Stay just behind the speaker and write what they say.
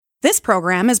This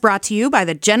program is brought to you by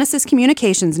the Genesis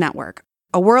Communications Network,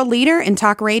 a world leader in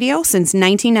talk radio since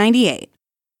 1998.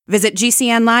 Visit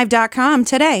GCNlive.com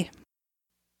today.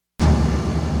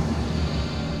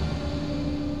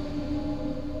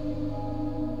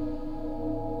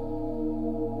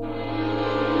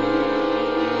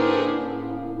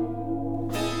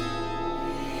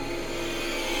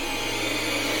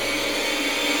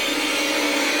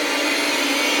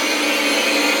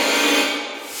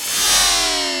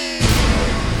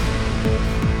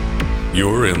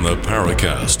 You're in the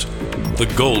Paracast, the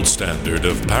gold standard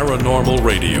of paranormal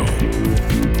radio.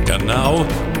 And now,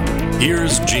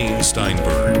 here's Gene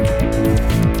Steinberg.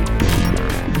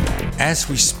 As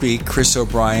we speak, Chris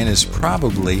O'Brien is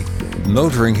probably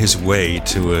motoring his way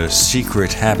to a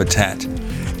secret habitat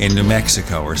in New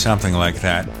Mexico or something like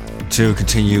that to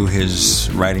continue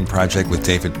his writing project with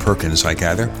David Perkins, I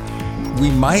gather. We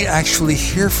might actually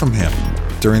hear from him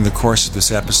during the course of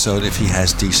this episode if he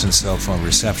has decent cell phone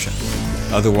reception.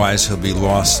 Otherwise, he'll be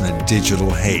lost in a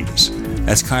digital haze.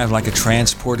 That's kind of like a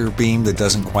transporter beam that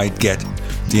doesn't quite get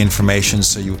the information,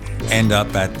 so you end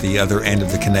up at the other end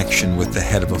of the connection with the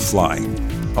head of a fly.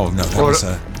 Oh no,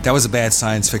 that was a bad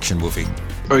science fiction movie.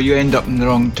 Or you end up in the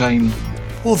wrong time.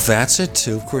 Well, that's it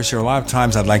too. Of course, there are a lot of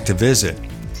times I'd like to visit,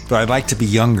 but I'd like to be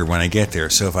younger when I get there.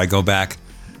 So if I go back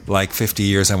like 50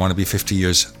 years, I want to be 50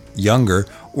 years younger.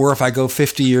 Or if I go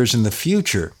 50 years in the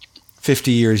future,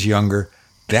 50 years younger,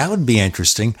 that would be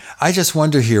interesting. I just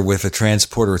wonder here with a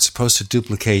transporter, it's supposed to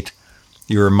duplicate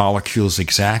your molecules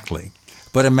exactly.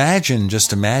 But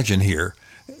just imagine here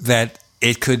that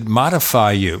it could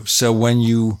modify you. So when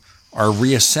you are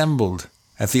reassembled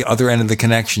at the other end of the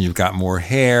connection, you've got more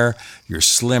hair, you're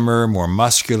slimmer, more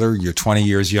muscular, you're 20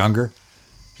 years younger.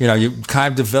 You know, you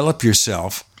kind of develop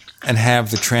yourself and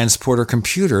have the transporter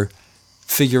computer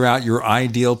figure out your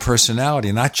ideal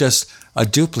personality, not just a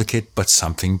duplicate, but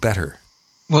something better.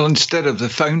 Well, instead of the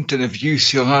fountain of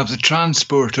youth, you'll have the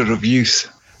transporter of youth.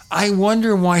 I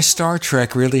wonder why Star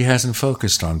Trek really hasn't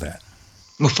focused on that.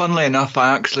 Well, funnily enough,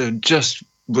 I actually just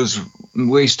was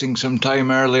wasting some time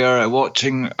earlier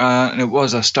watching, and it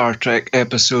was a Star Trek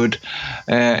episode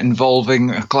involving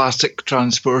a classic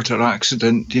transporter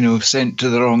accident, sent to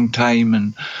the wrong time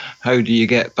and how do you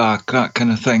get back, that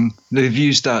kind of thing. They've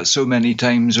used that so many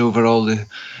times over all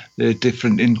the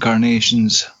different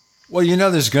incarnations. Well,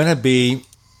 there's going to be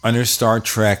a new Star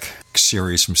Trek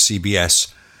series from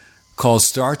CBS called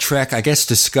Star Trek, I guess,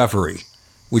 Discovery,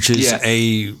 which is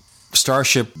a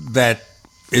starship that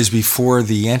is before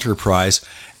the Enterprise,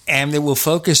 and it will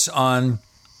focus on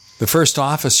the first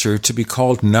officer to be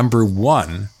called Number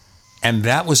One, and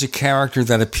that was a character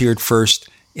that appeared first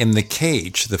in The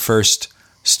Cage, the first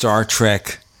Star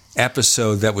Trek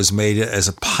episode that was made as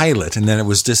a pilot, and then it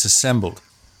was disassembled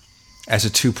as a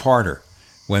two-parter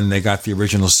when they got the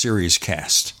original series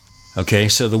cast. Okay,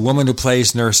 so the woman who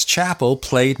plays Nurse Chapel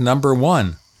played Number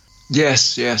One.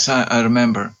 Yes, I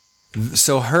remember.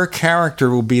 So her character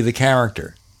will be the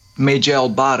character. Majel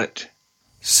Barrett.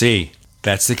 See,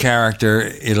 that's the character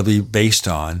it'll be based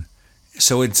on.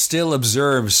 So it still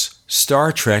observes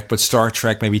Star Trek, but Star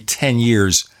Trek maybe 10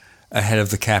 years ahead of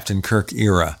the Captain Kirk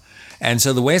era. And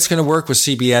so the way it's going to work with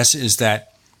CBS is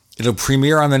that it'll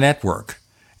premiere on the network,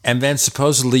 and then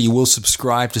supposedly you will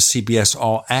subscribe to CBS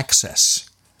All Access.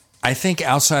 I think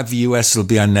outside the U.S. it'll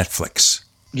be on Netflix.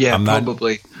 Yeah,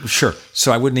 probably. Sure.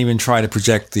 So I wouldn't even try to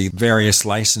project the various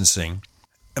licensing.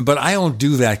 But I don't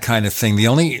do that kind of thing. The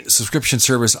only subscription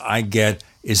service I get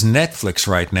is Netflix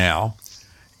right now.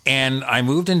 And I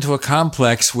moved into a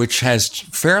complex which has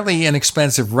fairly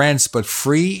inexpensive rents, but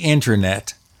free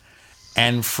internet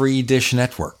and free Dish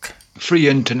Network. Free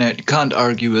internet. Can't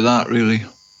argue with that, really.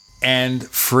 And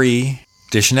free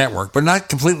Dish Network. But not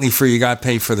completely free. You got to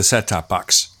pay for the set-top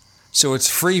box. So it's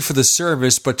free for the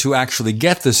service, but to actually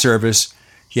get the service,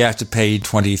 you have to pay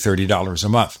 $20, $30 a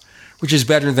month, which is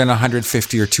better than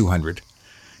 $150 or $200.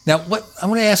 Now, I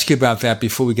want to ask you about that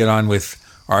before we get on with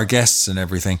our guests and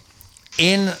everything.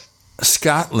 In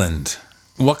Scotland,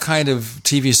 what kind of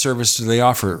TV service do they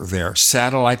offer there?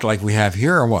 Satellite like we have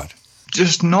here or what?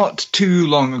 Just not too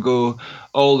long ago,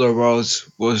 all there was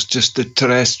just the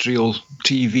terrestrial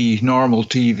TV, normal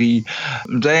TV.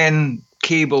 Then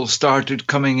cable started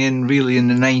coming in really in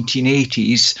the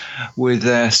 1980s with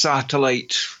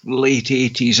satellite, late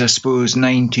 80s, I suppose,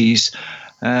 90s.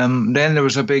 Then there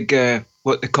was a big,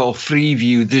 what they call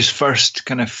Freeview, this first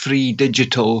kind of free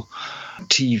digital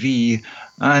TV.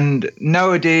 And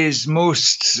nowadays,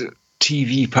 most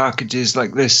TV packages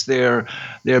like this, they're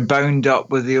bound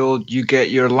up with the old, you get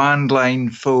your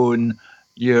landline phone,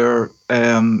 your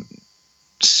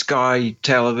Sky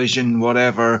television,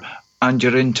 whatever, and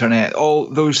your internet. All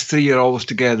those three are always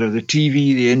together: the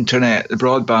TV, the internet, the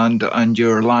broadband, and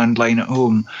your landline at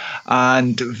home.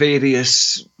 And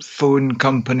various phone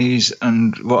companies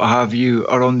and what have you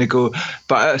are on the go.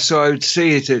 But so I would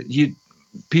say that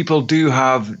people do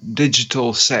have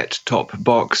digital set-top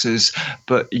boxes,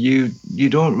 but you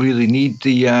don't really need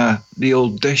the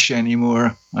old dish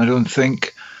anymore. I don't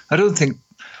think.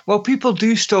 Well, people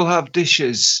do still have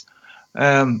dishes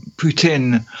put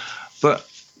in, but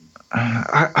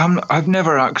I've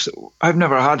never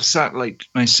had satellite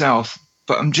myself.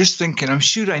 But I'm just thinking, I'm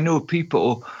sure I know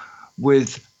people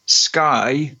with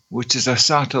Sky, which is a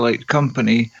satellite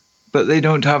company, but they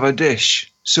don't have a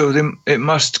dish. So it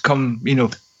must come,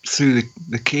 through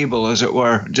the cable, as it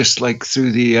were, just like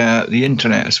through the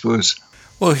internet, I suppose.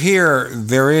 Well, here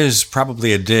there is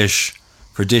probably a dish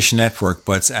for Dish Network,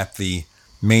 but it's at the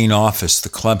main office, the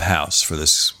clubhouse for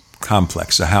this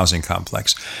complex, a housing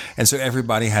complex. And so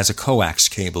everybody has a coax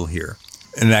cable here,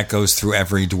 and that goes through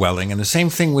every dwelling. And the same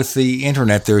thing with the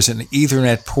internet. There's an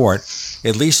Ethernet port,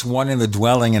 at least one in the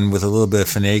dwelling, and with a little bit of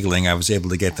finagling, I was able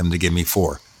to get them to give me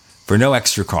 4 for no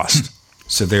extra cost.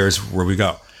 So there's where we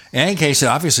go. In any case, it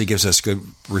obviously gives us good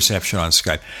reception on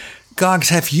Skype. Goggs,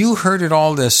 have you heard at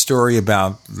all this story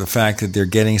about the fact that they're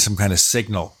getting some kind of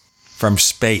signal from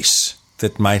space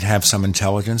that might have some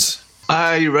intelligence?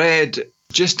 I read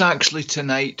just actually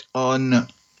tonight on,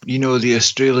 the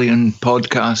Australian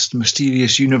podcast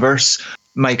Mysterious Universe.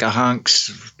 Micah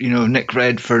Hanks, Nick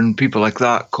Redfern, and people like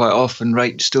that quite often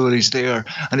write stories there.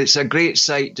 And it's a great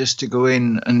site just to go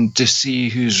in and to see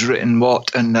who's written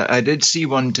what. And I did see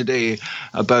one today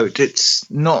about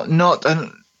it's not a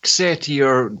SETI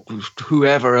or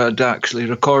whoever had actually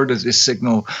recorded this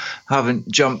signal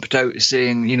haven't jumped out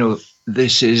saying,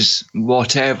 this is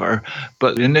whatever.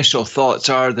 But the initial thoughts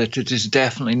are that it is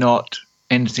definitely not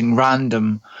anything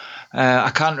random.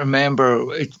 I can't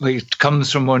remember. It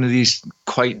comes from one of these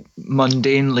quite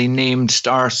mundanely named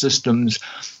star systems,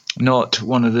 not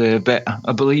one of the.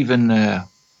 I believe in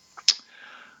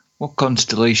what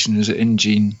constellation is it in,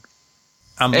 Gene?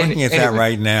 I'm looking at that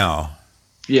right now.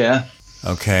 Yeah.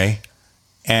 Okay,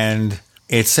 and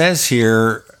it says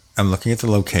here. I'm looking at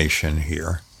the location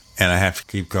here, and I have to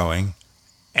keep going.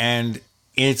 And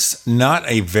it's not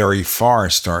a very far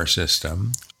star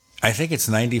system. I think it's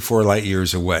 94 light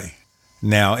years away.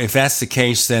 Now, if that's the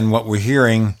case, then what we're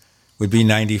hearing would be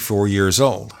 94 years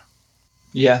old.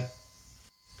 Yeah.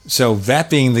 So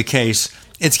that being the case,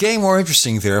 it's getting more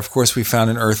interesting there. Of course, we found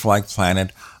an Earth-like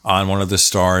planet on one of the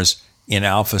stars in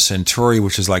Alpha Centauri,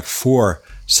 which is like 4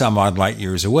 some odd light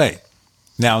years away.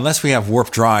 Now, unless we have warp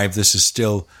drive, this is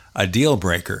still a deal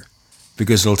breaker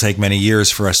because it'll take many years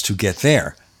for us to get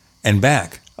there and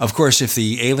back. Of course, if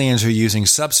the aliens are using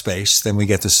subspace, then we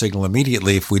get the signal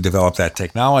immediately if we develop that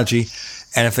technology.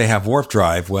 And if they have warp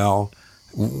drive, well,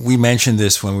 we mentioned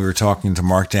this when we were talking to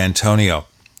Mark D'Antonio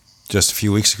just a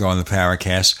few weeks ago on the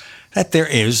Paracast, that there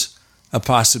is a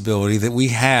possibility that we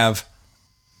have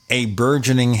a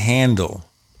burgeoning handle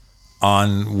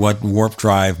on what warp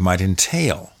drive might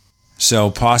entail.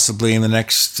 So possibly in the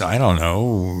next,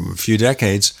 few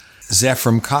decades,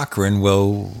 Zephram Cochrane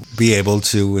will be able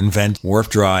to invent warp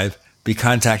drive, be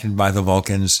contacted by the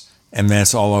Vulcans, and then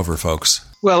it's all over, folks.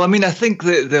 Well, I think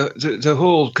the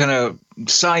whole kind of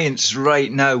science right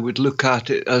now would look at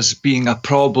it as being a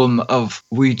problem of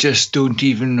we just don't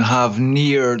even have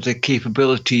near the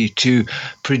capability to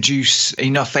produce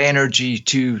enough energy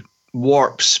to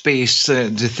warp space. The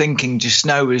thinking just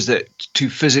now is that to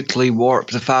physically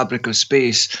warp the fabric of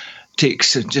space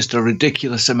takes just a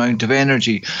ridiculous amount of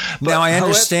energy. But now, I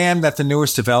understand that the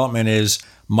newest development is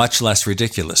much less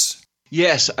ridiculous.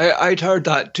 Yes, I'd heard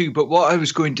that too. But what I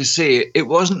was going to say, it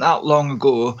wasn't that long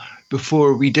ago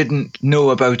before we didn't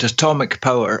know about atomic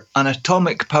power. And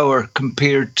atomic power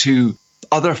compared to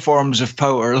other forms of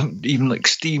power, even like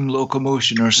steam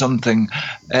locomotion or something,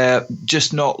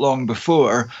 just not long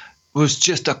before, was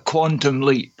just a quantum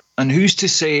leap. And who's to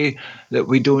say that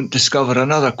we don't discover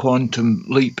another quantum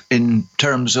leap in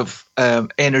terms of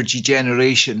energy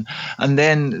generation? And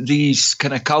then these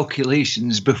kind of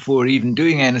calculations before even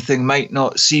doing anything might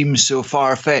not seem so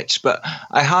far-fetched. But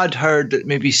I had heard that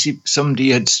maybe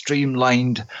somebody had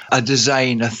streamlined a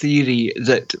design, a theory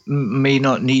that may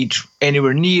not need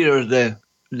anywhere near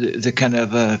the kind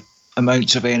of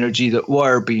amounts of energy that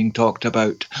were being talked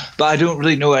about. But I don't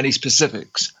really know any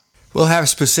specifics. We'll have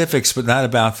specifics, but not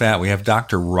about that. We have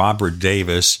Dr. Robert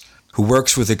Davis, who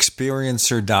works with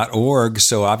Experiencer.org,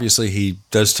 so obviously he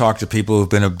does talk to people who've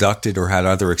been abducted or had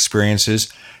other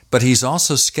experiences, but he's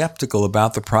also skeptical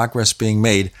about the progress being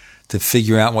made to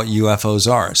figure out what UFOs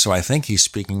are, so I think he's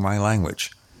speaking my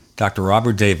language. Dr.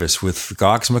 Robert Davis with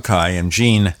Goggs, Mackay, and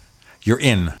Gene, you're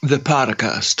in the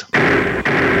Paracast.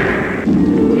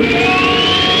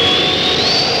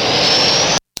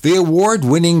 The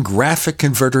award-winning Graphic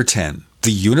Converter 10,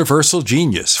 the universal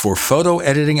genius for photo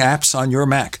editing apps on your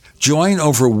Mac. Join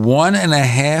over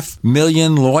 1.5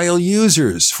 million loyal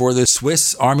users for the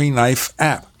Swiss Army Knife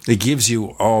app. It gives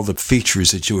you all the features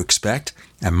that you expect,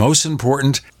 and most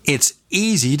important, it's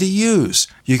easy to use.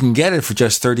 You can get it for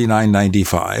just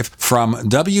 $39.95 from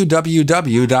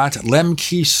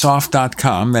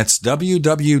www.lemkesoft.com. That's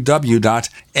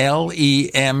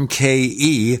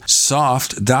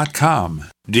www.lemkesoft.com.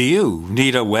 Do you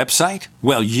need a website?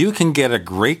 Well, you can get a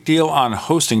great deal on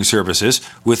hosting services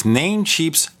with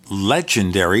Namecheap's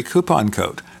legendary coupon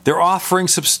code. They're offering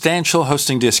substantial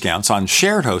hosting discounts on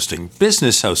shared hosting,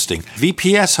 business hosting,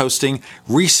 VPS hosting,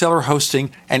 reseller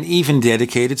hosting, and even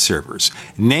dedicated servers.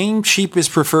 Namecheap is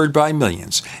preferred by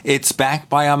millions. It's backed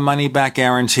by a money-back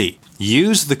guarantee.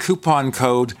 Use the coupon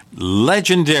code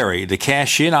LEGENDARY to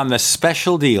cash in on the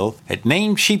special deal at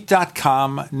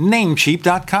Namecheap.com,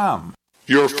 Namecheap.com.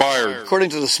 You're fired.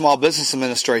 According to the Small Business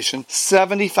Administration,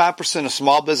 75% of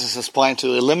small businesses plan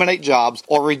to eliminate jobs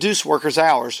or reduce workers'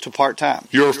 hours to part-time.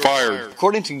 You're fired.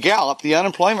 According to Gallup, the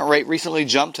unemployment rate recently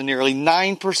jumped to nearly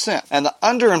 9%, and the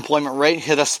underemployment rate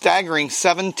hit a staggering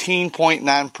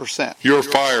 17.9%. You're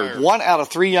fired. 1 out of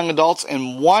 3 young adults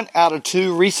and 1 out of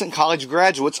 2 recent college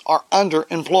graduates are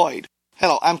underemployed.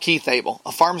 Hello, I'm Keith Abel,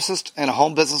 a pharmacist and a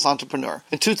home business entrepreneur.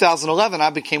 In 2011, I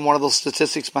became one of those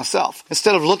statistics myself.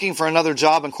 Instead of looking for another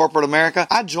job in corporate America,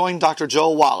 I joined Dr.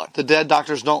 Joel Wallach, the Dead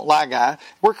Doctors Don't Lie guy.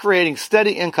 We're creating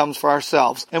steady incomes for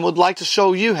ourselves and would like to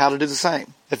show you how to do the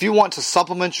same. If you want to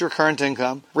supplement your current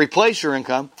income, replace your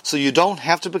income, so you don't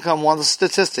have to become one of the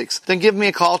statistics, then give me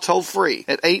a call toll-free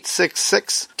at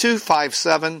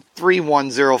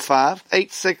 866-257-3105,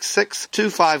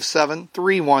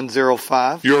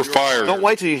 866-257-3105. You're fired. Don't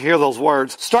wait till you hear those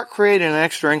words. Start creating an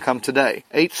extra income today.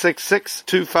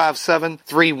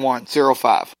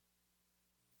 866-257-3105.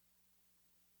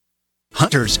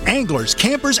 Hunters, anglers,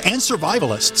 campers, and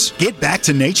survivalists. Get back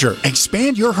to nature.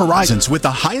 Expand your horizons with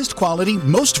the highest quality,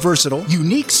 most versatile,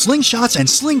 unique slingshots and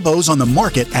sling bows on the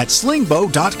market at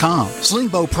slingbow.com.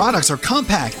 Slingbow products are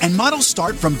compact and models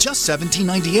start from just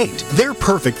 $17.98. They're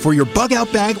perfect for your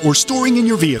bug-out bag or storing in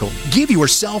your vehicle. Give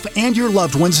yourself and your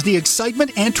loved ones the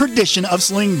excitement and tradition of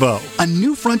slingbow. A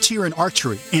new frontier in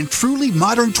archery and truly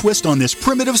modern twist on this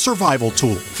primitive survival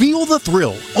tool. Feel the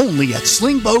thrill only at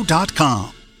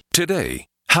slingbow.com. Today,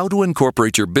 how to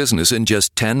incorporate your business in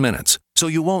just 10 minutes so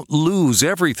you won't lose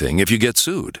everything if you get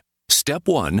sued. Step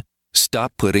 1,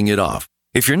 stop putting it off.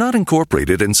 If you're not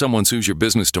incorporated and someone sues your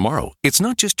business tomorrow, it's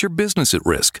not just your business at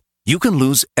risk. You can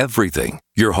lose everything: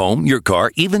 your home, your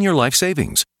car, even your life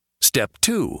savings. Step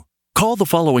 2, call the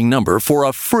following number for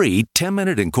a free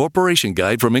 10-minute incorporation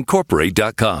guide from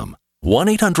Incorporate.com.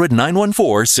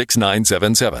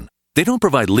 1-800-914-6977. They don't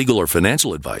provide legal or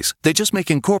financial advice. They just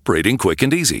make incorporating quick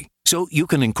and easy. So you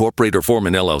can incorporate or form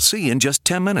an LLC in just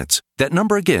 10 minutes. That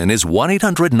number again is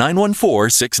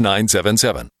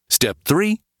 1-800-914-6977. Step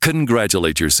 3,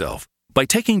 congratulate yourself. By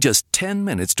taking just 10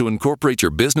 minutes to incorporate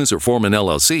your business or form an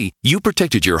LLC, you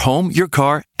protected your home, your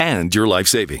car, and your life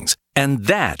savings. And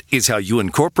that is how you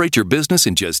incorporate your business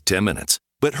in just 10 minutes.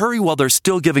 But hurry while they're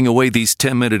still giving away these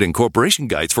 10-minute incorporation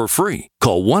guides for free.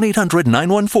 Call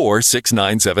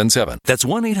 1-800-914-6977. That's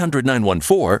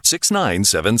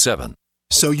 1-800-914-6977.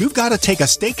 So you've got to take a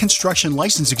state construction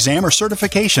license exam or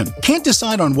certification. Can't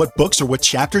decide on what books or what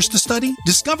chapters to study?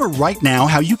 Discover right now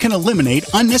how you can eliminate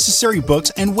unnecessary books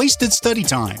and wasted study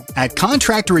time. At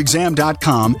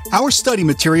contractorexam.com, our study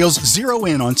materials zero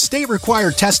in on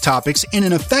state-required test topics in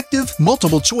an effective,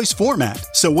 multiple-choice format.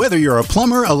 So whether you're a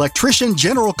plumber, electrician,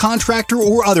 general contractor,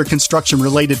 or other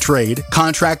construction-related trade,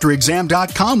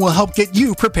 contractorexam.com will help get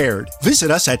you prepared.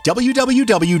 Visit us at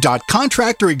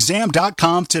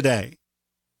www.contractorexam.com today.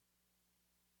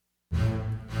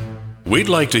 We'd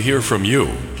like to hear from you.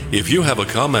 If you have a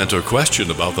comment or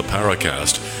question about the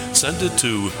Paracast, send it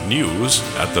to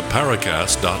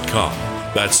news@theparacast.com.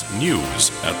 That's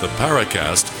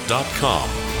news@theparacast.com.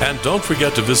 And don't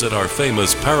forget to visit our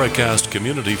famous Paracast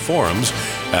community forums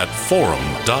at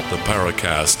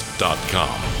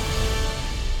forum.theparacast.com.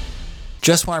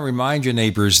 Just want to remind your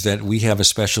neighbors that we have a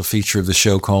special feature of the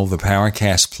show called the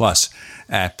Paracast Plus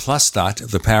at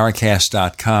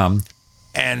plus.theparacast.com.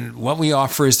 And what we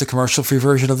offer is the commercial-free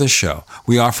version of this show.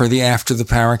 We offer the After the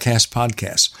Paracast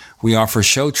podcast. We offer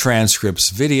show transcripts,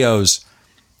 videos,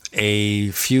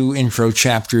 a few intro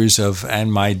chapters of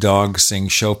And My Dog Sing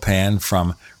Chopin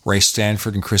from Ray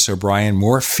Stanford and Chris O'Brien.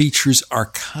 More features are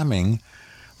coming.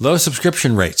 low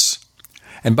subscription rates.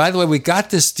 And by the way, we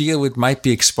got this deal. It might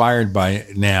be expired by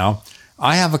now.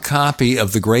 I have a copy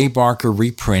of the Gray Barker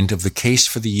reprint of The Case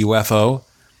for the UFO,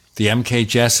 the M.K.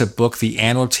 Jessup book, the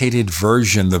annotated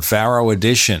version, the Varro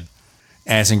edition.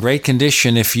 And it's in great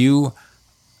condition. If you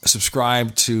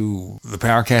subscribe to the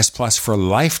Paracast Plus for a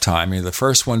lifetime, you're the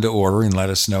first one to order, and let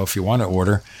us know if you want to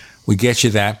order. We get you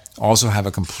that. Also have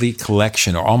a complete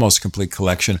collection, or almost complete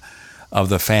collection, of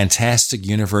the Fantastic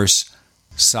Universe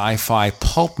sci-fi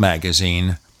pulp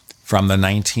magazine from the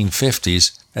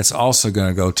 1950s. That's also going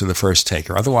to go to the first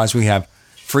taker. Otherwise, we have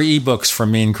free ebooks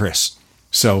from me and Chris.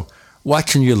 So what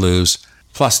can you lose?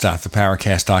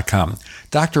 Plus.theparacast.com.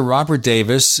 Dr. Robert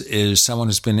Davis is someone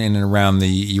who's been in and around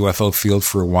the UFO field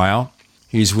for a while.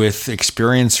 He's with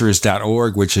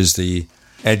experiencers.org, which is the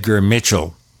Edgar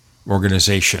Mitchell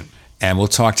organization. And we'll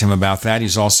talk to him about that.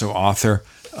 He's also author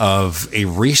of a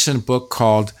recent book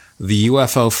called The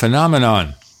UFO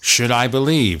Phenomenon, Should I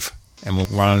Believe? And we'll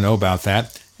want to know about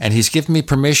that. And he's given me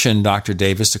permission, Dr.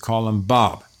 Davis, to call him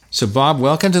Bob. So, Bob,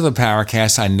 welcome to the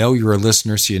Paracast. I know you're a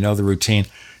listener, so you know the routine.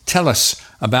 Tell us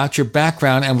about your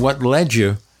background and what led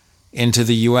you into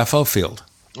the UFO field.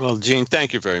 Well, Gene,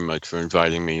 thank you very much for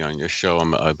inviting me on your show.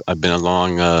 I've been a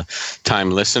long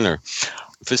time listener.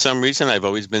 For some reason, I've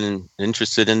always been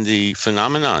interested in the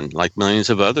phenomenon, like millions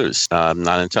of others. I'm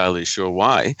not entirely sure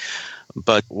why.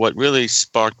 But what really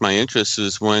sparked my interest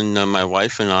was when my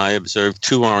wife and I observed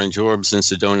two orange orbs in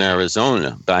Sedona,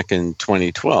 Arizona, back in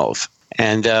 2012.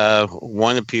 And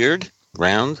one appeared,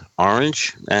 round,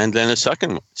 orange, and then a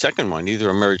second one either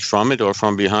emerged from it or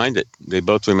from behind it. They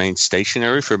both remained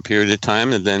stationary for a period of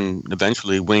time and then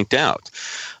eventually winked out.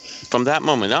 From that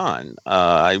moment on,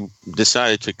 I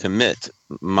decided to commit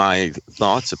my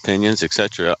thoughts, opinions,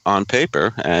 etc. on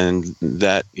paper, and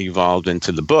that evolved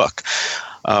into the book.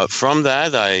 From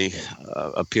that, I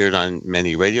appeared on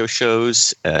many radio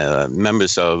shows,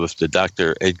 members of the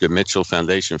Dr. Edgar Mitchell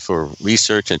Foundation for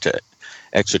Research into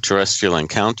Extraterrestrial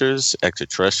Encounters.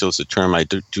 Extraterrestrial is a term I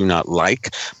do not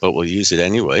like, but we'll use it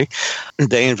anyway.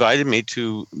 They invited me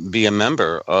to be a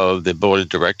member of the board of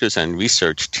directors and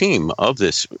research team of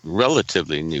this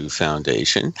relatively new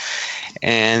foundation.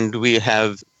 And we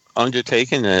have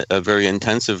undertaken a very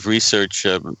intensive research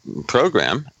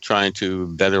program trying to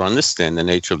better understand the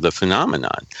nature of the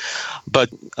phenomenon. But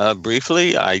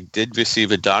briefly, I did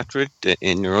receive a doctorate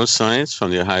in neuroscience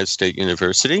from The Ohio State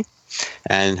University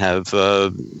and have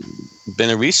been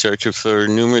a researcher for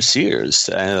numerous years.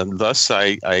 Thus,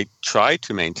 I try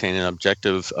to maintain an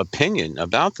objective opinion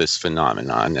about this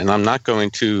phenomenon, and I'm not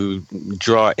going to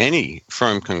draw any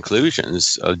firm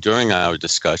conclusions during our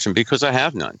discussion because I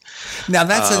have none. Now,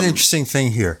 that's an interesting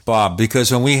thing here, Bob,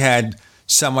 because when we had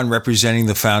someone representing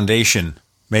the foundation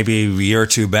maybe a year or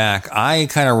two back, I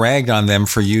kind of ragged on them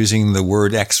for using the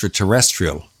word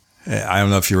extraterrestrial. I don't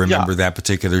know if you remember that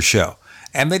particular show.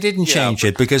 And they didn't change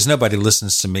it because nobody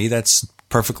listens to me. That's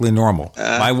perfectly normal.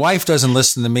 My wife doesn't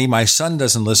listen to me. My son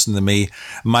doesn't listen to me.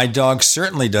 My dog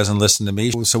certainly doesn't listen to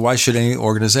me. So why should any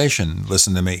organization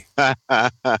listen to me?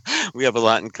 We have a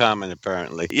lot in common,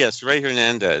 apparently. Yes, Ray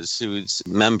Hernandez, who's a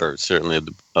member, certainly,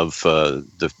 of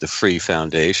the Free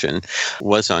Foundation,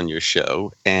 was on your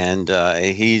show. And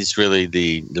he's really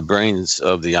the brains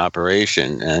of the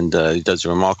operation. And he does a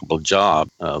remarkable job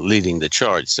leading the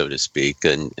charge, so to speak,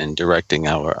 and directing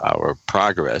our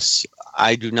progress.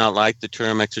 I do not like the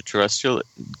term extraterrestrial.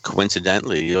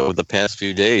 Coincidentally, over the past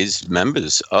few days,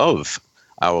 members of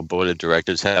our board of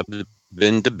directors have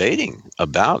been debating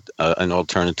about an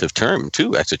alternative term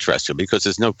to extraterrestrial because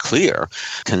there's no clear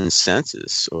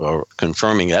consensus or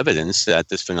confirming evidence that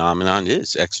this phenomenon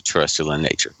is extraterrestrial in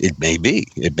nature. It may be.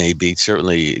 It may be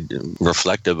certainly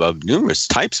reflective of numerous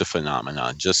types of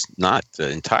phenomena, just not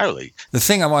entirely. The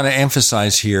thing I want to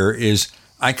emphasize here is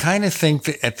I kind of think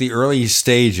that at the early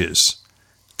stages,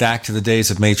 back to the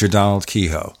days of Major Donald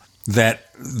Kehoe, that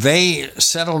they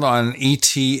settled on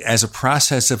ET as a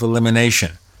process of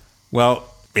elimination.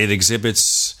 Well, it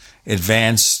exhibits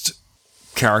advanced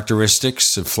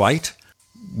characteristics of flight.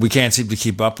 We can't seem to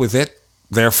keep up with it.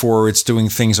 Therefore, it's doing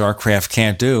things our craft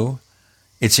can't do.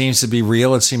 It seems to be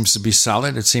real. It seems to be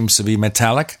solid. It seems to be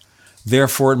metallic.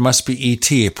 Therefore, it must be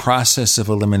ET, a process of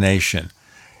elimination.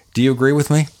 Do you agree with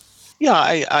me? Yeah,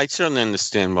 I certainly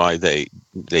understand why they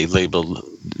label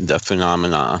the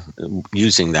phenomena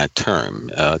using that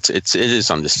term. It is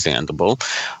understandable.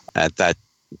 At that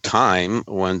time,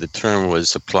 when the term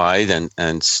was applied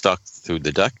and stuck through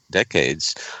the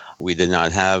decades, we did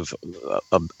not have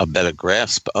a better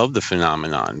grasp of the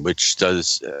phenomenon, which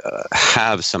does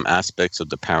have some aspects of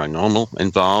the paranormal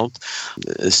involved,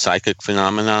 psychic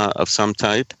phenomena of some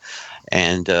type.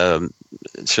 And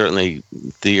certainly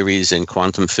theories in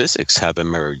quantum physics have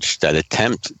emerged that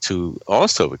attempt to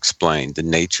also explain the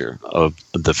nature of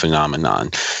the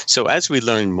phenomenon. So as we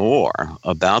learn more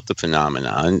about the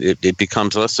phenomenon, it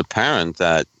becomes less apparent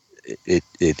that it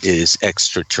is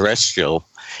extraterrestrial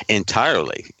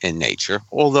entirely in nature,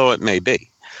 although it may be.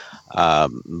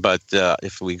 But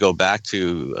if we go back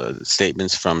to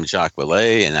statements from Jacques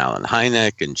Vallée and Allen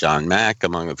Hynek and John Mack,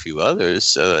 among a few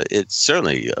others, it's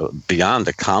certainly beyond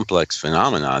a complex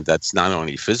phenomenon that's not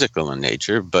only physical in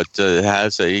nature, but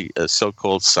has a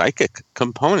so-called psychic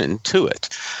component to it.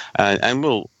 And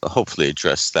we'll hopefully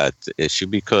address that issue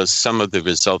because some of the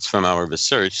results from our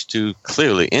research do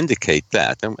clearly indicate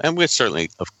that. And we're certainly,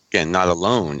 again, not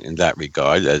alone in that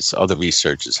regard, as other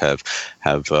researchers have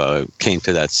came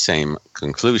to that same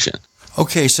conclusion.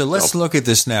 Okay, so let's look at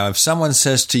this now. If someone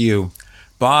says to you,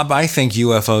 Bob, I think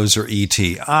UFOs are ET,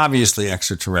 obviously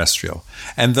extraterrestrial,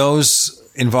 and those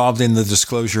involved in the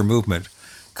disclosure movement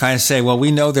kind of say, well,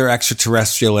 we know they're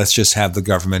extraterrestrial, let's just have the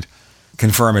government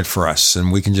confirm it for us,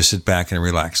 and we can just sit back and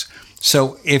relax.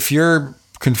 So if you're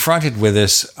confronted with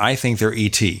this, I think they're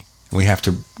ET. We have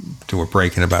to do a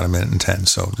break in about 1:10,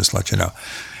 so just let you know.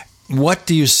 What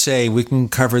do you say? We can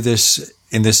cover this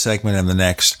in this segment and the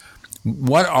next.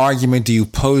 What argument do you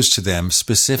pose to them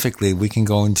specifically? We can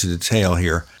go into detail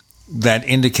here that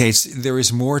indicates there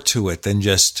is more to it than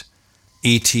just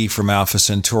ET from Alpha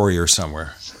Centauri or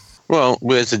somewhere. Well,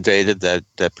 where's the data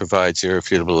that provides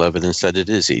irrefutable evidence that it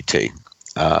is ET?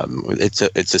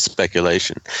 It's a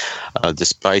speculation,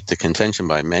 despite the contention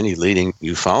by many leading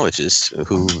ufologists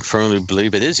who firmly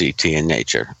believe it is ET in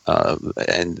nature.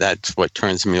 And that's what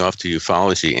turns me off to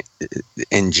ufology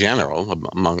in general,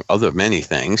 among other many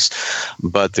things.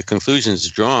 But the conclusions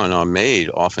drawn are made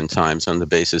oftentimes on the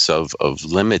basis of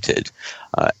limited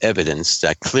evidence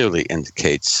that clearly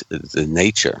indicates the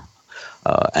nature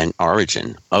and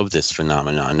origin of this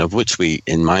phenomenon, of which we,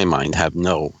 in my mind, have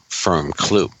no firm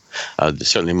clue. There's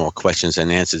certainly more questions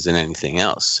than answers than anything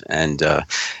else, and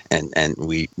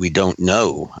we don't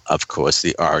know, of course,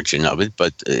 the origin of it.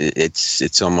 But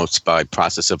it's almost by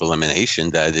process of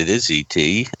elimination that it is ET,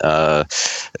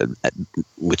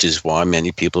 which is why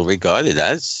many people regard it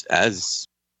as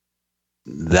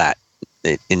that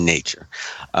in nature,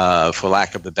 for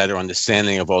lack of a better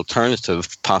understanding of alternative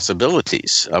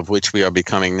possibilities, of which we are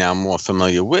becoming now more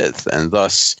familiar with, and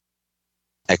thus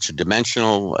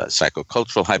extra-dimensional,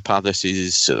 psychocultural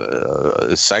hypotheses,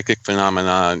 psychic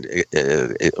phenomenon,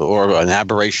 or an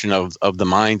aberration of the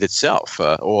mind itself,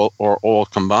 all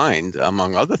combined,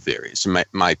 among other theories,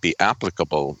 might be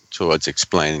applicable towards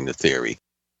explaining the theory.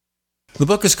 The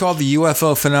book is called The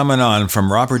UFO Phenomenon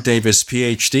from Robert Davis,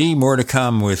 Ph.D. More to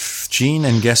come with Gene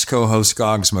and guest co-host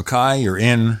Goggs Mackay. You're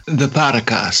in the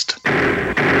Paracast.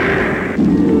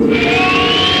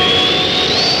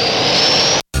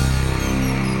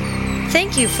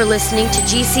 Thank you for listening to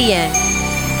GCN.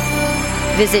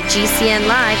 Visit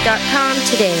GCNlive.com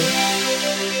today.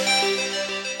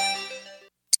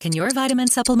 Can your vitamin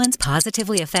supplements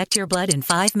positively affect your blood in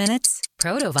 5 minutes?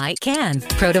 Protovite can.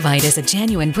 Protovite is a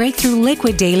genuine breakthrough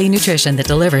liquid daily nutrition that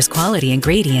delivers quality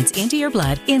ingredients into your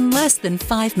blood in less than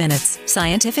 5 minutes.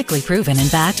 Scientifically proven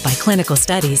and backed by clinical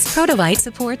studies, Protovite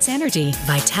supports energy,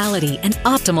 vitality, and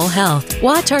optimal health.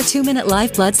 Watch our 2-minute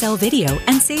live blood cell video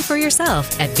and see for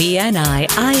yourself at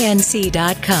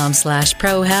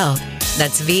vninc.com/prohealth.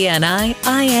 That's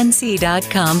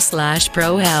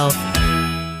vninc.com/prohealth.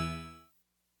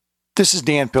 This is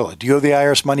Dan Pilla. Do you owe the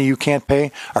IRS money you can't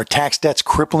pay? Are tax debts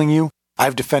crippling you?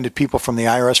 I've defended people from the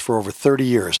IRS for over 30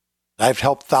 years. I've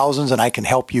helped thousands, and I can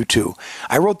help you too.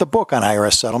 I wrote the book on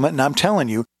IRS settlement, and I'm telling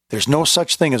you, there's no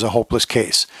such thing as a hopeless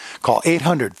case. Call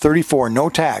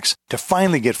 800-34-NO-TAX to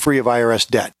finally get free of IRS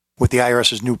debt. With the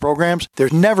IRS's new programs,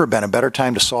 there's never been a better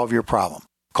time to solve your problem.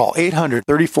 Call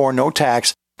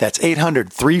 800-34-NO-TAX. That's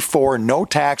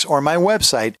 800-34-NO-TAX, or my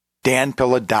website,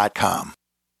 danpilla.com.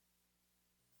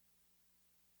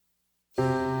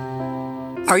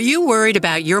 Are you worried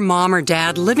about your mom or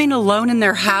dad living alone in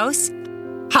their house?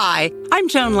 Hi, I'm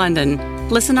Joan London.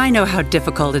 Listen, I know how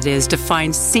difficult it is to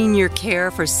find senior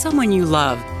care for someone you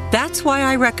love. That's why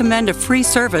I recommend a free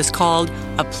service called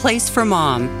A Place for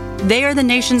Mom. They are the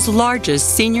nation's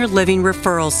largest senior living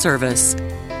referral service.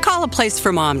 Call A Place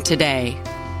for Mom today.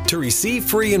 To receive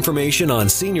free information on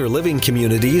senior living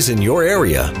communities in your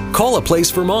area, call A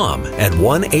Place for Mom at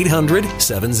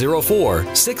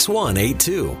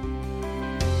 1-800-704-6182.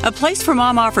 A Place for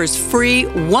Mom offers free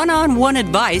one-on-one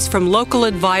advice from local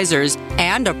advisors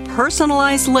and a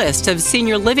personalized list of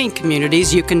senior living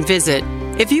communities you can visit.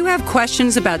 If you have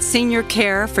questions about senior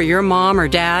care for your mom or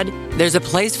dad, there's a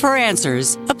place for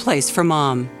answers, A Place for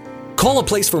Mom. Call A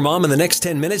Place for Mom in the next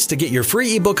 10 minutes to get your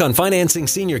free ebook on financing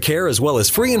senior care as well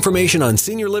as free information on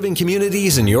senior living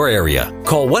communities in your area.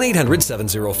 Call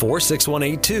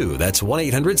 1-800-704-6182. That's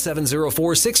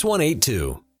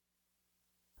 1-800-704-6182.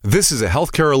 This is a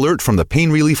healthcare alert from the Pain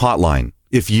Relief Hotline.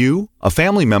 If you, a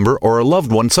family member, or a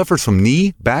loved one suffers from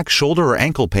knee, back, shoulder, or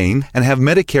ankle pain and have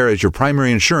Medicare as your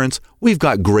primary insurance, we've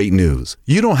got great news.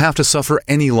 You don't have to suffer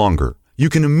any longer. You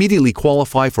can immediately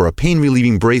qualify for a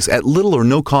pain-relieving brace at little or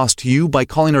no cost to you by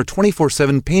calling our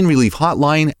 24/7 Pain Relief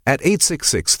Hotline at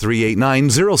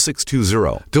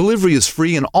 866-389-0620. Delivery is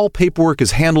free and all paperwork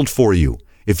is handled for you.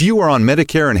 If you are on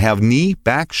Medicare and have knee,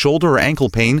 back, shoulder, or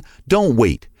ankle pain, don't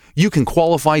wait. You can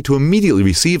qualify to immediately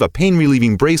receive a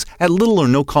pain-relieving brace at little or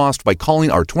no cost by calling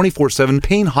our 24/7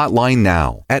 Pain Hotline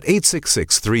now at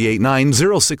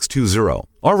 866-389-0620.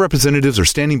 Our representatives are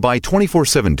standing by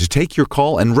 24/7 to take your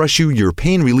call and rush you your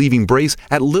pain-relieving brace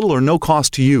at little or no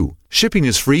cost to you. Shipping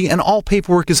is free and all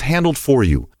paperwork is handled for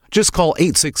you. Just call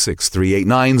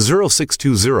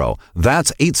 866-389-0620.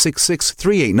 That's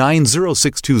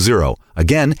 866-389-0620.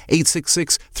 Again,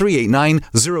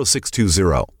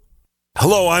 866-389-0620.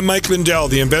 Hello, I'm Mike Lindell,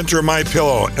 the inventor of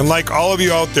MyPillow, and like all of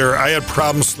you out there, I had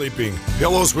problems sleeping.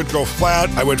 Pillows would go flat,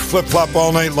 I would flip-flop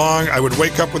all night long, I would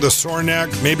wake up with a sore neck,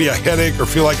 maybe a headache, or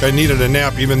feel like I needed a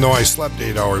nap even though I slept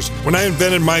 8 hours. When I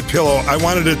invented MyPillow, I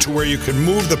wanted it to where you could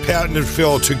move the patented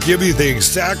fill to give you the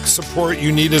exact support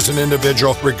you need as an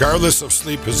individual, regardless of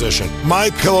sleep position.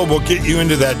 MyPillow will get you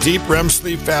into that deep REM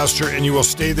sleep faster, and you will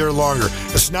stay there longer.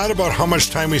 It's not about how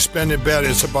much time we spend in bed,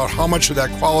 it's about how much of that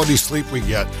quality sleep we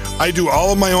get. I do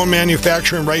all of my own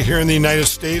manufacturing right here in the United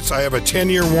States. I have a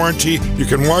 10-year warranty. You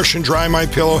can wash and dry my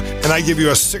pillow, and I give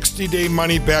you a 60-day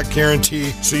money-back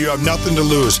guarantee, so you have nothing to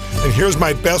lose. And here's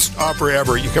my best offer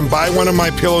ever. You can buy one of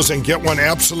my pillows and get one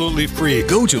absolutely free.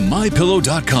 Go to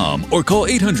mypillow.com or call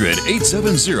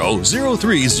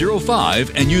 800-870-0305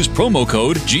 and use promo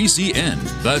code GCN.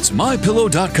 That's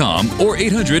mypillow.com or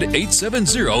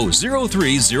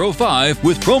 800-870-0305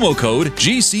 with promo code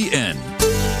GCN.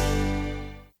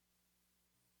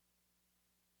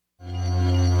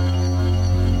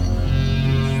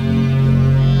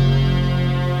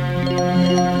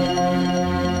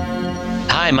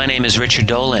 Hi, my name is Richard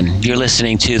Dolan. You're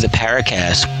listening to the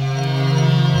Paracast.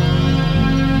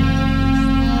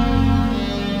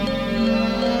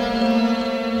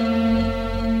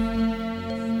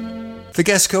 The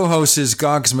guest co-host is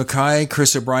Goggs Mackay.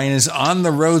 Chris O'Brien is on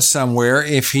the road somewhere.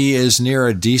 If he is near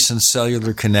a decent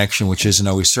cellular connection, which isn't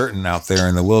always certain out there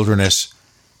in the wilderness,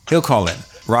 he'll call in.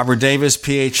 Robert Davis,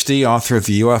 PhD, author of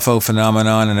the UFO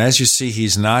Phenomenon, and as you see,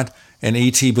 he's not an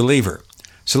ET believer.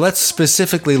 So let's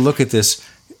specifically look at this.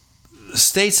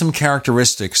 State some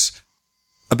characteristics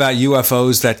about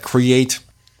UFOs that create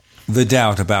the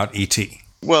doubt about ET.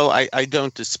 Well, I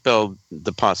don't dispel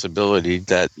the possibility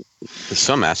that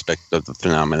some aspect of the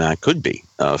phenomenon could be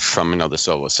from another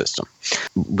solar system.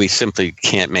 We simply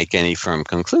can't make any firm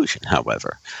conclusion,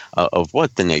 however, of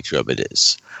what the nature of it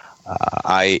is.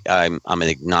 I'm an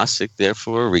agnostic,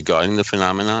 therefore, regarding the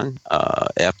phenomenon.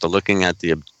 After looking at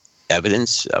the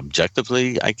evidence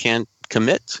objectively, I can't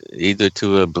commit either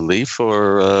to a belief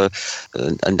or a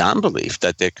non-belief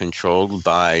that they're controlled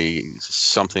by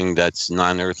something that's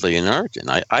non-earthly and urgent.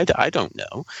 I don't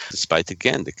know, despite,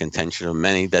 again, the contention of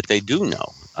many that they do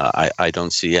know. I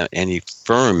don't see any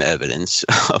firm evidence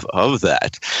of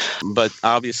that. But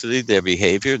obviously their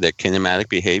behavior, their kinematic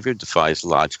behavior, defies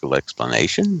logical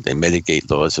explanation. They mitigate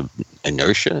laws of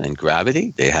inertia and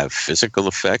gravity. They have physical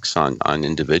effects on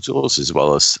individuals as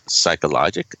well as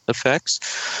psychological effects.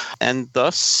 And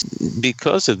thus,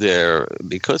 because of the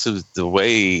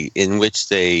way in which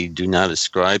they do not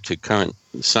ascribe to current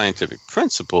scientific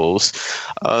principles,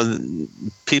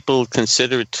 people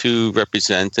consider it to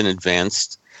represent an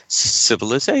advanced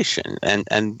civilization,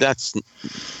 and that's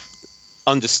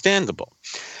understandable.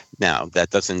 Now, that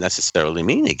doesn't necessarily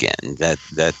mean, again, that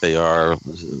they are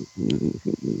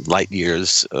light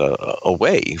years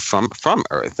away from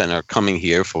Earth and are coming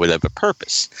here for whatever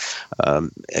purpose.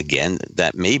 Again,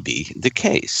 that may be the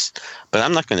case. But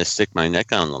I'm not going to stick my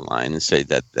neck on the line and say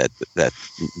that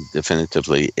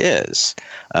definitively is.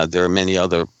 There are many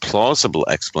other plausible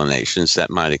explanations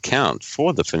that might account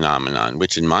for the phenomenon,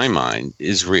 which in my mind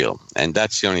is real. And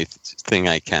that's the only thing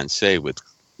I can say with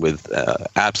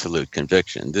absolute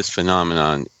conviction. This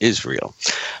phenomenon is real.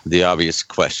 The obvious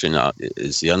question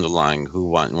is the underlying who,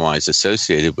 what, and why is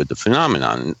associated with the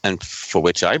phenomenon, and for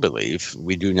which I believe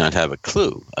we do not have a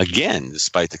clue. Again,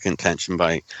 despite the contention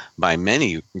by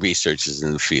many researchers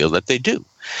in the field that they do.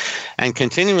 And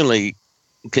continually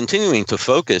continuing to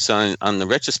focus on the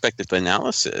retrospective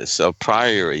analysis of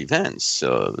prior events,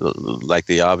 like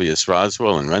the obvious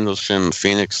Roswell and Rendlesham,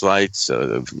 Phoenix Lights,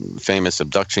 famous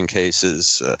abduction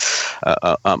cases,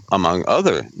 among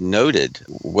other noted,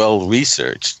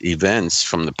 well-researched events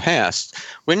from the past,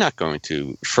 we're not going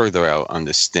to further our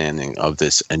understanding of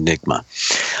this enigma.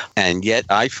 And yet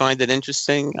I find it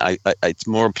interesting. It's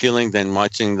more appealing than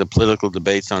watching the political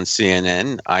debates on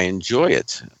CNN. I enjoy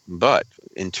it. But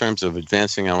in terms of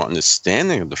advancing our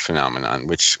understanding of the phenomenon,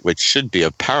 which should be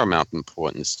of paramount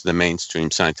importance to the mainstream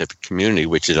scientific community,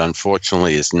 which it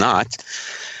unfortunately is not,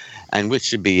 and which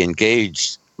should be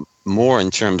engaged more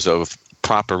in terms of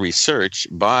proper research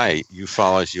by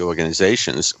ufology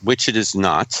organizations, which it is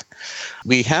not,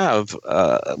 we have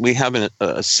an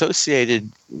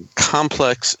associated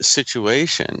complex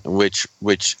situation which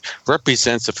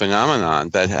represents a phenomenon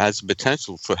that has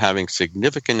potential for having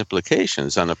significant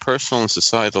implications on a personal and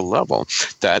societal level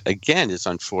that, again, is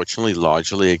unfortunately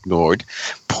largely ignored,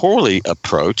 poorly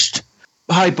approached.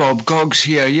 Hi, Bob. Goggs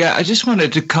here. Yeah, I just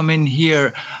wanted to come in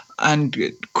here and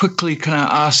quickly kind of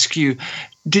ask you,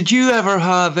 did you ever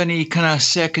have any kind of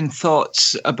second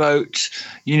thoughts about,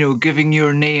 giving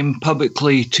your name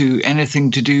publicly to anything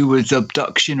to do with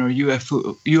abduction or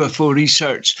UFO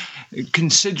research,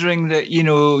 considering that,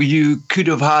 you could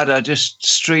have had a just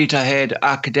straight ahead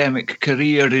academic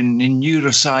career in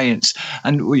neuroscience?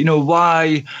 And,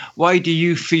 why do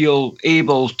you feel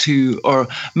able to, or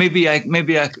maybe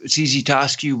it's easy to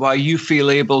ask you why you feel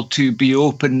able to be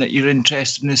open that you're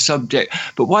interested in this subject,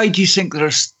 but why do you think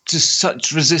there's just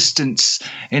such resistance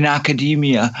in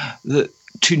academia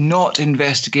to not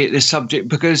investigate this subject?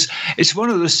 Because it's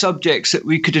one of the subjects that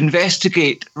we could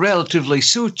investigate relatively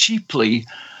so cheaply,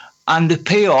 and the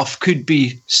payoff could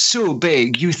be so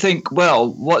big. You think,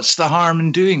 well, what's the harm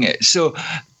in doing it? So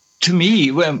to me,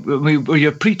 when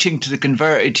you're preaching to the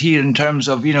converted here in terms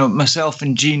of, myself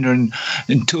and Jean are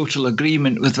in total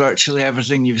agreement with virtually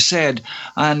everything you've said,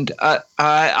 and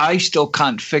I still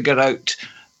can't figure out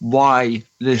why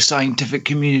the scientific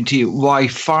community, why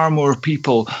far more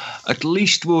people at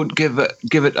least won't give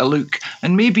it a look,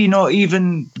 and maybe not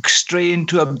even stray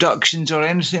into abductions or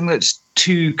anything that's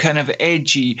too kind of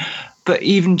edgy, but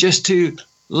even just to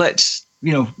let's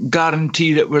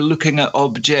guarantee that we're looking at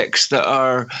objects that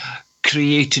are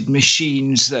created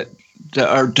machines that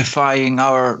are defying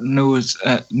our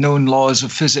known laws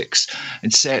of physics,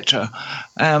 etc.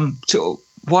 So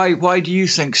why do you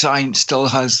think science still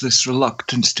has this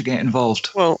reluctance to get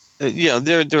involved? Well,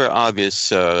 there are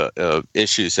obvious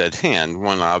issues at hand.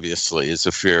 One, obviously, is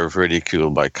the fear of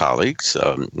ridicule by colleagues.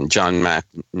 John Mack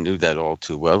knew that all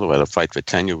too well, who had a fight for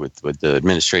tenure with the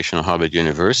administration of Harvard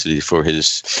University for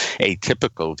his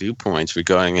atypical viewpoints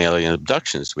regarding alien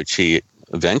abductions, which he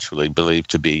eventually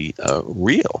believed to be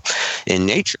real in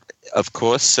nature. Of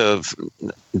course,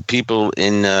 people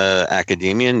in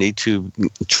academia need to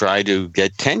try to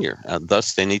get tenure.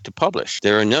 Thus, they need to publish.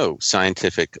 There are no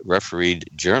scientific refereed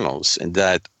journals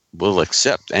that will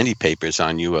accept any papers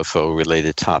on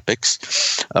UFO-related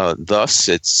topics. Thus,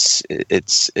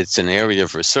 it's an area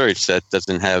of research that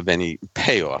doesn't have any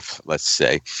payoff, let's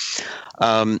say,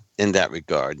 in that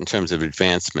regard, in terms of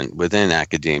advancement within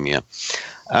academia.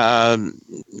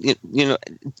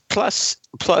 Plus,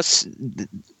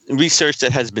 research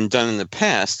that has been done in the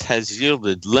past has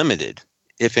yielded limited,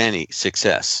 if any,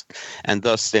 success, and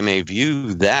thus they may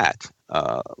view that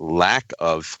lack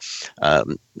of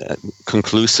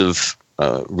conclusive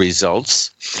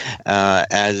results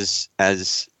as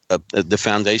the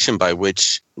foundation by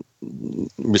which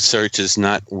research is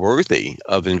not worthy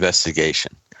of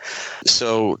investigation.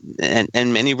 So,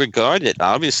 and many regard it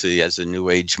obviously as a New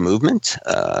Age movement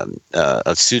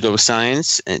of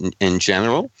pseudoscience in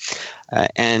general,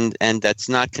 and that's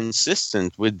not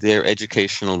consistent with their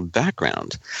educational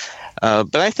background.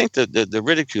 But I think that the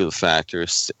ridicule factor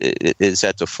is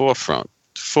at the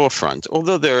forefront.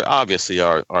 Although there obviously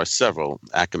are several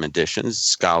academicians,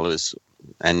 scholars,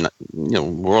 and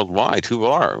worldwide who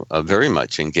are very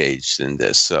much engaged in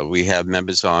this. We have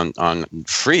members on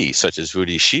Free, such as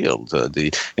Rudy Shield,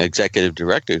 the executive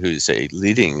director, who's a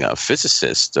leading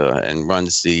physicist and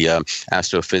runs the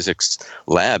astrophysics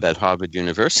lab at Harvard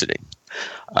University.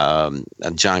 John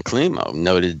Klimo,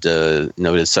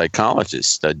 noted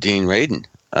psychologist, Dean Radin,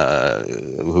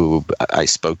 who I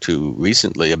spoke to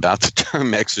recently about the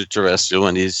term extraterrestrial,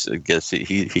 and he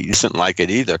doesn't like it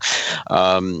either.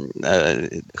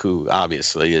 Who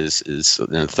obviously is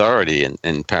an authority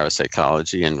in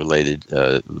parapsychology and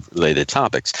related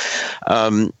topics.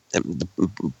 the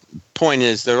point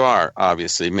is, there are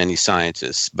obviously many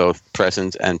scientists, both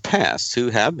present and past, who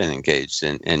have been engaged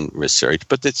in research,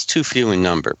 but it's too few in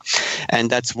number. And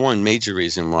that's one major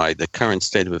reason why the current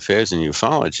state of affairs in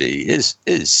ufology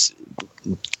is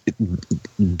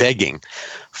begging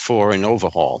for an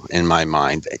overhaul, in my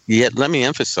mind. Yet let me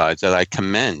emphasize that I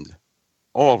commend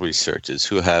all researchers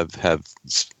who have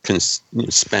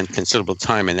spent considerable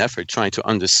time and effort trying to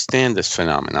understand this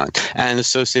phenomenon, and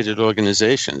associated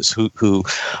organizations who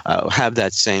have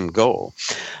that same goal.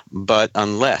 But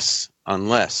unless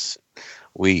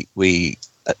we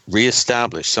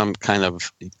reestablish some kind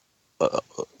of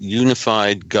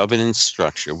unified governance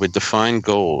structure with defined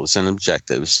goals and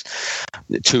objectives,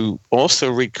 to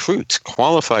also recruit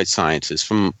qualified scientists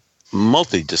from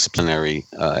multidisciplinary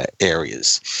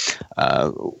areas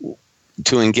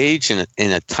to engage in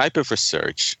a type of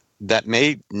research that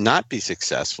may not be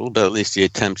successful, but at least the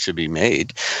attempt should be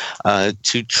made,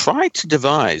 to try to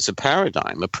devise a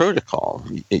paradigm, a protocol,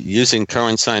 using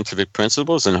current scientific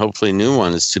principles and hopefully new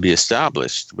ones to be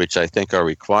established, which I think are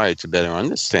required to better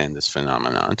understand this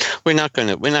phenomenon. We're not going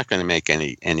to make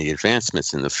any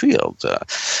advancements in the field.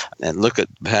 And look at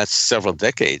the past several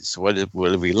decades. What have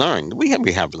we learned? We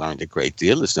have learned a great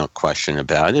deal. There's no question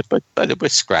about it. But we're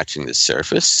scratching the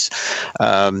surface,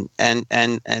 and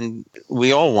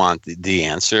we all want the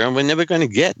answer, and we're never going to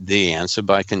get the answer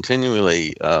by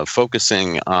continually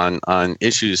focusing on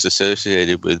issues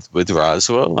associated with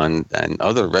Roswell and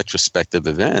other retrospective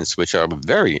events, which are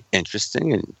very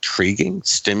interesting, intriguing,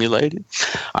 stimulating.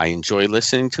 I enjoy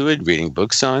listening to it, reading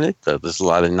books on it. There's a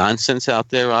lot of nonsense out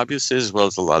there, obviously, as well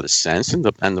as a lot of sense, and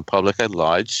the public at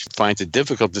large finds it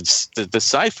difficult to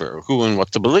decipher who and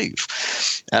what to believe,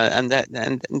 and that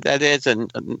adds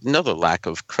another lack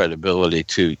of credibility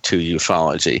to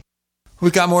ufology.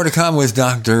 We've got more to come with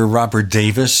Dr. Robert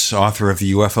Davis, author of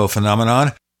The UFO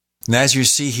Phenomenon. And as you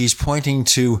see, he's pointing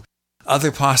to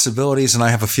other possibilities, and I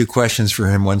have a few questions for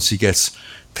him once he gets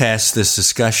past this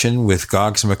discussion with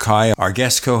Goggs and Mackay. Our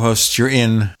guest co-host, you're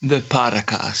in the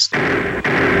Paracast.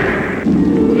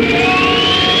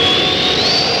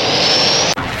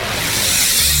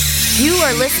 You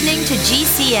are listening to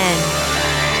GCN.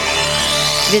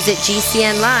 Visit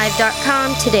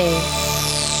GCNlive.com today.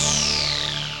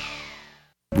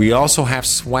 We also have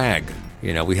swag.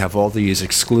 We have all these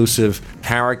exclusive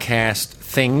Paracast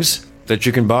things that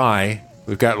you can buy.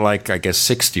 We've got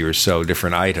 60 or so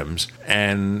different items,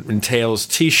 and entails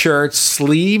t-shirts,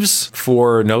 sleeves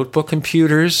for notebook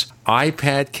computers,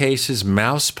 iPad cases,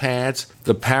 mouse pads,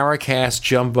 the Paracast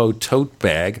Jumbo tote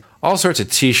bag, all sorts of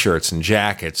t-shirts and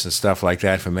jackets and stuff like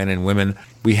that for men and women.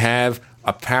 We have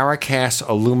a Paracast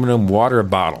aluminum water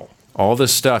bottle. All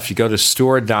this stuff, you go to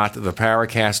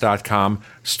store.theparacast.com,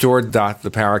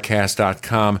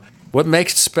 store.theparacast.com. What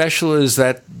makes it special is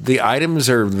that the items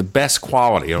are the best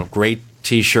quality, great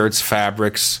t-shirts,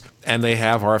 fabrics, and they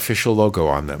have our official logo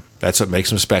on them. That's what makes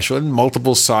them special, in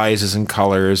multiple sizes and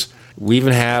colors. We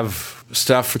even have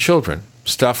stuff for children,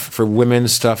 stuff for women,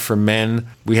 stuff for men.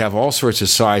 We have all sorts of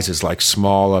sizes, like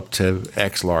small up to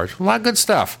X large. A lot of good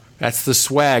stuff. That's the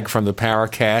swag from the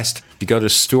Paracast. You go to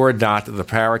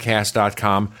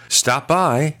store.theparacast.com, stop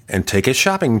by, and take a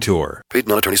shopping tour. Paid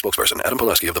non-attorney spokesperson Adam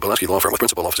Pulaski of the Pulaski Law Firm with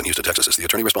principal office in Houston, Texas is the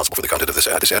attorney responsible for the content of this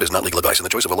ad. This ad is not legal advice, and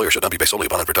the choice of a lawyer should not be based solely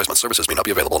upon advertisement. Services may not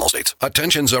be available in all states.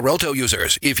 Attention Xarelto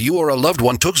users. If you or a loved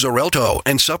one took Xarelto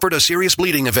and suffered a serious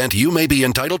bleeding event, you may be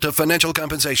entitled to financial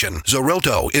compensation.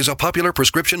 Xarelto is a popular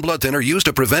prescription blood thinner used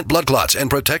to prevent blood clots and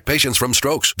protect patients from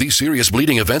strokes. These serious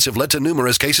bleeding events have led to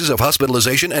numerous cases of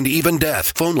hospitalization and even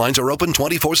death. Phone lines are open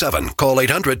 24/7. Call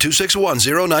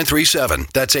 800-261-0937.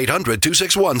 That's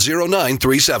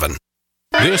 800-261-0937.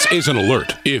 This is an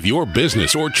alert. If your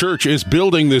business or church is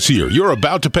building this year, you're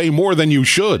about to pay more than you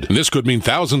should. This could mean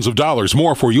thousands of dollars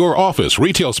more for your office,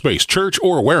 retail space, church,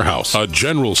 or warehouse. A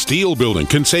General Steel building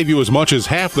can save you as much as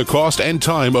half the cost and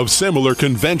time of similar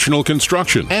conventional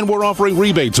construction. And we're offering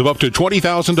rebates of up to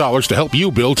 $20,000 to help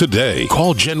you build today.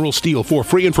 Call General Steel for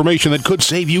free information that could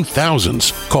save you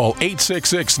thousands. Call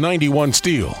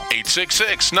 866-91-STEEL.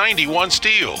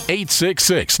 866-91-STEEL.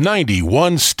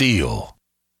 866-91-STEEL.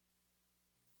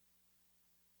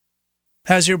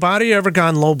 Has your body ever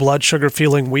gone low blood sugar,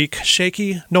 feeling weak,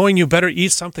 shaky, knowing you better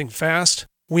eat something fast?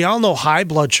 We all know high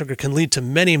blood sugar can lead to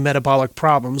many metabolic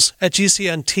problems. At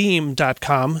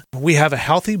GCNteam.com, we have a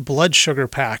healthy blood sugar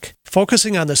pack,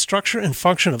 focusing on the structure and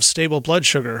function of stable blood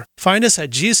sugar. Find us at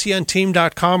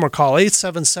GCNteam.com or call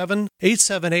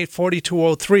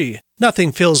 877-878-4203.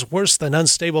 Nothing feels worse than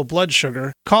unstable blood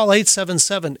sugar. Call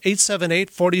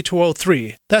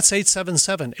 877-878-4203. That's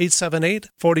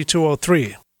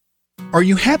 877-878-4203. Are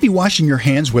you happy washing your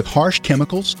hands with harsh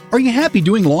chemicals? Are you happy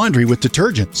doing laundry with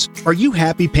detergents? Are you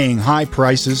happy paying high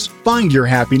prices? Find your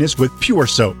happiness with Pure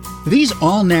Soap. These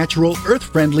all-natural,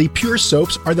 earth-friendly Pure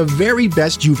Soaps are the very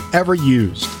best you've ever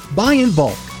used. Buy in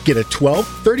bulk. Get a 12,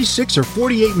 36, or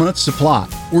 48-month supply,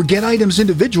 or get items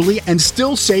individually and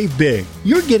still save big.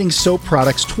 You're getting soap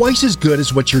products twice as good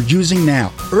as what you're using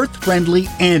now, earth-friendly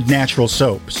and natural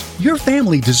soaps. Your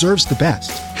family deserves the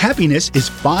best. Happiness is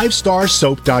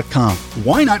 5starsoap.com.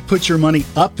 Why not put your money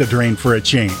up the drain for a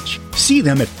change? See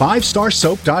them at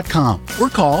 5starsoap.com or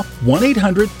call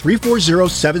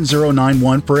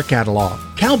 1-800-340-7091 for a catalog.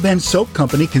 Cal Ben Soap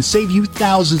Company can save you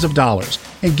thousands of dollars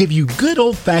and give you good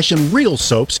old-fashioned real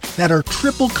soaps that are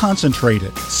triple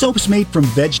concentrated. Soaps made from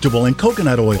vegetable and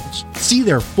coconut oils. See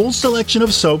their full selection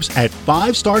of soaps at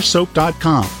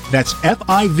 5starsoap.com. That's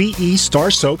F-I-V-E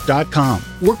starsoap.com.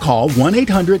 Or call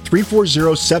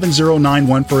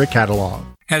 1-800-340-7091 for a catalog.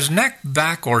 Has neck,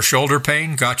 back, or shoulder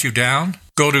pain got you down?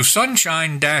 Go to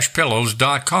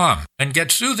sunshine-pillows.com and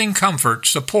get soothing comfort,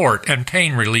 support, and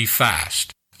pain relief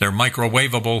fast. Their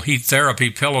microwavable heat therapy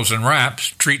pillows and wraps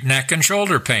treat neck and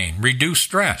shoulder pain, reduce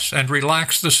stress, and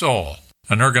relax the soul.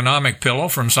 An ergonomic pillow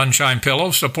from Sunshine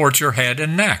Pillows supports your head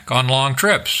and neck on long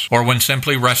trips or when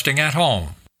simply resting at home.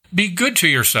 Be good to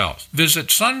yourself.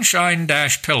 Visit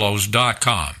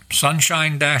sunshine-pillows.com.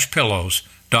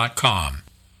 sunshine-pillows.com.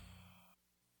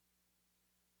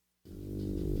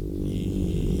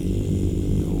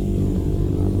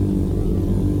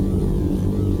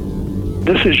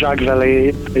 This is Jacques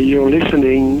Vallée. You're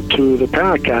listening to the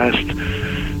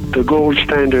Paracast, the gold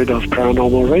standard of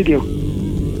paranormal radio.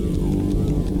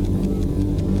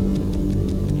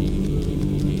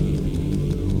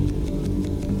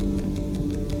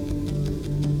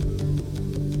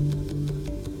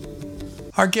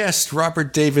 Our guest,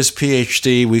 Robert Davis,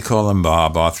 Ph.D., we call him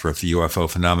Bob, author of the UFO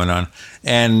Phenomenon,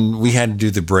 and we had to do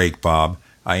the break, Bob.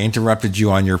 I interrupted you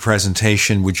on your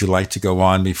presentation. Would you like to go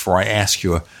on before I ask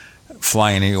you a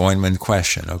fly in the ointment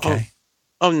question, okay?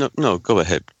 No, go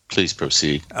ahead. Please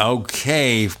proceed.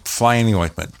 Okay, fly in the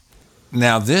ointment.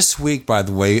 Now, this week, by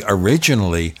the way,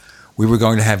 originally, we were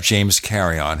going to have James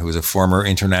Carey on, who is a former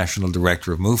international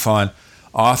director of MUFON,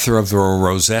 author of the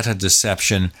Rosetta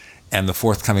Deception and the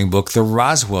forthcoming book, The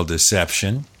Roswell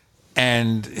Deception,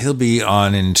 and he'll be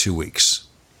on in 2 weeks.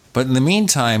 But in the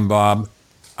meantime, Bob,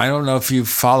 I don't know if you've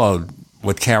followed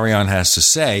what Carey On has to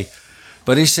say,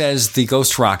 but he says the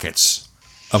ghost rockets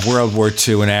of World War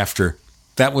II and after,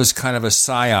 that was kind of a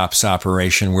psyops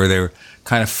operation where they were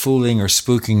kind of fooling or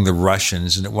spooking the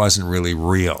Russians, and it wasn't really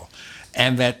real.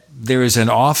 And that there is an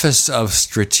Office of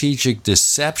Strategic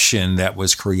Deception that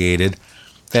was created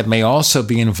that may also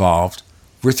be involved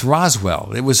with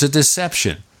Roswell. It was a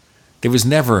deception. There was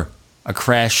never a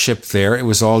crash ship there. It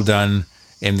was all done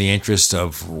in the interest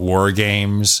of war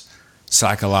games,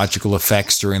 psychological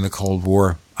effects during the Cold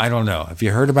War. I don't know. Have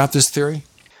you heard about this theory?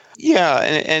 Yeah,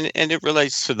 and it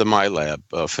relates to the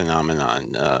MyLab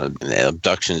phenomenon, the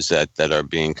abductions that are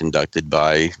being conducted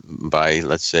by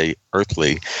let's say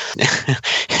earthly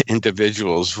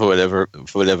individuals for whatever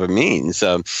means,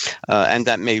 and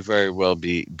that may very well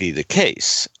be the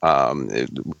case.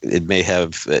 It may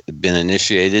have been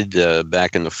initiated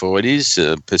back in the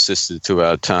 40s, persisted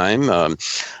throughout time,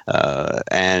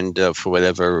 and for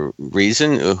whatever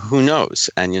reason, who knows?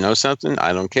 And you know something?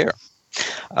 I don't care.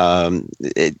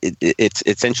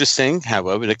 It's interesting,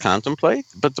 however, to contemplate,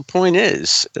 but the point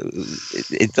is,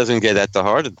 it doesn't get at the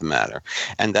heart of the matter,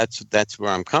 and that's where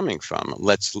I'm coming from.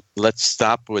 Let's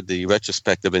stop with the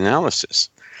retrospective analysis.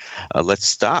 Let's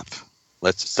stop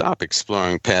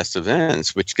exploring past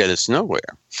events, which get us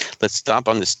nowhere. Let's stop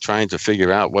on this trying to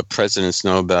figure out what presidents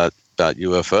know about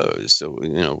UFOs, so,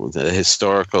 the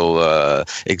historical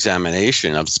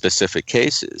examination of specific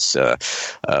cases, et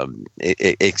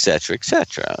cetera, et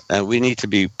cetera. And we need to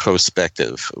be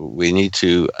prospective. We need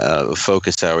to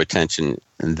focus our attention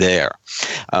there.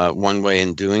 One way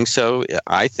in doing so,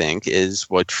 I think, is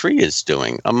what Free is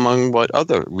doing, among what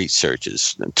other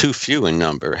researchers, too few in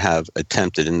number, have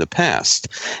attempted in the past.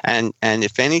 And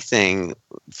if anything,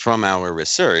 from our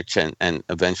research, and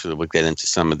eventually we'll get into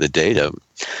some of the data,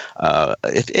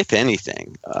 if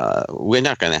anything, we're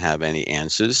not going to have any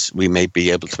answers. We may be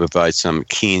able to provide some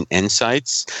keen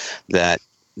insights that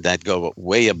go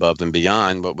way above and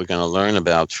beyond what we're going to learn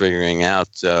about figuring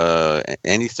out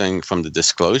anything from the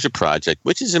Disclosure Project,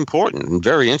 which is important and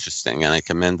very interesting, and I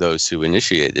commend those who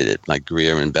initiated it, like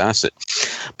Greer and Bassett.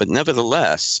 But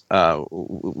nevertheless,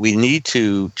 we need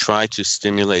to try to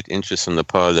stimulate interest on the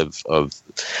part of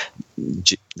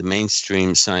the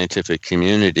mainstream scientific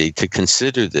community to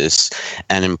consider this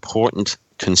an important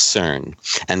concern.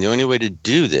 And the only way to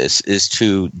do this is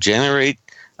to generate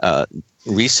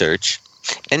research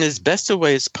in as best a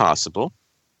way as possible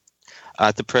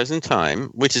at the present time,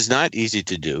 which is not easy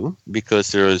to do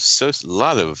because there is a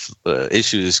lot of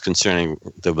issues concerning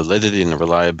the validity and the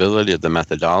reliability of the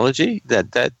methodology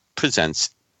that presents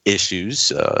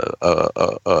issues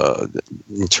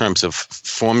in terms of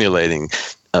formulating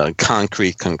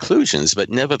concrete conclusions. But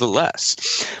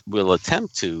nevertheless, we'll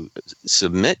attempt to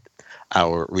submit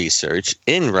our research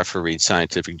in refereed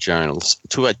scientific journals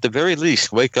to, at the very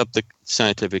least, wake up the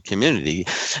scientific community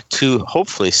to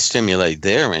hopefully stimulate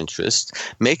their interest,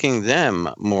 making them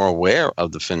more aware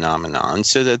of the phenomenon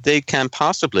so that they can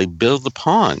possibly build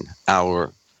upon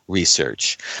our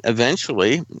research.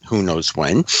 Eventually, who knows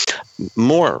when,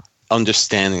 more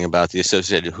understanding about the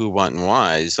associated who, what, and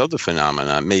whys of the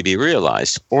phenomena may be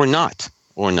realized or not.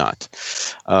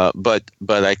 But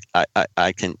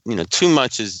I can, too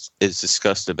much is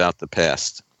discussed about the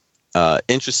past.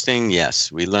 Interesting,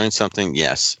 yes. We learned something,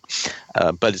 yes.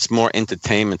 But it's more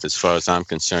entertainment as far as I'm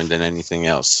concerned than anything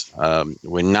else.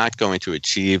 We're not going to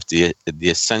achieve the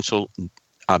essential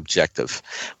objective,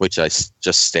 which I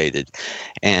just stated.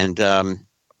 And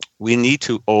we need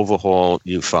to overhaul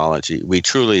ufology. We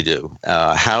truly do.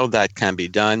 How that can be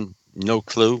done, no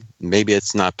clue. Maybe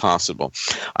it's not possible.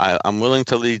 I'm willing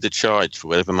to lead the charge for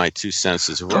whatever my 2 cents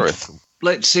is worth.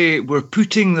 Let's say we're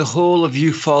putting the whole of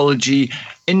ufology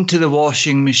into the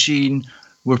washing machine.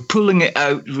 We're pulling it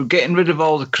out. We're getting rid of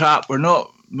all the crap. We're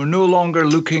no longer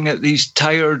looking at these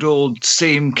tired old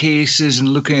same cases and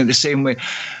looking at the same way.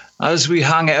 As we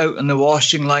hang it out in the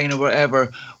washing line or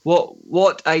whatever,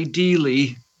 what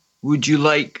ideally would you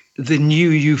like the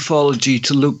new ufology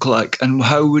to look like, and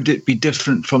how would it be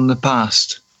different from the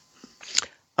past?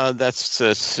 That's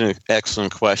an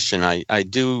excellent question. I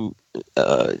do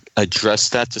address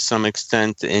that to some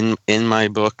extent in my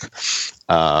book.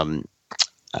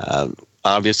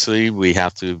 Obviously, we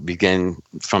have to begin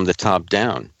from the top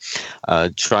down.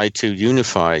 Try to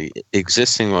unify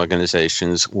existing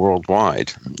organizations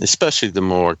worldwide, especially the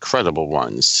more credible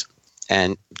ones,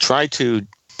 and try to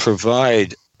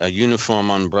provide a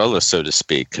uniform umbrella, so to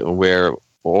speak, where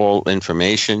all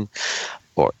information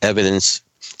or evidence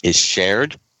is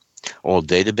shared, all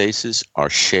databases are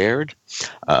shared.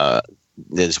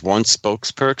 There's one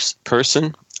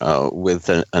spokesperson with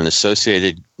an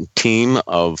associated team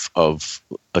of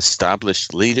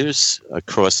established leaders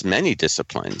across many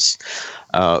disciplines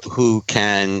who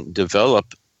can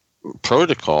develop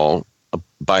protocol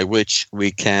by which we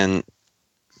can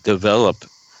develop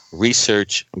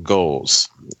research goals,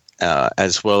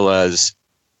 as well as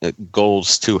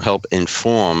goals to help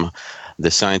inform the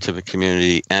scientific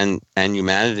community and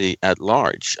humanity at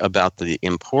large about the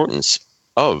importance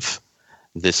of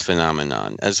this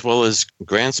phenomenon, as well as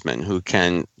grantsmen who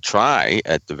can try,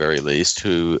 at the very least,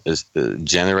 to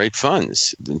generate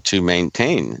funds to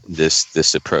maintain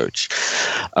this approach.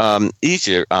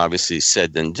 Easier, obviously,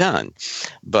 said than done,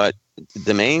 but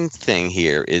the main thing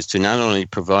here is to not only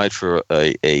provide for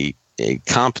a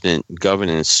competent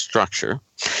governance structure,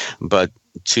 but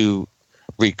to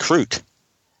recruit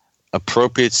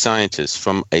appropriate scientists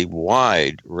from a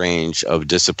wide range of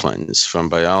disciplines, from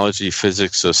biology,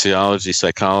 physics, sociology,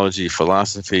 psychology,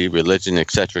 philosophy, religion,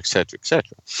 etc.,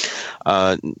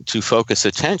 to focus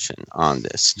attention on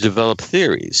this, develop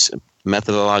theories,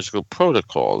 methodological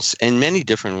protocols in many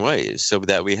different ways so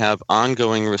that we have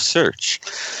ongoing research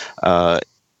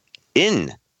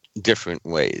in different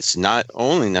ways, not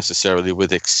only necessarily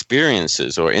with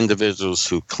experiences or individuals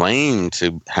who claim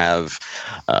to have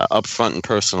upfront and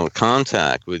personal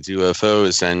contact with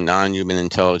UFOs and non-human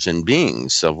intelligent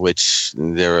beings, of which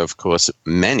there are, of course,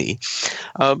 many,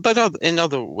 but in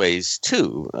other ways,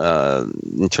 too,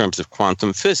 in terms of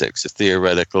quantum physics. The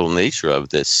theoretical nature of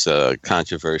this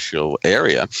controversial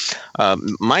area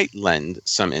might lend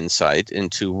some insight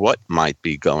into what might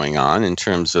be going on in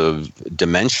terms of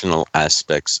dimensional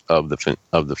aspects of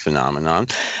the phenomenon,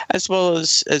 as well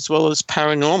as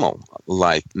paranormal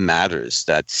like matters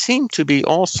that seem to be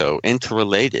also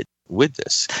interrelated with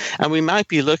this. And we might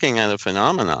be looking at a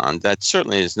phenomenon that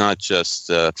certainly is not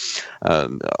just a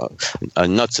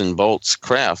nuts and bolts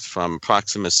craft from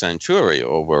Proxima Centauri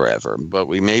or wherever, but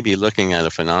we may be looking at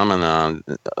a phenomenon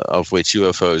of which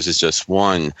UFOs is just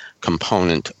one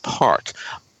component part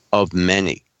of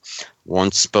many.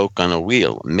 One spoke on a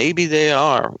wheel. Maybe they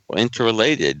are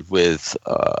interrelated with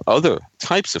other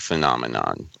types of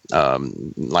phenomenon,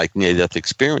 like near-death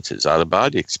experiences,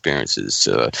 out-of-body experiences,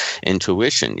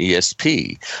 intuition,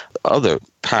 ESP, other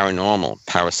paranormal,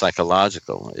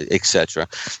 parapsychological, etc.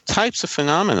 types of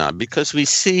phenomena, because we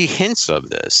see hints of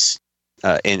this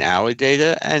in our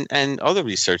data, and other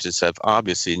researchers have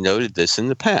obviously noted this in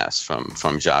the past,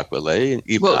 from Jacques Vallée and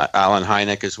even Alan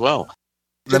Hynek as well.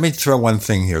 Let me throw one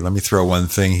thing here,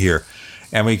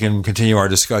 and we can continue our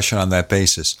discussion on that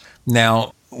basis.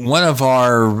 Now, one of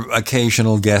our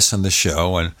occasional guests on the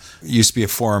show, and used to be a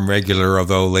forum regular,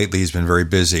 although lately he's been very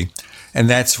busy, and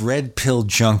that's Red Pill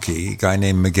Junkie, a guy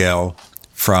named Miguel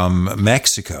from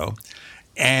Mexico.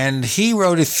 And he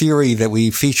wrote a theory that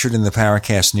we featured in the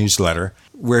Paracast newsletter,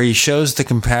 where he shows the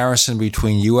comparison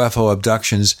between UFO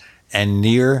abductions and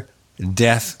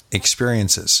near-death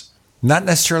experiences. Not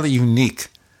necessarily unique,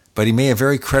 but he made a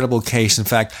very credible case. In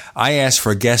fact, I asked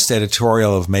for a guest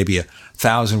editorial of maybe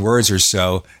 1,000 words or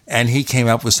so, and he came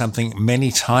up with something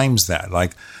many times that,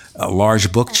 like a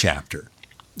large book chapter.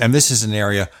 And this is an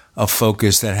area of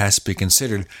focus that has to be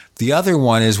considered. The other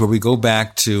one is where we go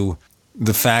back to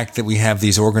the fact that we have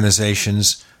these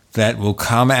organizations that will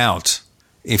come out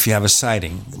if you have a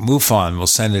sighting. MUFON will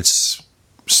send its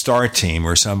star team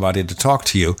or somebody to talk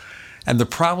to you. And the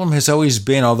problem has always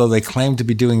been, although they claim to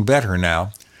be doing better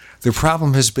now, the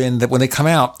problem has been that when they come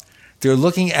out, they're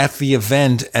looking at the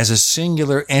event as a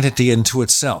singular entity unto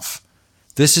itself.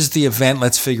 This is the event,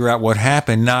 let's figure out what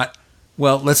happened, not,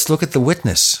 well, let's look at the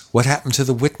witness. What happened to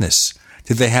the witness?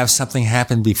 Did they have something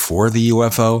happen before the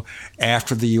UFO,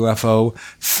 after the UFO,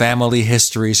 family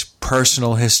histories,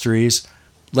 personal histories?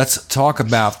 Let's talk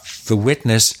about the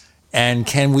witness, and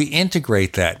can we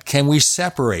integrate that? Can we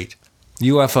separate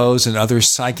UFOs and other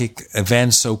psychic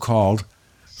events, so-called,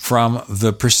 from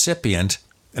the percipient?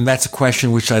 And that's a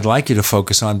question which I'd like you to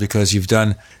focus on because you've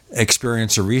done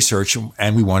experience or research,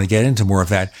 and we want to get into more of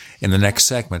that in the next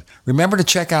segment. Remember to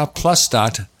check out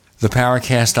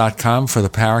plus.theparacast.com for the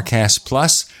Paracast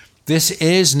Plus. This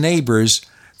is, neighbors,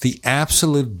 the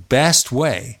absolute best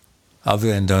way, other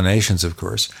than donations, of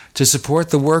course, to support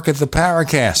the work of the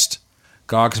Paracast.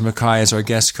 Goggs Mackay is our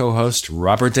guest co-host.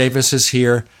 Robert Davis is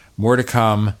here. More to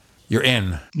come. You're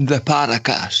in the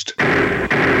Paracast.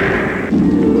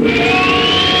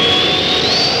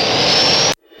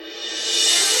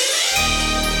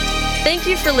 Thank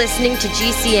you for listening to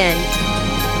GCN.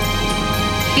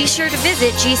 Be sure to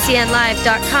visit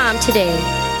GCNlive.com today.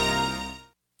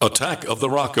 Attack of the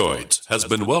Rockoids has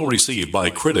been well received by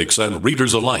critics and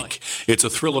readers alike. It's a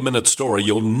thrill-a-minute story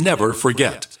you'll never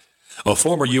forget. A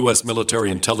former U.S. military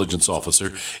intelligence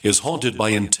officer is haunted by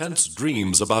intense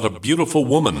dreams about a beautiful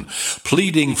woman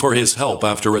pleading for his help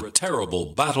after a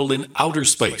terrible battle in outer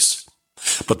space.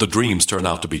 But the dreams turn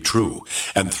out to be true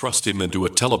and thrust him into a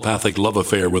telepathic love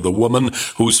affair with a woman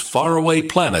whose faraway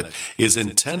planet is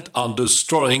intent on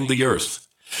destroying the Earth.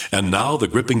 And now the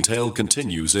gripping tale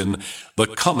continues in The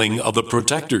Coming of the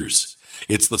Protectors.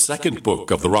 It's the second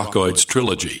book of the Rockoids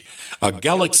trilogy, a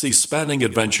galaxy-spanning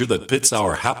adventure that pits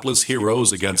our hapless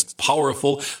heroes against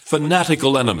powerful,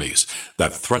 fanatical enemies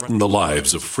that threaten the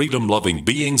lives of freedom-loving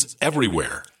beings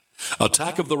everywhere.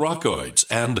 Attack of the Rockoids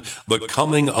and The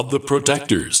Coming of the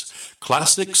Protectors.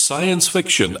 Classic science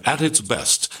fiction at its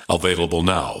best. Available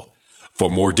now. For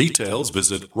more details,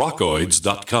 visit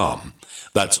rockoids.com.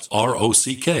 That's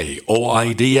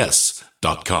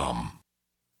ROCKOIDS.com.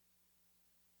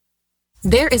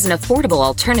 There is an affordable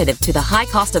alternative to the high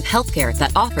cost of healthcare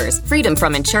that offers freedom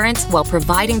from insurance while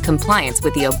providing compliance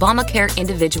with the Obamacare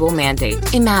individual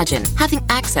mandate. Imagine having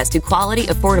access to quality,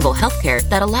 affordable healthcare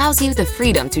that allows you the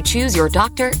freedom to choose your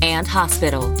doctor and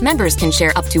hospital. Members can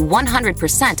share up to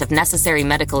 100% of necessary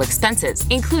medical expenses,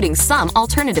 including some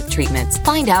alternative treatments.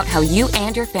 Find out how you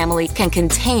and your family can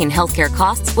contain healthcare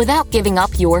costs without giving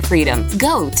up your freedom.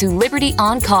 Go to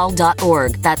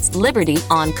libertyoncall.org. That's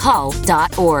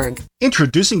libertyoncall.org.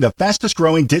 Introducing the fastest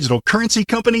growing digital currency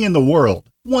company in the world,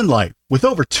 OneLife. With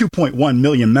over 2.1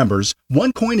 million members,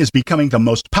 OneCoin is becoming the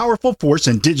most powerful force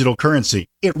in digital currency.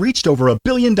 It reached over $1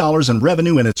 billion in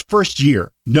revenue in its first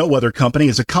year. No other company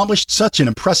has accomplished such an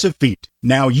impressive feat.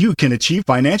 Now you can achieve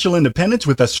financial independence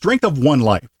with the strength of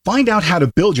OneLife. Find out how to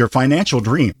build your financial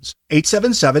dreams.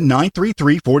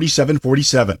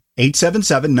 877-933-4747.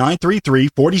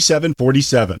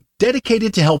 877-933-4747.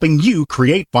 Dedicated to helping you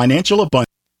create financial abundance.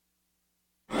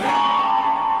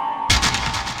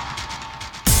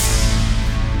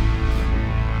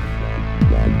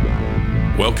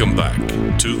 Welcome back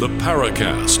to the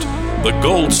Paracast, the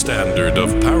gold standard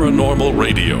of paranormal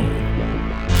radio.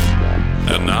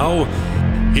 And now,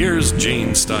 here's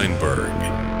Gene Steinberg.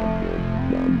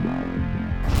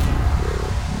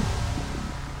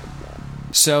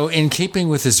 So, in keeping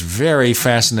with this very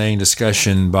fascinating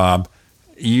discussion, Bob,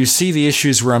 you see the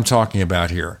issues where I'm talking about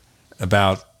here,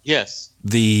 about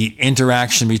the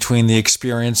interaction between the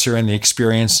experiencer and the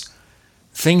experience,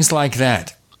 things like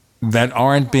that. that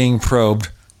aren't being probed.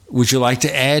 Would you like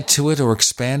to add to it or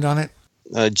expand on it?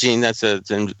 Gene, that's a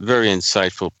very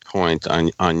insightful point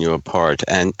on your part.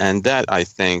 And that, I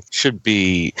think, should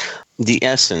be the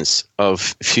essence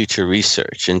of future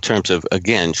research in terms of,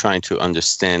 again, trying to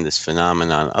understand this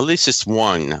phenomenon. At least it's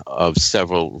one of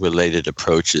several related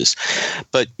approaches.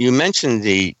 But you mentioned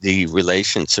the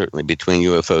relation, certainly, between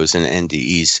UFOs and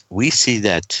NDEs. We see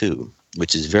that, too,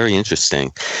 which is very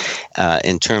interesting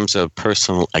in terms of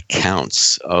personal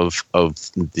accounts of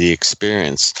the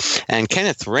experience. And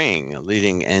Kenneth Ring, a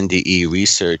leading NDE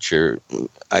researcher,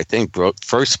 I think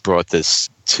first brought this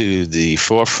to the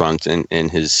forefront in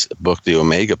his book, The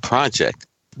Omega Project.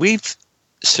 We've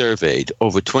surveyed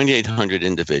over 2,800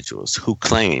 individuals who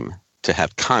claim to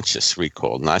have conscious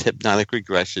recall, not hypnotic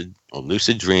regression or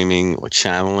lucid dreaming or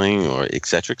channeling or et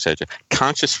cetera,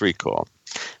 conscious recall.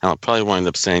 And I'll probably wind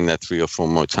up saying that 3 or 4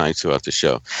 more times throughout the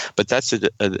show. But that's an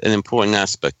important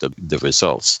aspect of the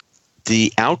results.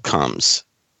 The outcomes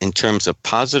in terms of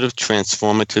positive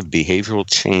transformative behavioral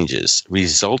changes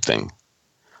resulting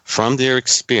from their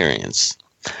experience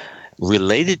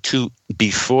related to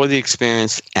before the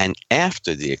experience and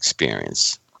after the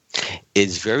experience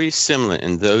is very similar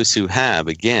in those who have,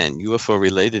 again,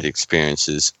 UFO-related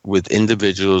experiences with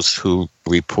individuals who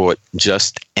report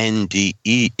just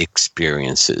NDE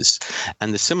experiences.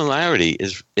 And the similarity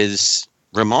is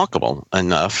remarkable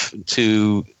enough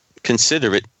to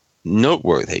consider it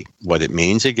noteworthy. What it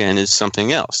means, again, is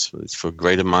something else. It's for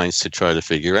greater minds to try to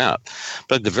figure out.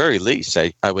 But at the very least,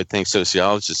 I would think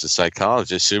sociologists and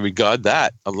psychologists should regard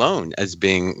that alone as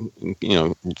being,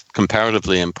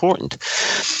 comparatively important.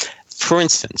 For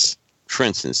instance,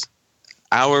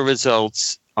 our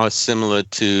results are similar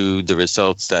to the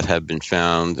results that have been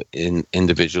found in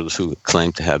individuals who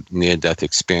claim to have near-death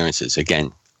experiences.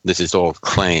 Again, this is all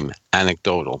claim,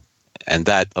 anecdotal. And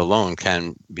that alone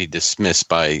can be dismissed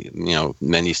by,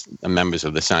 many members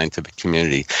of the scientific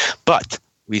community. But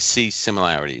we see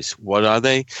similarities. What are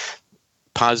they?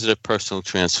 Positive personal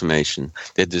transformation.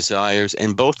 Their desires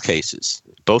in both cases,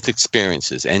 both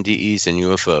experiences, NDEs and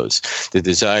UFOs, the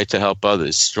desire to help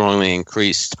others strongly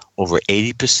increased. Over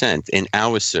 80% in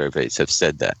our surveys have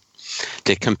said that.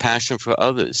 Their compassion for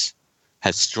others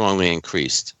has strongly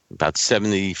increased, about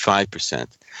 75%.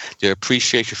 Their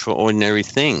appreciation for ordinary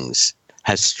things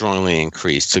has strongly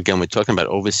increased. So again, we're talking about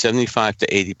over 75 to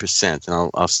 80%.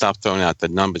 And I'll stop throwing out the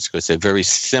numbers because they're very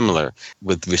similar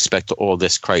with respect to all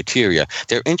this criteria.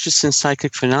 Their interest in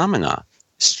psychic phenomena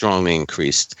strongly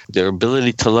increased. Their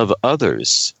ability to love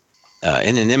others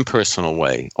in an impersonal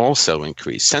way also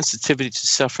increased. Sensitivity to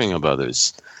suffering of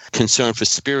others. Concern for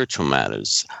spiritual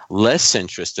matters, less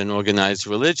interest in organized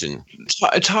religion.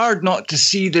 It's hard not to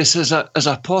see this as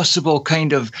a possible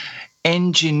kind of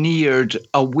engineered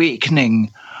awakening,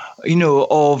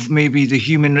 of maybe the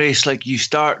human race. Like you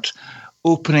start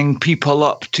opening people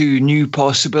up to new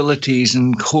possibilities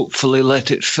and hopefully let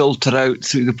it filter out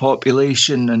through the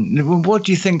population. And what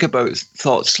do you think about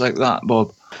thoughts like that,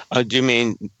 Bob? Do you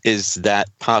mean, is that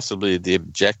possibly the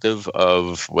objective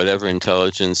of whatever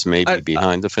intelligence may be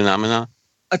behind the phenomena?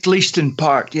 At least in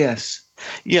part, yes.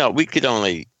 Yeah, we could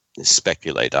only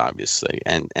speculate, obviously,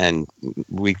 and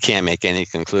we can't make any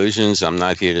conclusions. I'm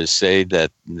not here to say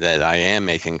that I am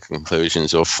making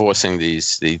conclusions or forcing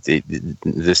this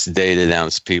data down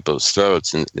people's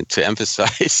throats, and to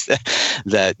emphasize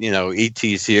that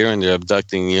ET's here and they're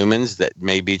abducting humans. That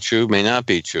may be true, may not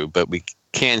be true, but we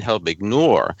can't help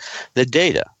ignore the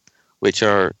data, which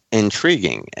are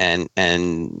intriguing and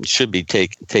should be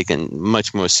taken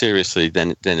much more seriously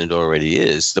than it already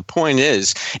is. The point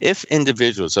is, if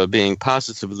individuals are being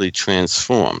positively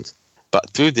transformed but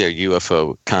through their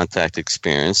UFO contact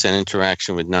experience and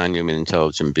interaction with non-human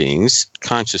intelligent beings,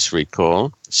 conscious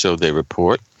recall, so they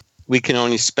report, we can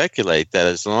only speculate that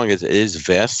as long as it is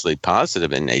vastly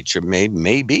positive in nature, may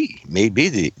be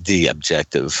the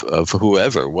objective of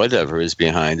whatever is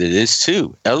behind it is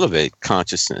to elevate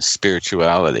consciousness,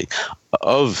 spirituality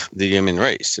of the human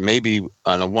race, maybe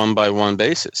on a one-by-one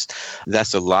basis.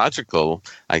 That's a logical,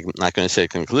 I'm not going to say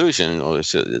conclusion, or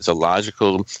it's a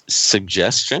logical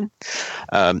suggestion.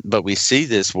 But we see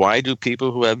this. Why do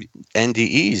people who have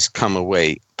NDEs come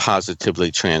away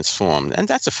positively transformed? And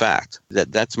that's a fact.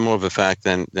 That's more of a fact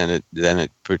than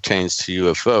it pertains to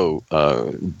UFO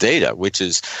data, which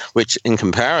in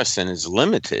comparison is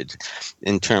limited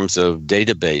in terms of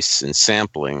database and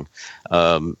sampling,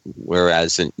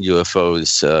 whereas in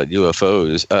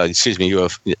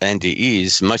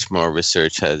NDEs, much more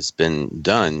research has been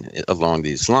done along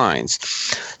these lines.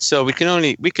 So we can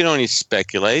only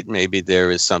speculate. Maybe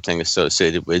there is something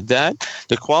associated with that.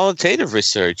 The qualitative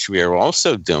research we are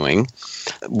also doing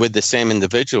with the same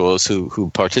individuals who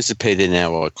participated in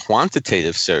our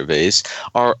quantitative surveys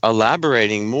are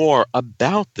elaborating more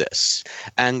about this.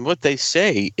 And what they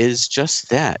say is just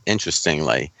that,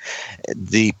 interestingly.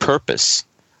 The purpose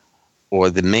or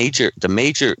the major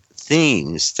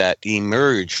themes that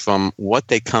emerge from what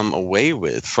they come away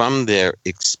with from their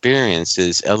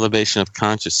experiences: elevation of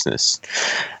consciousness,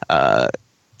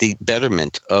 the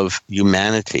betterment of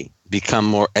humanity, become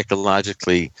more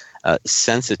ecologically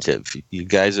sensitive. You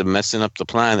guys are messing up the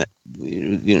planet.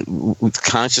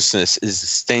 Consciousness is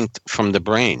distinct from the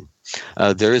brain.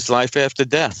 There is life after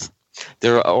death.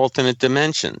 There are alternate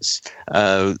dimensions.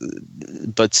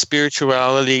 But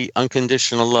spirituality,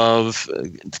 unconditional love,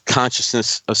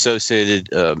 consciousness-associated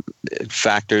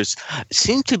factors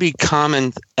seem to be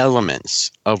common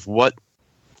elements of what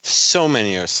so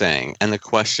many are saying. And the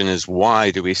question is,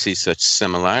 why do we see such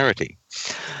similarity?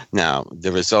 Now,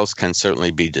 the results can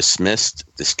certainly be dismissed,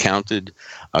 discounted,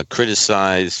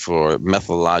 criticized for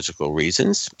methodological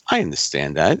reasons. I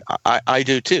understand that. I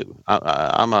do too.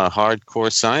 I'm a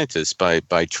hardcore scientist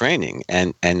by training,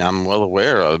 and I'm well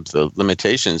aware of the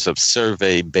limitations of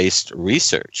survey-based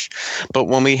research. But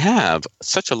when we have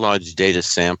such a large data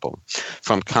sample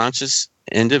from conscious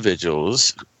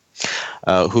individuals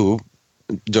who,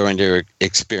 during their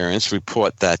experience,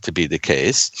 report that to be the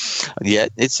case,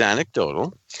 yet it's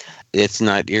anecdotal. It's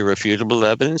not irrefutable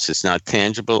evidence. It's not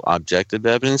tangible, objective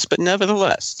evidence. But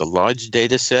nevertheless, the large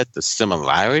data set, the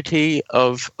similarity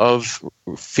of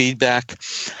feedback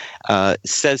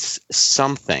says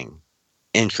something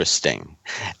interesting.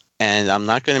 And I'm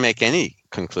not going to make any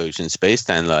conclusions based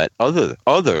on that other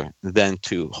than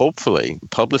to hopefully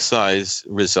publicize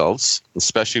results,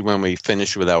 especially when we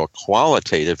finish with our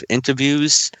qualitative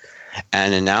interviews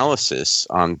and analysis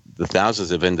on the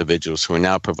thousands of individuals who are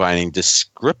now providing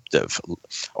descriptive,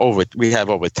 we have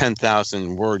over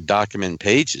 10,000 Word document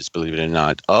pages, believe it or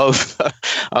not, of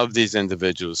these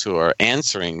individuals who are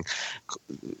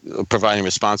providing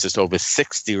responses to over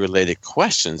 60 related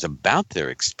questions about their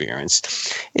experience.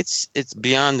 It's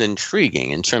beyond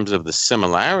intriguing in terms of the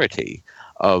similarity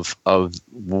of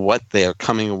what they're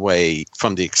coming away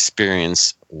from the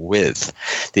experience with.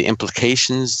 The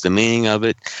implications, the meaning of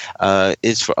it,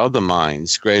 is for other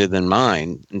minds greater than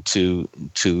mine to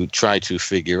try to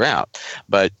figure out.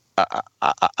 But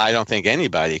I don't think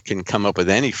anybody can come up with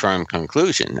any firm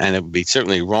conclusion, and it would be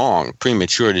certainly wrong,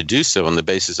 premature to do so on the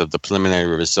basis of the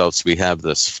preliminary results we have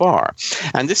thus far.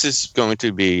 And this is going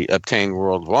to be obtained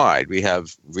worldwide. We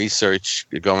have research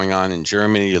going on in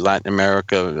Germany, Latin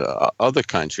America, other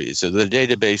countries. So the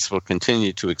database will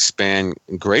continue to expand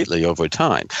greatly over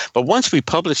time. But once we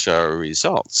publish our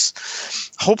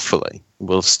results, hopefully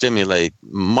will stimulate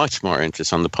much more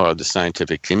interest on the part of the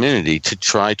scientific community to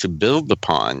try to build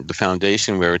upon the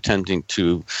foundation we're attempting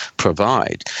to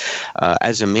provide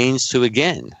as a means to,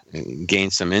 again,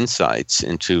 gain some insights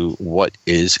into what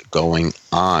is going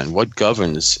on, what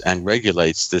governs and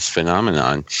regulates this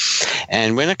phenomenon.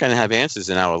 And we're not going to have answers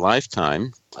in our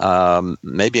lifetime.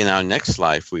 Maybe in our next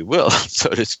life we will,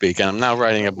 so to speak. And I'm now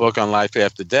writing a book on life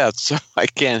after death, so I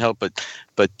can't help but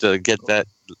get that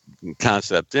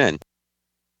concept in.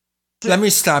 Let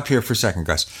me stop here for a second,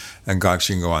 Gus. And Goggs,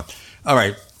 you can go on. All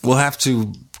right. We'll have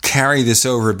to carry this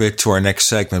over a bit to our next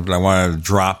segment, but I want to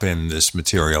drop in this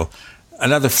material.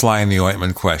 Another fly in the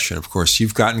ointment question. Of course,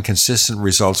 you've gotten consistent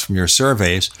results from your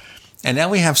surveys, and now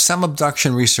we have some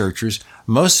abduction researchers,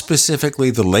 most specifically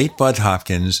the late Bud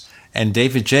Hopkins and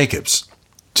David Jacobs.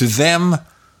 To them,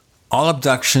 all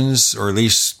abductions, or at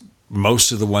least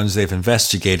most of the ones they've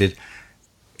investigated,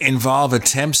 involve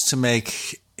attempts to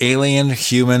make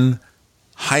alien-human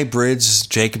hybrids.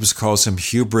 Jacobs calls them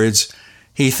hybrids.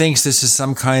 He thinks this is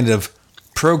some kind of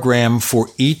program for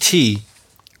E.T.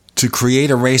 to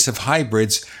create a race of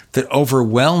hybrids that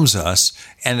overwhelms us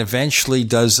and eventually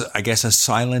does, I guess, a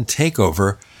silent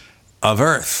takeover of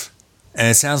Earth. And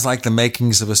it sounds like the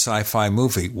makings of a sci-fi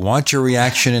movie. Want your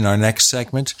reaction in our next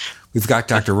segment? We've got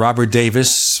Dr. Robert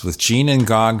Davis with Gene and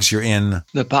Goggs. You're in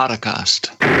the podcast.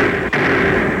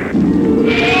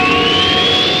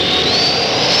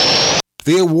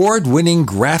 The award-winning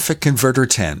Graphic Converter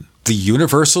 10, the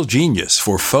universal genius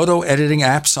for photo editing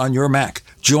apps on your Mac.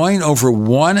 Join over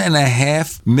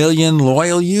 1.5 million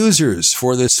loyal users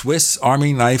for the Swiss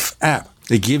Army Knife app.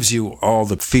 It gives you all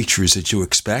the features that you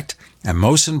expect, and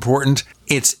most important,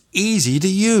 it's easy to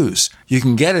use. You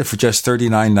can get it for just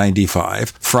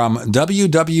 $39.95 from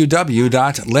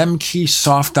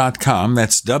www.lemkesoft.com.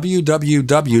 That's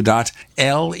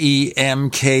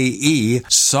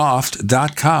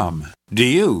www.lemkesoft.com. Do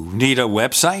you need a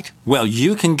website? Well,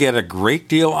 you can get a great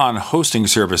deal on hosting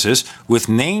services with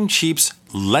Namecheap's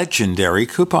legendary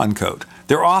coupon code.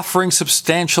 They're offering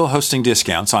substantial hosting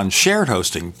discounts on shared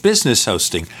hosting, business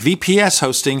hosting, VPS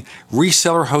hosting,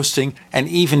 reseller hosting, and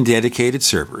even dedicated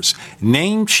servers.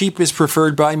 Namecheap is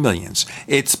preferred by millions.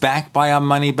 It's backed by a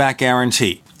money-back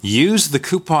guarantee. Use the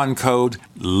coupon code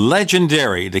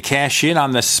LEGENDARY to cash in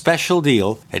on the special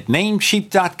deal at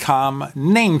Namecheap.com,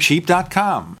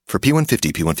 Namecheap.com. For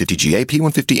P150, P150GA,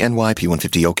 P150NY,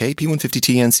 P150OK,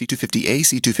 P150TN, C250A,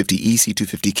 C250E,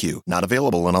 C250Q. Not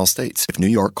available in all states. If New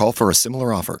York, call for a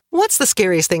similar offer. What's the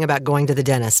scariest thing about going to the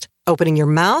dentist? Opening your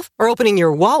mouth or opening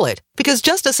your wallet? Because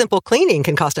just a simple cleaning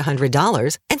can cost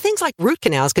 $100, and things like root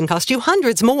canals can cost you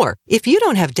hundreds more. If you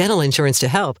don't have dental insurance to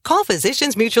help, call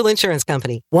Physicians Mutual Insurance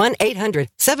Company,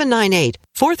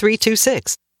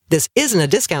 1-800-798-4326. This isn't a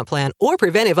discount plan or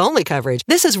preventive-only coverage.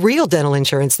 This is real dental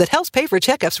insurance that helps pay for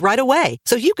checkups right away.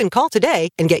 So you can call today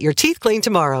and get your teeth cleaned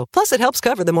tomorrow. Plus, it helps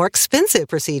cover the more expensive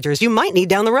procedures you might need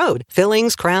down the road.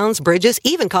 Fillings, crowns, bridges,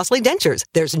 even costly dentures.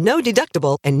 There's no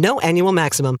deductible and no annual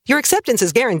maximum. Your acceptance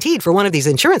is guaranteed for one of these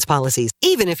insurance policies,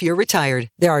 even if you're retired.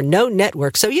 There are no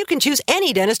networks, so you can choose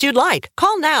any dentist you'd like.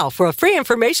 Call now for a free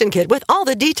information kit with all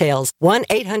the details.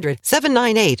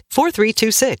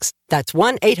 1-800-798-4326. That's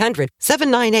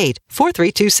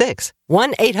 1-800-798-4326.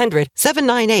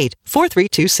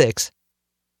 1-800-798-4326.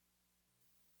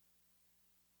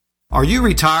 Are you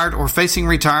retired or facing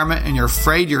retirement and you're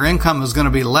afraid your income is going to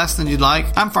be less than you'd like?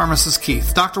 I'm Pharmacist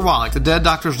Keith. Dr. Wallach, the Dead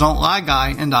Doctors Don't Lie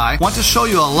guy, and I want to show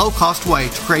you a low-cost way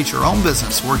to create your own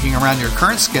business working around your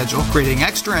current schedule, creating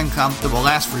extra income that will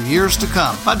last for years to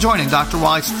come by joining Dr.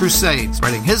 Wallach's crusades,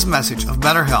 spreading his message of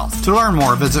better health. To learn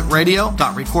more, visit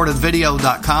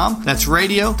radio.recordedvideo.com. That's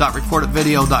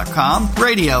radio.recordedvideo.com,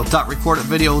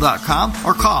 radio.recordedvideo.com,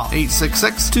 or call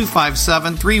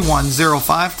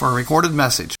 866-257-3105 for a recorded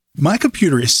message. My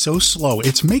computer is so slow,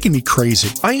 it's making me crazy.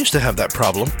 I used to have that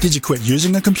problem. Did you quit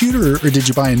using a computer or did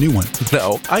you buy a new one?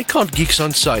 No, I called Geeks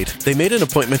On Site. They made an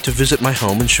appointment to visit my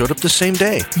home and showed up the same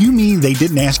day. You mean they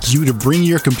didn't ask you to bring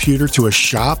your computer to a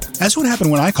shop? That's what happened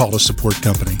when I called a support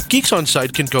company. Geeks On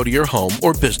Site can go to your home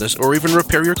or business or even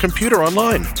repair your computer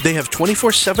online. They have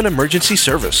 24/7 emergency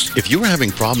service. If you're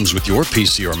having problems with your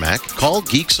PC or Mac, call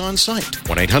Geeks On Site,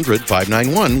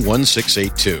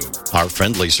 1-800-591-1682. Our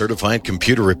friendly certified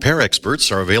computer repair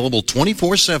experts are available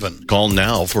 24/7. Call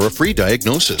now for a free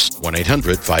diagnosis,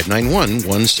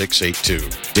 1-800-591-1682.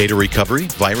 Data recovery,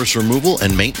 virus removal,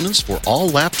 and maintenance for all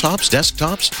laptops,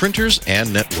 desktops, printers,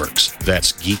 and networks.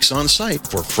 That's Geeks On Site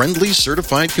for friendly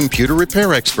certified computer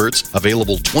repair experts,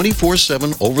 available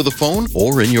 24/7 over the phone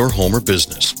or in your home or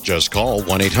business. Just call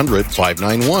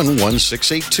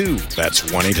 1-800-591-1682. That's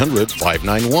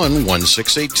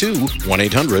 1-800-591-1682,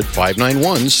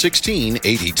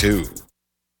 1-800-591-1682.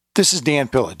 This is Dan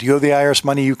Pilla. Do you owe the IRS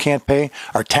money you can't pay?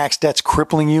 Are tax debts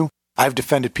crippling you? I've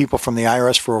defended people from the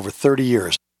IRS for over 30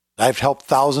 years. I've helped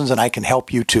thousands, and I can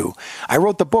help you too. I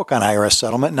wrote the book on IRS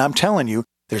settlement, and I'm telling you,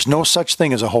 there's no such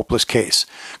thing as a hopeless case.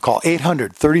 Call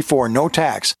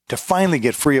 800-34-NO-TAX to finally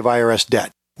get free of IRS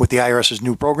debt. With the IRS's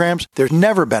new programs, there's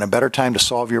never been a better time to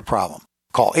solve your problem.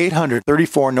 Call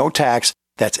 800-34-NO-TAX.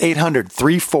 That's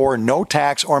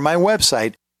 800-34-NO-TAX, or my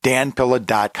website,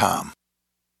 danpilla.com.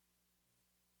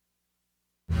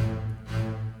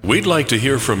 We'd like to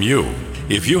hear from you.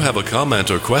 If you have a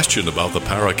comment or question about the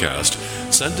Paracast,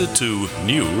 send it to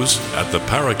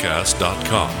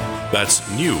news@theparacast.com. That's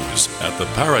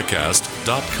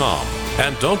news@theparacast.com.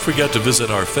 And don't forget to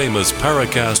visit our famous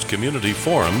Paracast community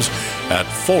forums at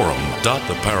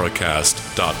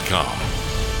forum.theparacast.com.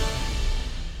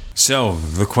 So,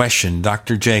 the question,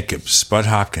 Dr. Jacobs, Bud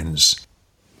Hopkins,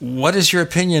 what is your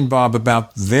opinion, Bob,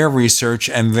 about their research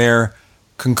and their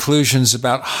conclusions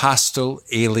about hostile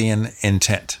alien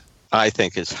intent? I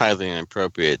think it's highly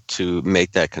inappropriate to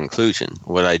make that conclusion.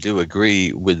 What I do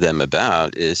agree with them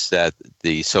about is that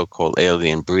the so-called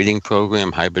alien breeding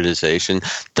program, hybridization,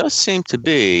 does seem to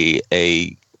be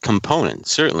a component,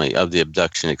 certainly, of the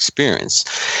abduction experience.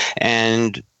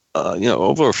 And,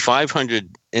 over 500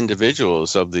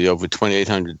 individuals of the over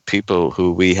 2,800 people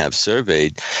who we have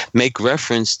surveyed make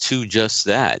reference to just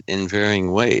that in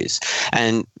varying ways.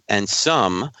 And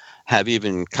some have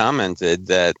even commented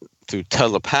that through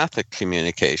telepathic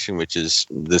communication, which is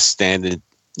the standard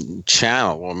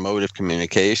channel or mode of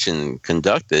communication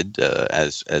conducted,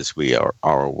 as we are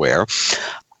aware,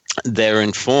 they're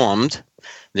informed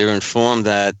They're informed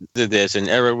that there's an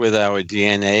error with our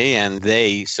DNA, and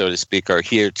they, so to speak, are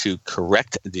here to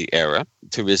correct the error,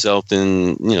 to result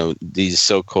in, these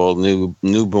so-called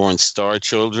newborn star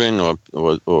children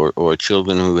or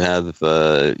children who have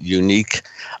unique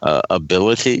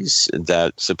abilities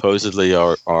that supposedly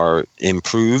are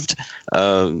improved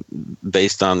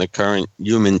based on the current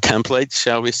human templates,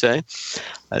 shall we say.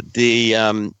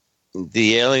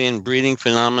 The alien breeding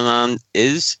phenomenon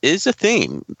is a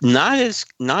theme, not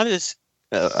as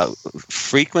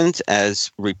frequent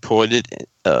as reported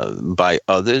by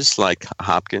others like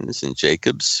Hopkins and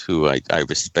Jacobs, who I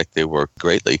respect their work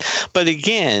greatly. But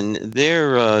again,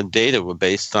 their data were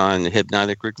based on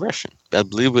hypnotic regression. I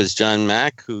believe it was John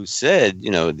Mack who said,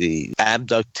 the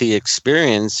abductee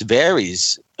experience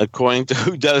varies according to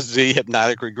who does the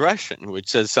hypnotic regression, which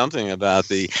says something about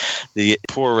the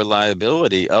poor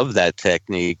reliability of that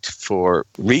technique for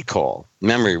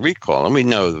memory recall. And we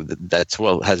know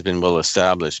that has been well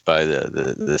established by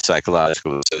the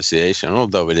Psychological Association,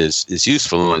 although it is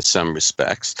useful in some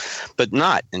respects, but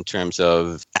not in terms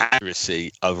of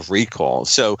accuracy of recall.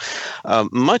 So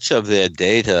much of their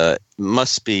data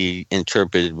must be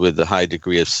interpreted with a high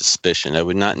degree of suspicion. I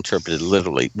would not interpret it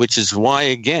literally, which is why,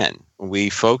 again,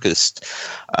 we focused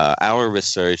our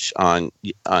research on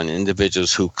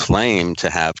individuals who claim to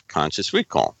have conscious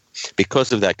recall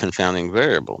because of that confounding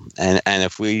variable. And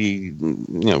if we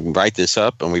write this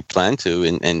up, and we plan to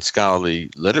in scholarly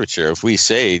literature, if we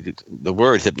say the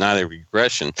word hypnotic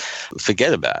regression,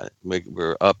 forget about it.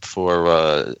 We're up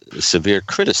for severe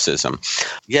criticism.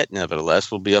 Yet,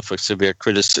 nevertheless, we'll be up for severe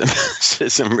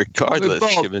criticism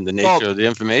regardless, given the nature of the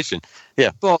information. Yeah.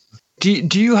 Bob,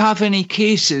 do you have any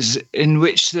cases in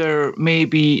which there may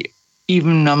be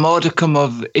even a modicum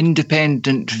of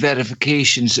independent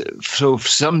verifications? So if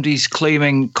somebody's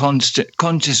claiming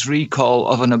conscious recall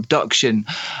of an abduction,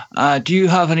 do you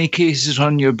have any cases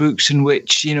on your books in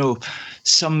which,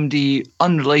 somebody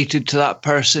unrelated to that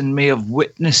person may have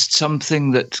witnessed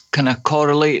something that kind of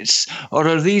correlates? Or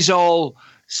are these all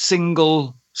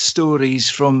single stories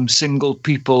from single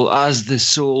people as the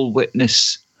sole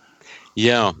witness?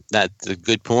 Yeah, that's a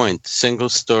good point. Single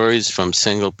stories from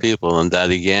single people, and that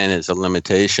again is a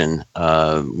limitation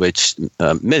which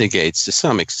mitigates to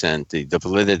some extent the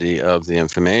validity of the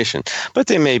information. But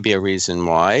there may be a reason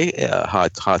why.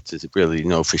 Hard to really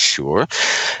know for sure.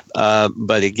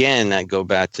 But again, I go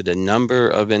back to the number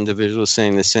of individuals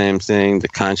saying the same thing, the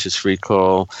conscious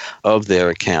recall of their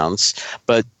accounts.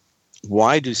 But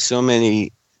why do so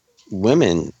many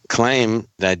women claim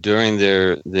that during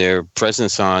their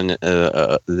presence on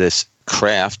this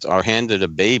craft are handed a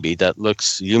baby that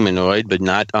looks humanoid but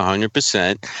not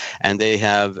 100%, and they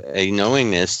have a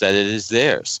knowingness that it is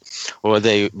theirs? Or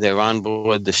they're on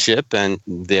board the ship and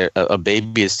a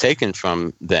baby is taken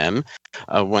from them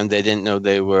when they didn't know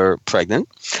they were pregnant.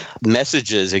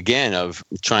 Messages, again, of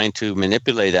trying to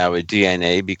manipulate our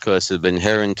DNA because of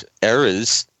inherent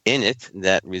errors in it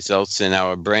that results in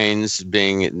our brains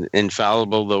being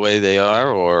infallible the way they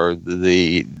are, or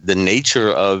the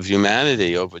nature of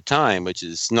humanity over time, which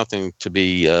is nothing to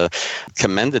be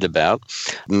commended about.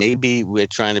 Maybe we're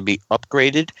trying to be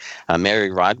upgraded.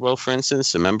 Mary Rodwell, for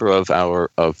instance, a member of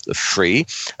the Free,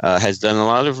 has done a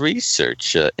lot of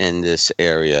research in this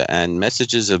area, and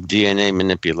messages of DNA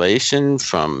manipulation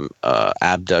from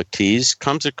abductees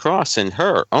comes across in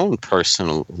her own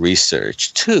personal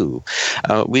research too.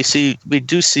 We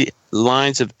do see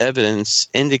lines of evidence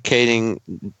indicating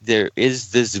there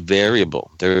is this variable,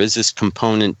 there is this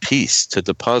component piece to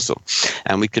the puzzle,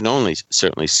 and we can only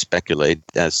certainly speculate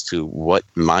as to what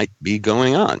might be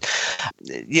going on.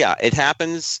 Yeah, it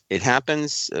happens. DNA,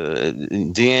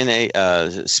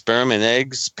 sperm and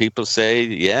eggs, people say,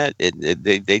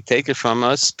 they take it from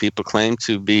us. People claim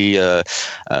to be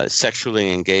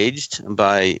sexually engaged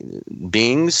by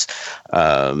beings,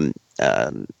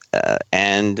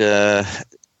 and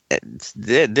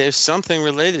there's something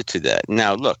related to that.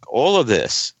 Now, look, all of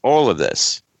this,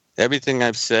 everything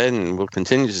I've said and will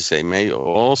continue to say may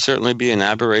all certainly be an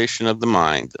aberration of the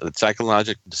mind, a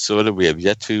psychological disorder we have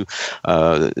yet to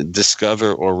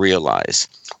discover or realize,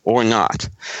 or not.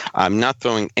 I'm not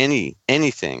throwing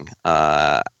anything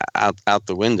out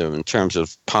the window in terms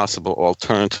of possible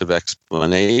alternative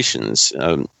explanations.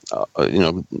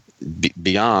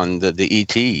 Beyond the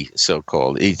ET,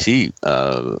 so-called ET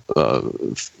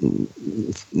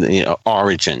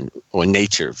origin or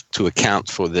nature to account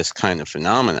for this kind of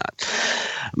phenomenon.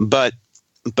 But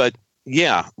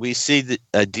yeah, we see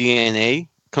a DNA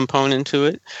component to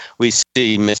it. We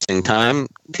see missing time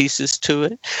pieces to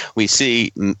it. We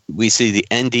see the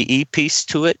NDE piece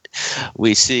to it.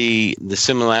 We see the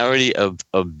similarity of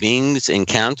beings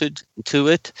encountered to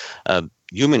it.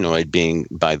 Humanoid being,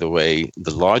 by the way,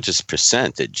 the largest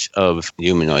percentage of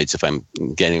humanoids, if I'm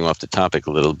getting off the topic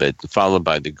a little bit, followed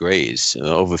by the Greys.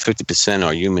 Over 50%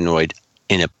 are humanoid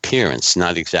in appearance,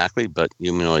 not exactly, but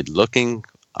humanoid looking.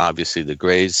 Obviously, the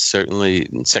Greys, certainly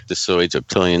insectoids,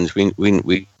 reptilians,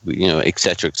 we et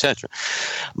cetera, et cetera.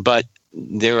 But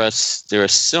there are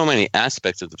so many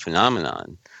aspects of the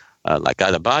phenomenon, like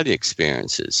out-of-body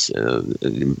experiences.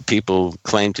 People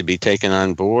claim to be taken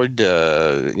on board,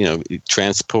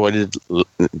 transported,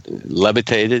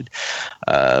 levitated.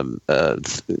 They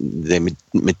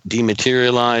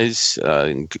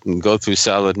dematerialize, go through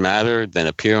solid matter, then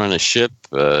appear on a ship,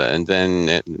 and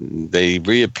then they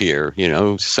reappear,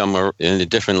 somewhere in a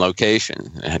different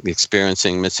location,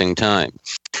 experiencing missing time.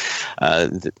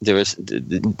 There is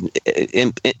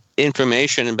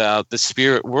information about the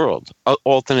spirit world,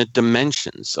 alternate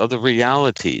dimensions, other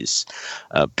realities,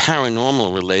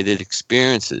 paranormal-related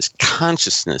experiences,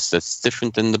 consciousness that's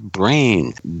different than the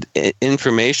brain,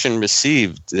 information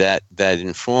received that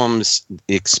informs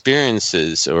the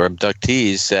experiences or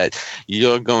abductees that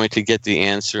you're going to get the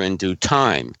answer in due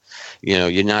time.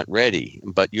 You're not ready,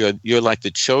 but you're like the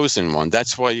chosen one.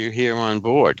 That's why you're here on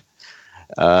board.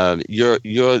 You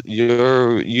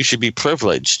should be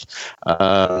privileged,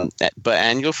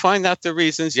 and you'll find out the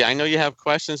reasons. Yeah, I know you have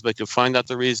questions, but you'll find out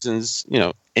the reasons,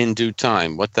 in due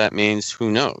time. What that means,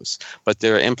 who knows? But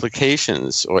there are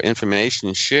implications or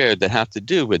information shared that have to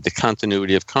do with the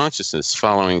continuity of consciousness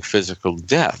following physical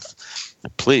death.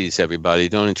 Please, everybody,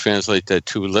 don't translate that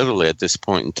too literally at this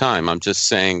point in time. I'm just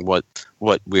saying what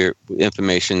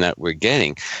information that we're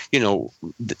getting.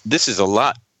 This is a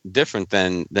lot different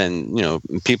than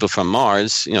people from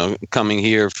Mars, coming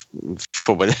here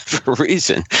for whatever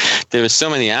reason. There are so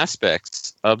many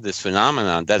aspects of this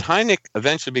phenomenon that Hynek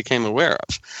eventually became aware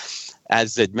of,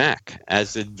 as did Mack,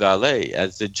 as did Vallée,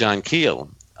 as did John Keel,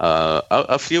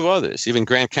 a few others. Even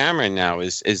Grant Cameron now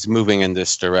is moving in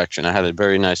this direction. I had a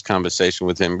very nice conversation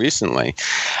with him recently,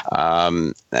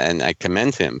 and I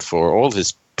commend him for all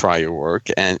his prior work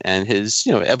and his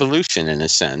evolution in a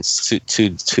sense to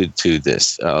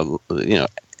this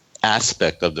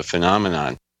aspect of the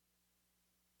phenomenon.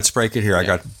 Let's break it here. I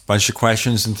got a bunch of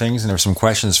questions and things, and there are some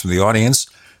questions from the audience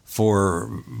for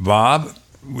Bob.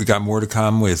 We got more to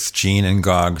come with Gene and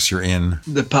Goggs. You're in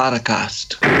the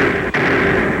Paracast.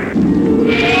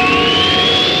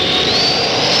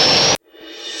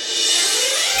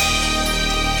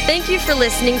 Thank you for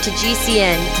listening to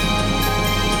GCN.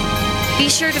 Be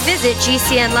sure to visit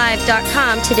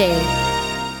GCNlive.com today.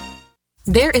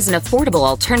 There is an affordable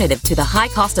alternative to the high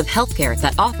cost of healthcare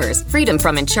that offers freedom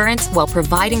from insurance while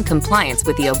providing compliance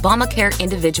with the Obamacare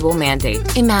individual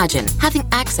mandate. Imagine having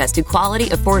access to quality,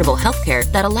 affordable healthcare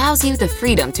that allows you the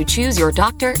freedom to choose your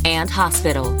doctor and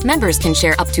hospital. Members can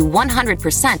share up to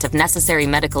 100% of necessary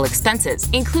medical expenses,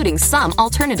 including some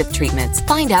alternative treatments.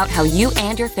 Find out how you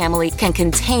and your family can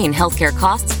contain healthcare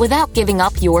costs without giving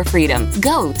up your freedom.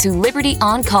 Go to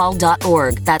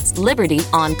libertyoncall.org. That's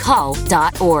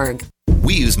libertyoncall.org.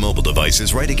 We use mobile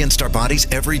devices right against our bodies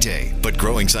every day, but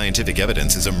growing scientific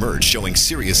evidence has emerged showing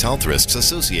serious health risks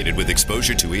associated with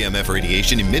exposure to EMF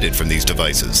radiation emitted from these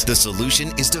devices. The solution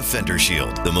is Defender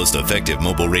Shield, the most effective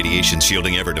mobile radiation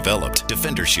shielding ever developed.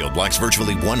 Defender Shield blocks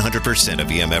virtually 100% of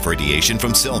EMF radiation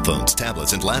from cell phones,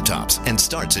 tablets, and laptops, and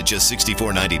starts at just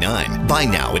 $64.99. Buy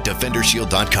now at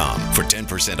DefenderShield.com. For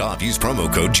 10% off, use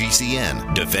promo code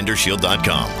GCN.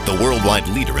 DefenderShield.com, the worldwide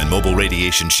leader in mobile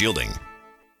radiation shielding.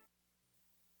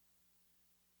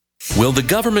 Will the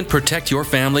government protect your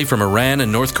family from Iran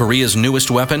and North Korea's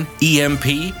newest weapon,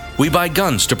 EMP? We buy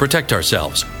guns to protect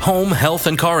ourselves, home, health,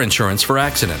 and car insurance for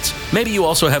accidents. Maybe you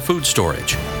also have food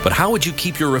storage. But how would you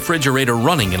keep your refrigerator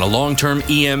running in a long-term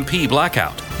EMP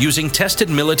blackout? Using tested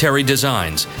military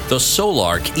designs, the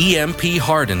Solarc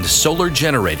EMP-hardened solar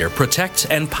generator protects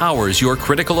and powers your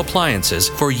critical appliances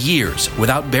for years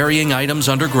without burying items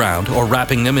underground or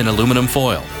wrapping them in aluminum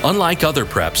foil. Unlike other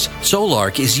preps,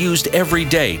 Solarc is used every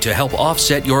day to help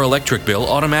offset your electric bill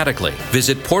automatically.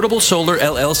 Visit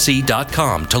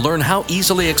PortableSolarLLC.com to learn how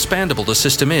easily expandable the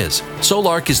system is.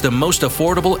 Solarc is the most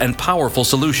affordable and powerful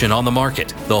solution on the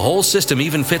market. The whole system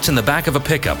even fits in the back of a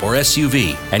pickup or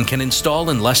SUV and can install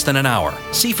in less than an hour.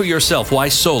 See for yourself why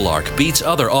Solarc beats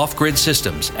other off-grid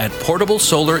systems at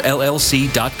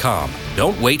PortableSolarLLC.com.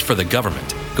 Don't wait for the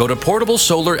government. Go to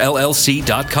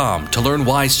PortableSolarLLC.com to learn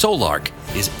why Solarc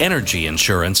is energy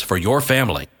insurance for your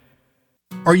family.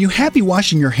 Are you happy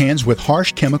washing your hands with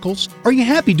harsh chemicals? Are you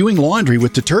happy doing laundry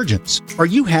with detergents? Are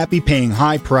you happy paying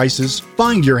high prices?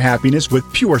 Find your happiness with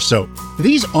Pure Soap.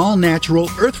 These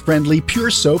all-natural, earth-friendly Pure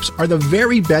Soaps are the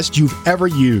very best you've ever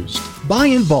used. Buy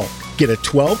in bulk. Get a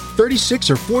 12, 36,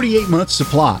 or 48-month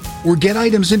supply, or get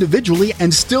items individually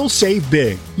and still save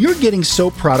big. You're getting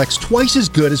soap products twice as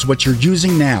good as what you're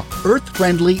using now,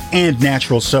 earth-friendly and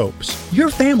natural soaps. Your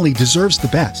family deserves the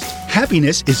best.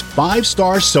 Happiness is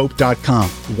 5starsoap.com.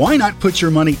 Why not put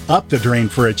your money up the drain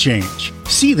for a change?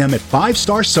 See them at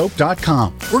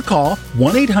 5starsoap.com or call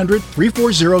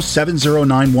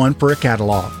 1-800-340-7091 for a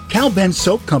catalog. Cal Ben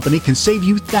Soap Company can save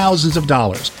you thousands of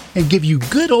dollars and give you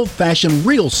good old-fashioned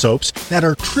real soaps that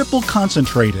are triple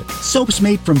concentrated. Soaps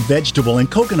made from vegetable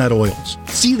and coconut oils.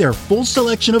 See their full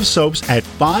selection of soaps at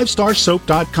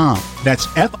 5starsoap.com. That's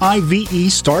F-I-V-E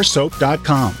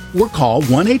starsoap.com. Or call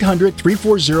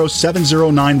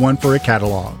 1-800-340-7091 for a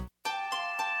catalog.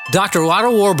 Dr.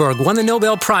 Otto Warburg won the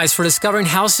Nobel Prize for discovering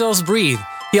how cells breathe.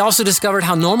 He also discovered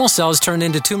how normal cells turn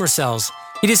into tumor cells.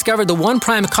 He discovered the one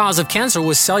prime cause of cancer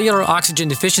was cellular oxygen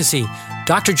deficiency.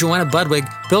 Dr. Joanna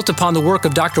Budwig built upon the work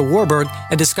of Dr. Warburg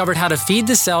and discovered how to feed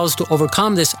the cells to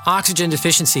overcome this oxygen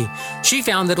deficiency. She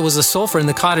found that it was the sulfur in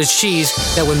the cottage cheese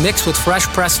that would mix with fresh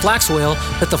pressed flax oil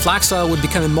that the flax oil would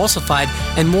become emulsified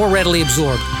and more readily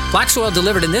absorbed. Flax oil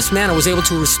delivered in this manner was able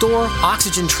to restore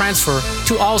oxygen transfer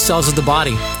to all cells of the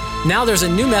body. Now there's a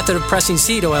new method of pressing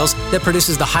seed oils that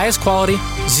produces the highest quality,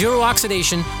 zero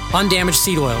oxidation, undamaged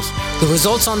seed oils. The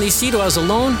results on these seed oils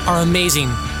alone are amazing.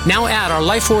 Now add our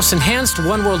Life Force Enhanced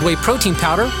One World Whey Protein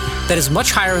Powder that is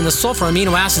much higher in the sulfur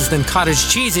amino acids than cottage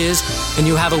cheese is, and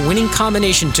you have a winning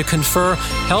combination to confer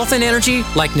health and energy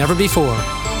like never before.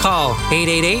 Call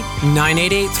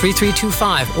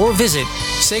 888-988-3325 or visit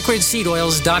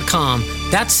sacredseedoils.com.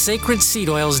 That's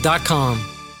sacredseedoils.com.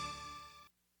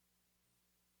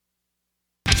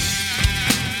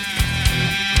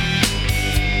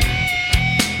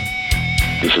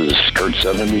 This is Kurt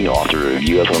Sutherland, the author of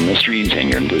UFO Mysteries, and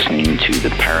you're listening to the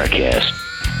Paracast.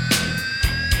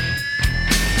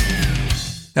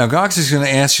 Now, Goggs is going to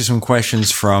ask you some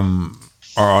questions from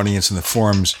our audience in the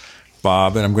forums,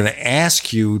 Bob, and I'm going to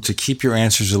ask you to keep your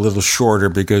answers a little shorter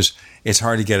because it's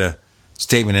hard to get a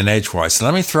statement in edgewise. So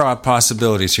let me throw out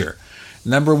possibilities here.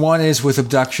 Number one is with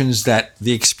abductions that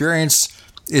the experience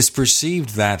is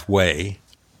perceived that way,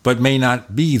 but may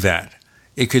not be that.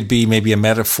 It could be maybe a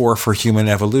metaphor for human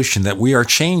evolution, that we are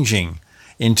changing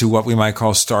into what we might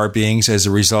call star beings as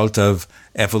a result of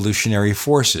evolutionary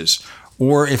forces.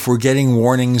 Or if we're getting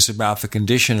warnings about the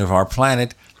condition of our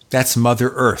planet, that's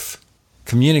Mother Earth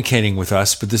communicating with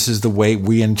us, but this is the way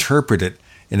we interpret it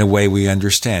in a way we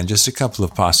understand. Just a couple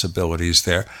of possibilities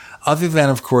there. Other than,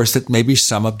 of course, that maybe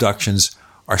some abductions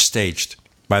are staged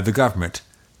by the government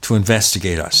to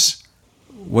investigate us.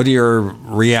 What are your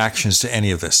reactions to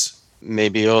any of this?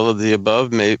 Maybe all of the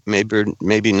above,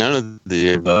 maybe none of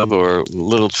the above, or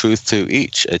little truth to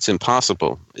each. It's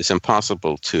impossible. It's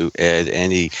impossible to add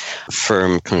any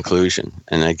firm conclusion.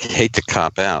 And I hate to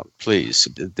cop out, please.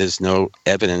 There's no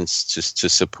evidence to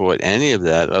support any of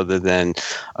that other than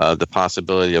the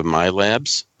possibility of my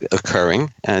labs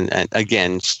occurring. And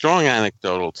again, strong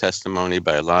anecdotal testimony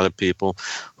by a lot of people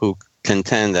who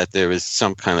contend that there is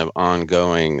some kind of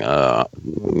ongoing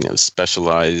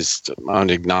specialized,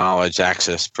 unacknowledged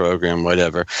access program,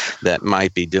 whatever, that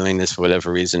might be doing this for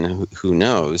whatever reason, who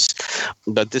knows.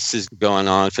 But this is going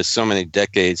on for so many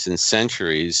decades and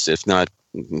centuries, if not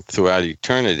throughout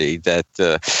eternity, that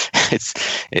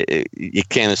you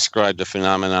can't ascribe the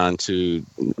phenomenon to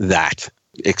that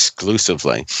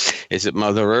exclusively. Is it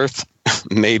Mother Earth?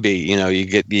 Maybe.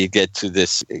 You get to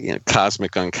this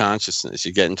cosmic unconsciousness.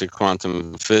 You get into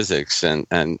quantum physics and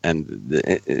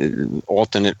the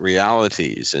alternate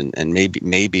realities, and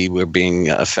maybe we're being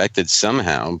affected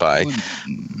somehow by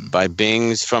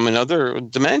beings from another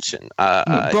dimension.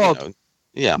 Bob,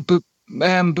 But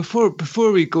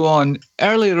before we go on,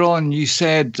 earlier on you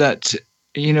said that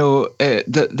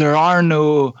that there are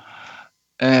no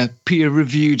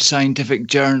peer-reviewed scientific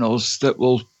journals that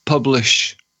will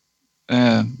publish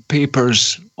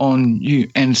papers on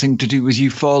anything to do with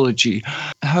ufology.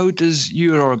 How does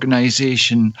your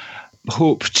organization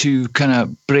hope to kind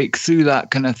of break through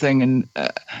that kind of thing? And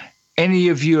any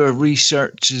of your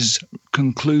research's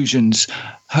conclusions,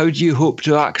 how do you hope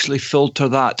to actually filter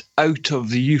that out of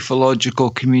the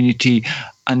ufological community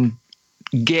and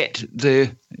get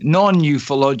the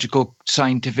non-ufological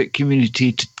scientific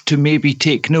community to maybe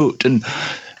take note and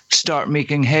start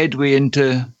making headway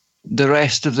into the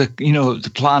rest of the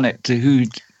the planet who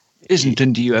isn't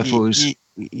into UFOs?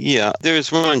 Yeah,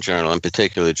 there's one journal in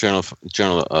particular, Journal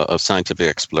of Scientific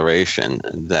Exploration,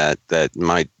 that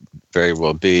might very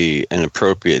well be an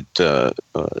appropriate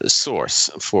source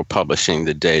for publishing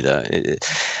the data.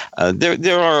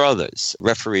 There are others,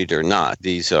 refereed or not.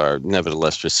 These are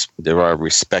nevertheless, there are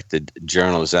respected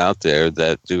journals out there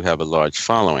that do have a large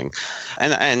following.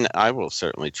 And I will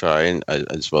certainly try, and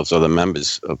as well as other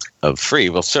members of FREE,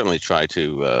 will certainly try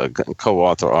to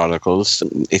co-author articles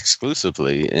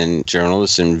exclusively in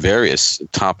journals in various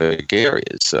topic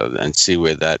areas and see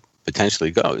where that potentially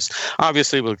goes.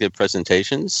 Obviously, we'll give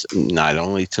presentations, not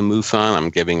only to MUFON. I'm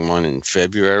giving one in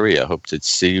February. I hope to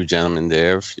see you gentlemen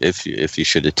there if you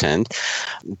should attend.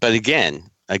 But again,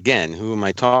 who am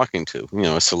I talking to?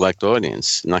 A select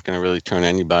audience. I'm not going to really turn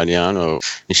anybody on or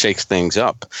shake things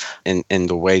up in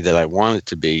the way that I want it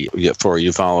to be for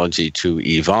ufology to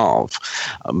evolve.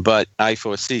 But I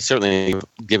foresee certainly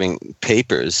giving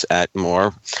papers at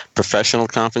more professional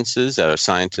conferences that are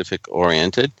scientific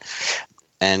oriented,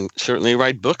 and certainly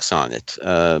write books on it.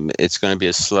 It's going to be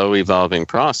a slow evolving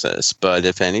process, but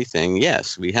if anything,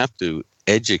 yes, we have to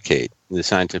educate the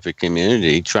scientific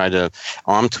community, try to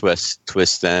arm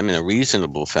twist them in a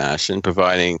reasonable fashion,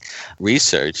 providing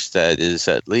research that is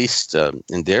at least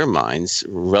in their minds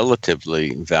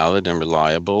relatively valid and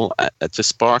reliable to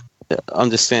spark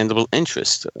understandable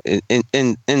interest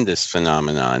in this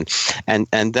phenomenon.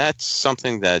 And that's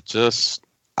something that just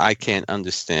I can't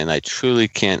understand. I truly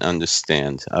can't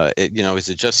understand. Is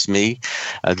it just me?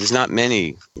 There's not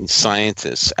many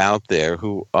scientists out there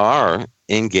who are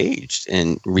engaged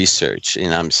in research.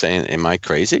 And I'm saying, am I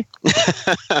crazy?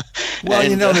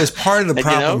 Well, there's part of the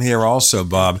problem here also,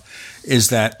 Bob, is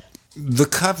that the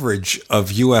coverage of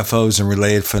UFOs and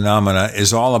related phenomena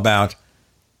is all about,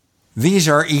 these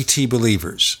are ET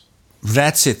believers.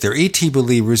 That's it. They're ET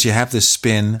believers. You have this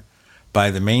spin by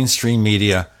the mainstream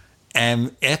media,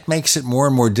 and it makes it more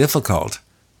and more difficult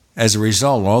as a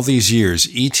result, all these years,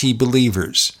 ET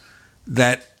believers,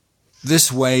 that this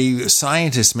way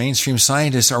mainstream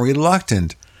scientists are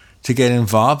reluctant to get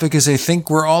involved because they think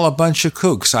we're all a bunch of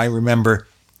kooks. I remember,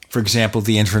 for example,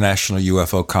 the International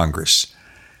UFO Congress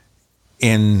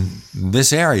in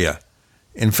this area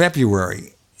in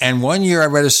February. And one year I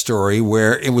read a story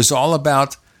where it was all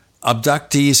about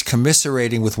abductees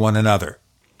commiserating with one another.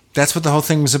 That's what the whole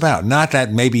thing was about. Not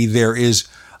that maybe there is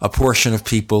a portion of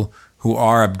people who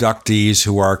are abductees,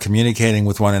 who are communicating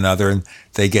with one another, and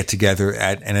they get together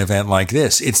at an event like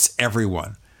this. It's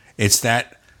everyone. It's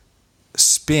that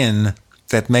spin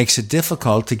that makes it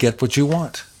difficult to get what you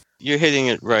want. You're hitting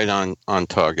it right on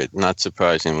target. Not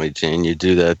surprisingly, Gene. You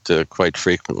do that quite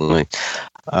frequently.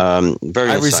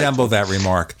 Very I resemble that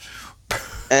remark.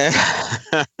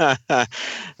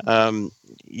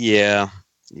 Yeah.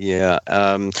 Yeah.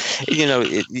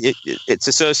 It's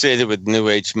associated with New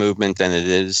Age movement, and it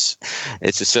is.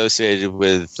 It's associated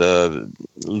with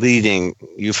leading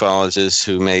ufologists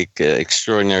who make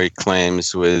extraordinary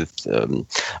claims with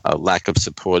a lack of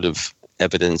supportive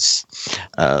evidence.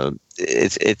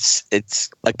 It's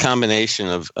a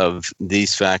combination of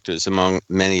these factors, among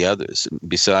many others,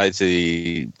 besides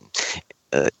the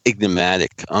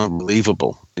enigmatic,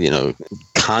 unbelievable,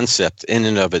 concept in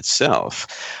and of itself.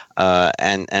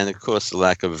 And of course, the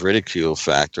lack of ridicule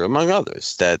factor, among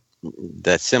others, that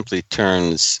simply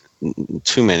turns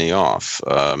too many off,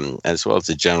 as well as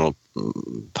the general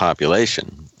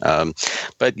population.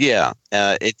 But yeah,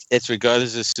 it's regarded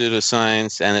as a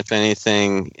pseudoscience, and if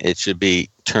anything, it should be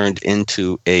turned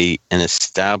into an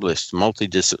established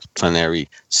multidisciplinary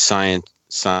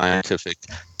scientific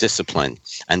discipline.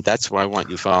 And that's where I want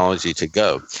ufology to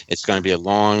go. It's going to be a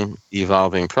long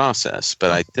evolving process, but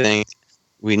I think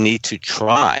we need to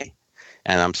try.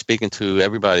 And I'm speaking to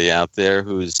everybody out there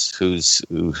who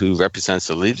represents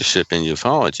the leadership in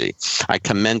ufology. I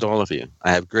commend all of you.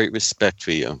 I have great respect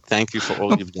for you. Thank you for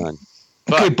all you've done.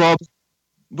 Okay, Bob,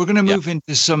 we're going to move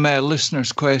into some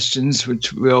listeners' questions,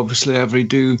 which we obviously every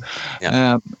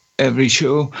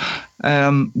show.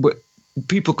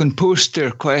 People can post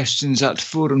their questions at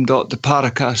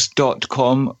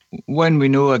forum.theparacast.com. When we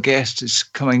know a guest is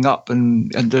coming up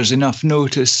and there's enough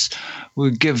notice, we'll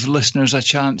give listeners a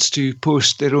chance to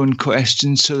post their own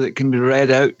questions so that it can be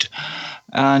read out.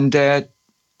 And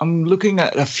I'm looking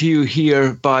at a few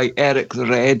here by Eric the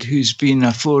Red, who's been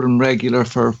a forum regular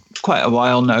for quite a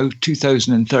while now.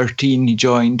 2013 he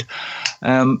joined.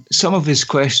 Some of his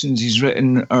questions he's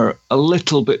written are a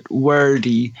little bit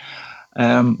wordy,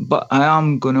 but I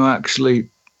am going to actually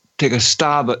take a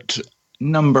stab at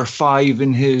number 5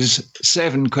 in his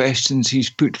 7 questions he's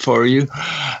put for you.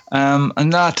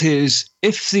 And that is,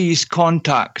 if these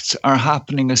contacts are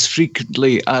happening as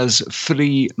frequently as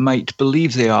Free might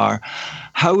believe they are,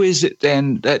 how is it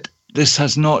then that this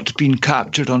has not been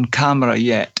captured on camera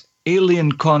yet?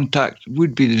 Alien contact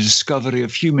would be the discovery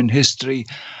of human history,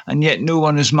 and yet no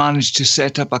one has managed to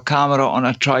set up a camera on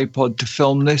a tripod to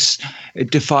film this. It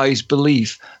defies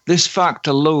belief. This fact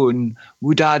alone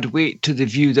would add weight to the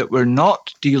view that we're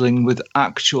not dealing with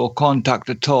actual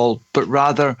contact at all, but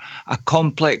rather a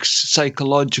complex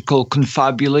psychological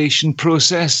confabulation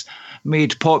process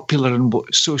made popular and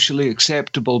socially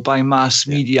acceptable by mass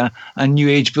media and New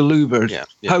Age believers.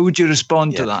 How would you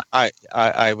respond to that?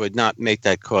 I would not make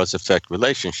that cause-effect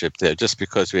relationship there. Just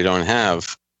because we don't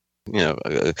have,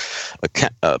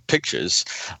 pictures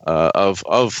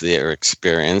of their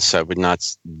experience, I would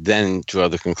not then draw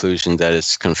the conclusion that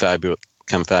it's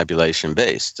confabulation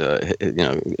based.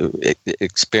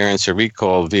 Experience or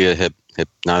recall via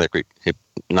hypnotic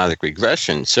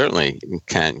regression certainly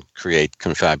can create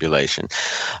confabulation,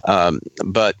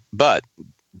 but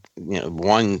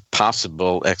one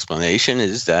possible explanation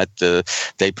is that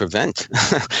they prevent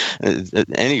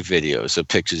any videos of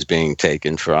pictures being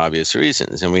taken for obvious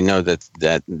reasons. And we know that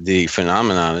the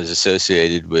phenomenon is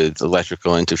associated with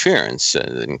electrical interference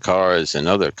in cars and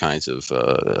other kinds of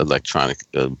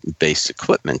electronic-based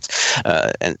equipment.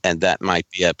 And that might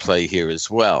be at play here as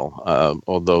well,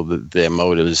 although their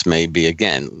motives may be,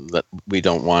 again, we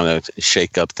don't want to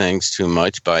shake up things too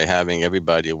much by having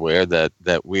everybody aware that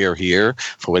we are here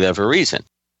for whatever reason.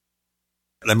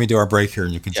 Let me do our break here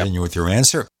and you continue with your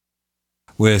answer.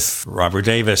 With Robert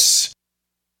Davis,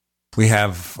 we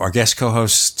have our guest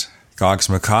co-host, Goggs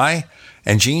Mackay,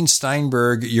 and Gene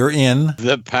Steinberg. You're in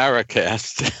the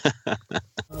Paracast.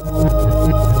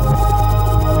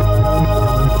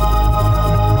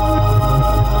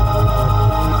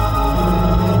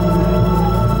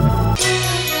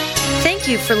 Thank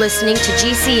you for listening to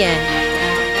GCN.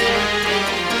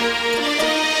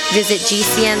 Visit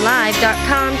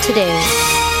GCNlive.com today.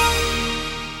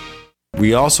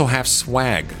 We also have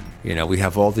swag. We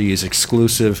have all these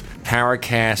exclusive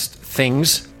Paracast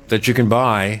things that you can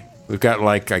buy. We've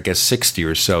got 60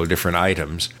 or so different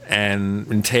items, and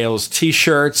entails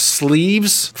T-shirts,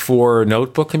 sleeves for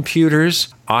notebook computers,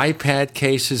 iPad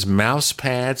cases, mouse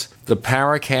pads, the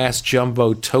Paracast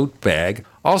Jumbo tote bag,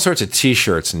 all sorts of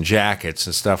T-shirts and jackets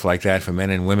and stuff like that for men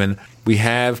and women. We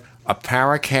have a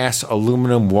Paracast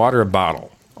aluminum water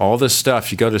bottle. All this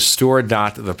stuff, you go to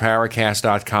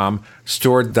store.theparacast.com,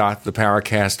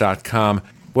 store.theparacast.com.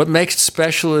 What makes it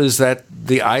special is that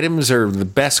the items are the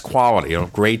best quality,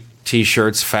 great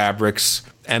T-shirts, fabrics,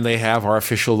 and they have our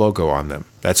official logo on them.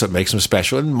 That's what makes them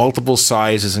special, in multiple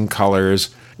sizes and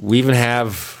colors. We even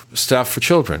have stuff for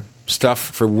children, stuff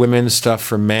for women, stuff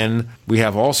for men. We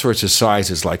have all sorts of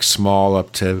sizes, like small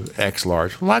up to X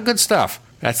large. A lot of good stuff.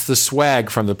 That's the swag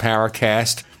from the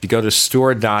Paracast. You go to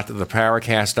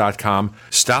store.theparacast.com,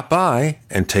 stop by,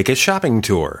 and take a shopping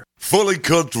tour. Fully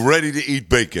cooked, ready-to-eat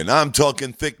bacon. I'm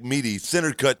talking thick, meaty,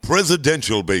 center-cut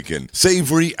presidential bacon.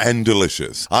 Savory and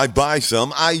delicious. I buy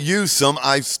some, I use some,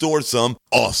 I store some.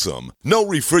 Awesome. No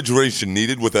refrigeration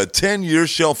needed with a 10-year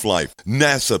shelf life.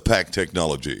 NASA pack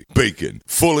technology. Bacon.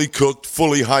 Fully cooked,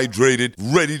 fully hydrated,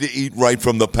 ready to eat right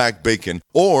from the packed bacon.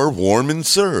 Or warm and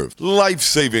served.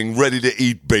 Life-saving,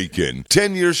 ready-to-eat bacon.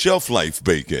 10-year shelf life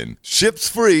bacon. Ships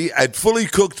free at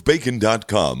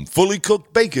fullycookedbacon.com.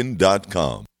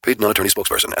 fullycookedbacon.com. Paid non-attorney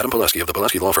spokesperson Adam Pulaski of the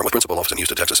Pulaski Law Firm with principal office in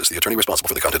Houston, Texas is the attorney responsible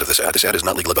for the content of this ad. This ad is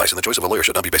not legal advice, and the choice of a lawyer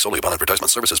should not be based solely upon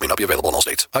advertisement. Services may not be available in all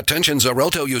states. Attention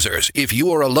Xarelto users. If you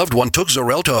or a loved one took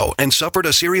Xarelto and suffered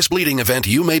a serious bleeding event,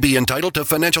 you may be entitled to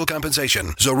financial compensation.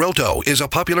 Xarelto is a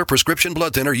popular prescription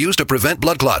blood thinner used to prevent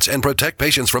blood clots and protect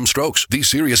patients from strokes. These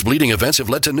serious bleeding events have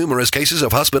led to numerous cases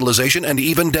of hospitalization and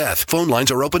even death. Phone lines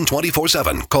are open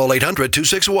 24/7. Call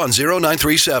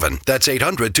 800-261-0937. That's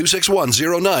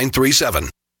 800-261-0937.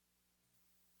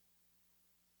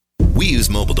 We use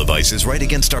mobile devices right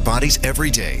against our bodies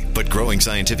every day, but growing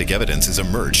scientific evidence has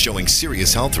emerged showing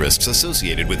serious health risks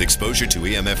associated with exposure to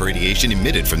EMF radiation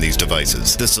emitted from these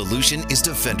devices. The solution is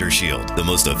Defender Shield, the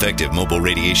most effective mobile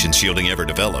radiation shielding ever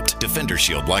developed. Defender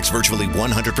Shield blocks virtually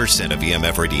 100% of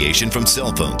EMF radiation from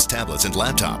cell phones, tablets, and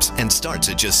laptops, and starts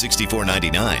at just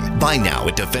 $64.99. Buy now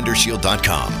at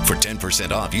DefenderShield.com. For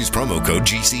 10% off, use promo code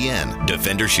GCN.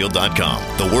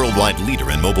 DefenderShield.com, the worldwide leader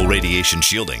in mobile radiation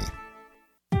shielding.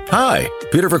 Hi,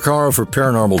 Peter Vaccaro for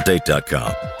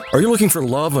ParanormalDate.com. Are you looking for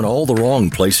love in all the wrong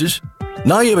places?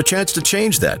 Now you have a chance to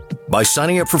change that by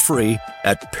signing up for free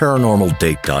at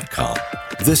ParanormalDate.com.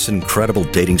 This incredible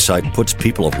dating site puts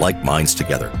people of like minds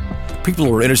together.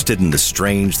 People are interested in the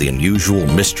strange, the unusual,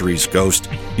 mysteries, ghosts,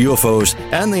 UFOs,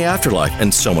 and the afterlife,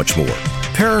 and so much more.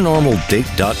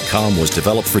 ParanormalDate.com was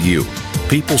developed for you,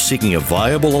 people seeking a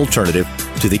viable alternative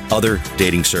to the other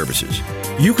dating services.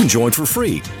 You can join for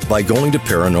free by going to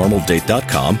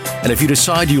ParanormalDate.com, and if you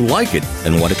decide you like it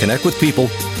and want to connect with people,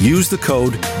 use the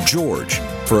code GEORGE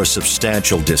for a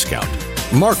substantial discount.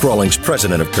 Mark Rawlings,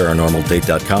 president of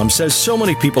ParanormalDate.com, says so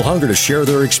many people hunger to share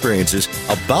their experiences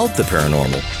about the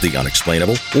paranormal, the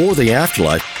unexplainable, or the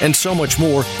afterlife, and so much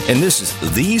more, and this is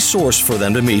the source for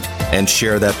them to meet and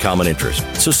share that common interest.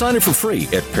 So sign up for free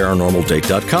at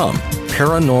ParanormalDate.com,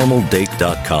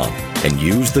 ParanormalDate.com, and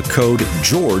use the code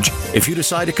GEORGE if you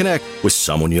decide to connect with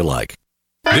someone you like.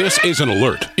 This is an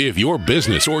alert. If your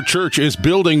business or church is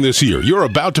building this year, you're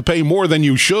about to pay more than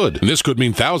you should. This could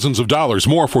mean thousands of dollars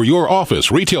more for your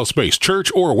office, retail space,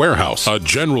 church, or warehouse. A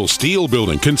General Steel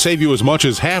building can save you as much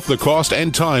as half the cost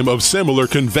and time of similar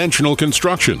conventional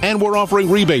construction. And we're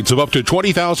offering rebates of up to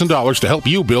 $20,000 to help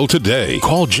you build today.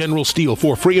 Call General Steel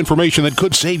for free information that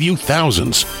could save you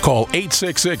thousands. Call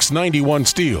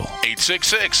 866-91-STEEL.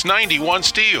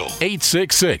 866-91-STEEL.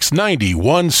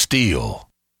 866-91-STEEL.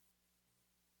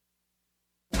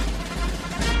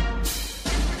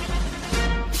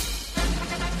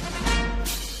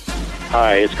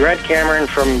 Hi, it's Grant Cameron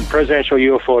from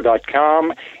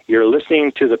PresidentialUFO.com. You're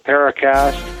listening to the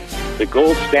Paracast, the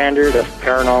gold standard of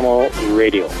paranormal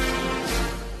radio.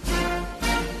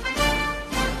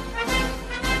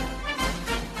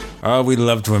 Oh, we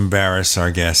love to embarrass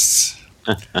our guests.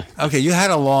 Okay, you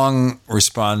had a long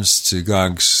response to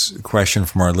Goggs' question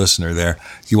from our listener there.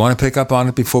 You want to pick up on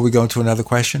it before we go to another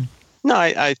question? No,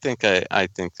 I think I've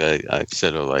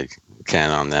said all I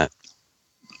can on that.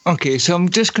 Okay, so I'm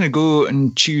just going to go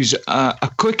and choose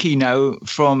a quickie now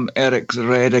from Eric the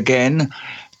Red again,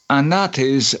 and that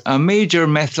is a major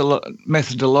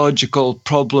methodological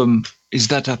problem is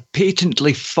that a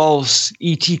patently false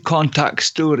ET contact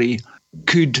story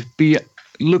could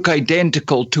look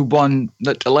identical to one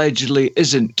that allegedly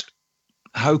isn't.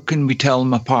 How can we tell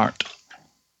them apart?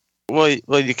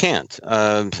 Well, you can't.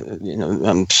 I'm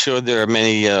sure there are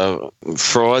many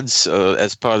frauds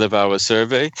as part of our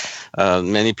survey.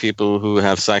 Many people who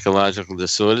have psychological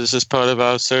disorders as part of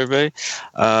our survey.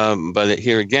 But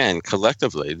here again,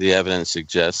 collectively, the evidence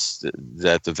suggests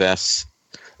that the vast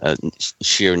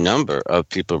sheer number of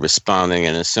people responding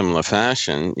in a similar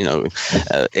fashion,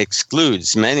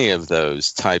 excludes many of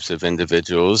those types of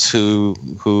individuals who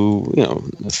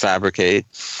fabricate,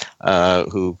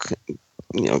 who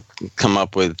come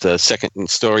up with second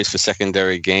stories for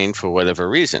secondary gain for whatever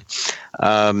reason.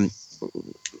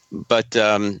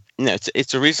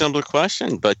 It's a reasonable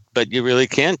question, but you really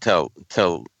can't tell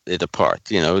it apart.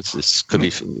 This could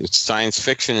be science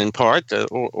fiction in part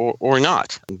or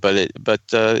not, but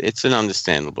it's an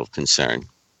understandable concern.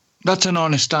 That's an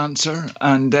honest answer,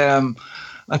 and I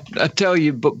tell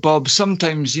you, Bob,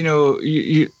 sometimes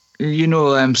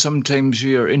sometimes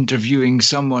you're interviewing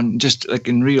someone just like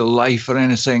in real life or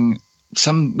anything.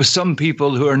 With some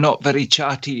people who are not very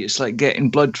chatty, it's like getting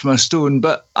blood from a stone.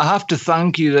 But I have to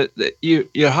thank you that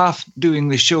you're half doing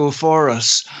the show for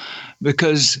us,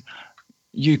 because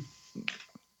we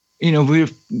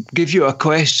give you a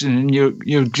question and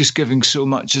you're just giving so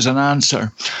much as an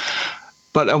answer.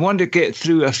 But I want to get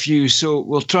through a few, so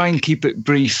we'll try and keep it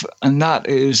brief. And that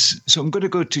is, so I'm going to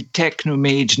go to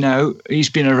Technomage now. He's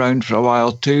been around for a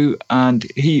while too, and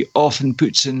he often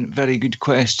puts in very good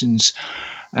questions.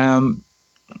 I'll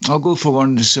go for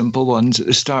one of the simple ones at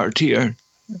the start here.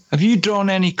 Have you drawn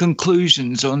any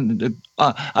conclusions on the...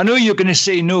 I know you're going to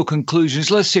say no conclusions.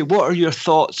 Let's say, what are your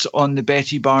thoughts on the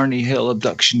Betty Barney Hill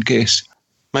abduction case?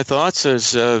 My thoughts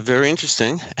is very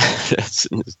interesting,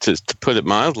 to put it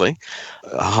mildly.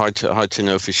 Hard to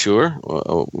know for sure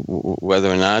whether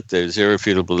or not there's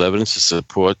irrefutable evidence to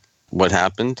support what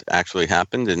actually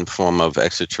happened in the form of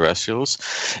extraterrestrials.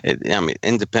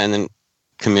 Independent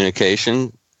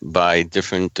communication by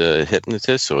different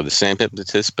hypnotists, or the same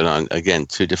hypnotist, but on, again,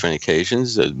 two different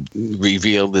occasions,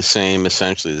 revealed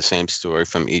essentially the same story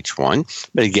from each one.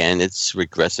 But again, it's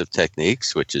regressive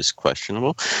techniques, which is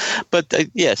questionable. But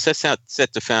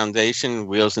set the foundation,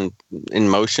 wheels in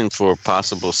motion for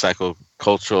possible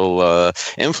psychocultural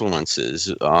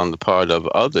influences on the part of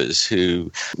others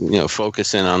who,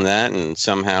 focus in on that and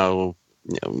somehow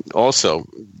also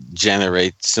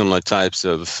generate similar types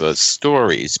of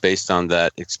stories based on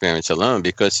that experience alone,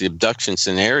 because the abduction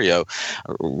scenario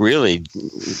really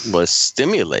was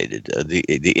stimulated.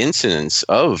 The incidence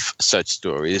of such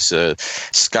stories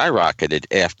skyrocketed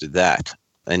after that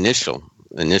initial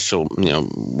initial,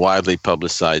 widely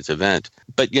publicized event.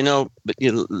 But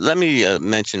let me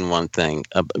mention one thing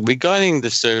regarding the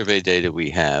survey data we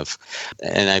have,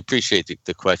 and I appreciate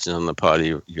the questions on the part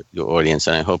of your audience,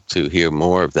 and I hope to hear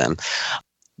more of them.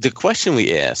 The question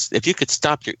we asked: if you could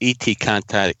stop your ET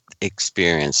contact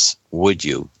experience, would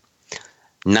you?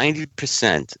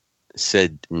 90%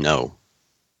 said no.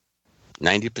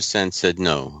 90% said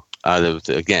no. Out of,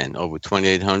 again, over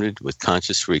 2,800 with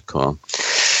conscious recall.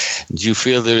 Do you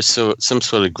feel there's some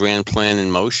sort of grand plan in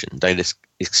motion that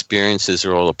experiences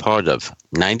are all a part of?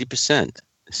 90%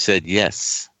 said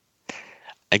yes.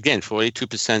 Again,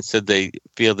 42% said they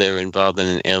feel they're involved in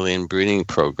an alien breeding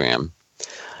program.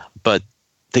 But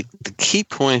the key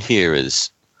point here is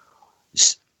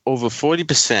over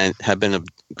 40% have been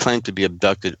claimed to be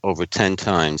abducted over 10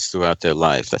 times throughout their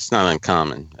life. That's not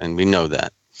uncommon, and we know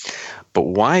that. But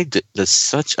why does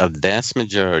such a vast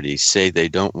majority say they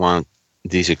don't want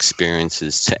these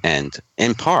experiences to end?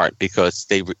 In part because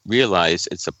they realize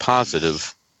it's a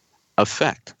positive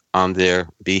effect on their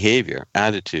behavior,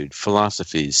 attitude,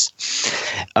 philosophies.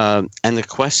 And the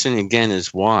question again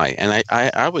is why? And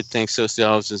I would think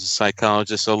sociologists and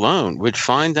psychologists alone would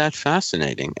find that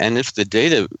fascinating. And if the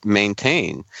data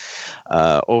maintain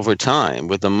over time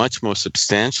with a much more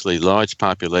substantially large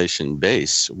population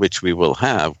base, which we will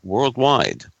have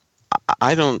worldwide,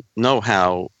 I don't know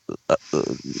how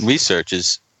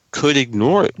researchers could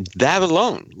ignore that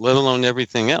alone, let alone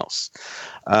everything else.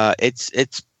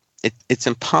 It's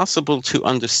impossible to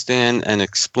understand and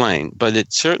explain, but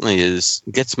it certainly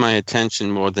gets my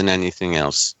attention more than anything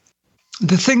else.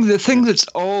 The thing that's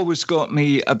always got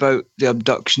me about the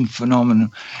abduction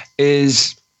phenomenon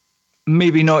is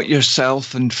maybe not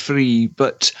yourself and free,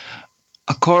 but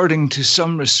according to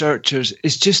some researchers,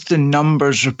 it's just the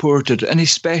numbers reported, and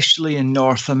especially in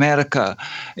North America.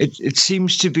 It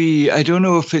seems to be, I don't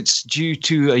know if it's due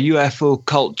to a UFO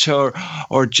culture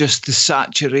or just the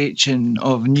saturation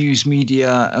of news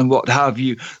media and what have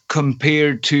you,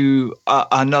 compared to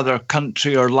another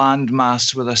country or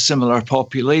landmass with a similar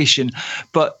population.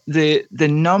 But the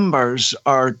numbers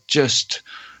are just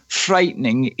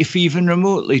frightening, if even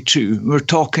remotely true. We're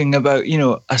talking about,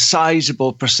 a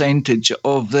sizable percentage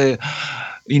of the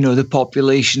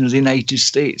population of the United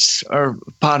States are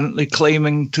apparently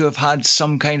claiming to have had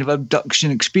some kind of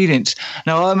abduction experience.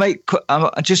 Now,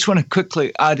 I just want to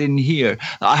quickly add in here,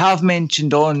 I have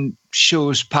mentioned on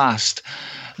shows past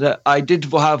that I did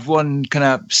have one kind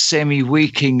of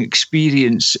semi-waking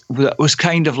experience that was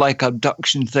kind of like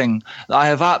abduction thing. I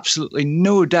have absolutely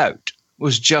no doubt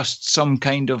was just some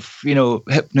kind of,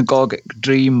 hypnagogic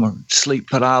dream or sleep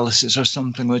paralysis or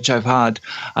something which I've had.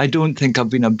 I don't think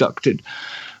I've been abducted.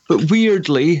 But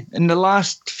weirdly, in the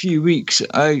last few weeks,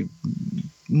 I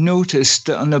noticed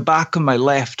that on the back of my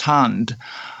left hand,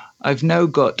 I've now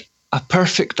got a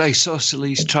perfect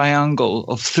isosceles triangle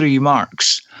of 3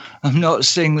 marks. I'm not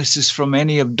saying this is from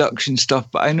any abduction stuff,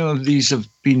 but I know these have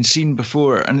been seen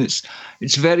before, and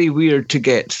it's very weird to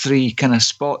get 3 kind of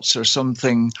spots or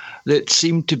something that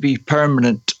seem to be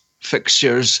permanent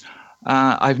fixtures.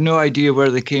 I've no idea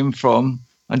where they came from.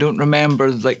 I don't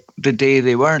remember the day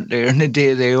they weren't there and the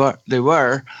day they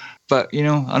were, but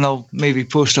and I'll maybe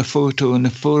post a photo in the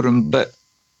forum, but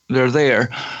they're there.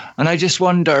 And I just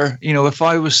wonder, if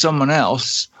I was someone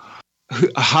else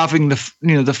having the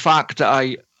fact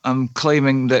that I'm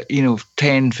claiming that,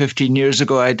 10, 15 years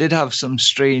ago, I did have some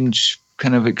strange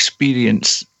kind of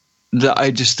experience that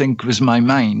I just think was my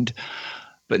mind.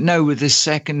 But now with this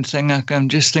second thing, I'm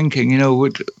just thinking,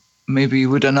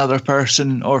 would another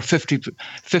person or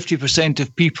 50%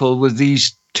 of people with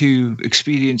these 2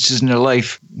 experiences in their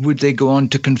life, would they go on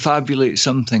to confabulate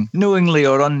something, knowingly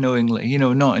or unknowingly,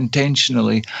 not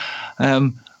intentionally?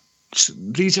 So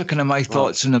these are kind of my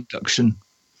thoughts on abduction.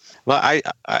 Well,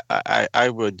 I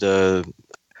would.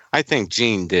 I think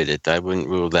Gene did it. I wouldn't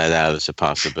rule that out as a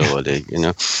possibility.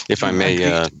 If I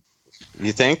may.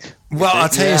 You think? Well, I'll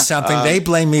tell you something. They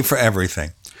blame me for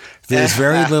everything. There's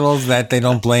very little that they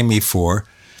don't blame me for.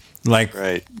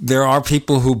 There are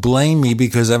people who blame me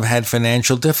because I've had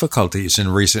financial difficulties in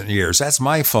recent years. That's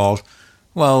my fault.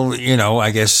 Well,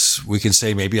 I guess we can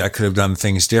say maybe I could have done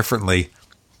things differently,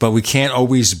 but we can't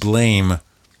always blame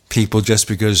people just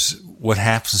because what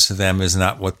happens to them is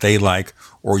not what they like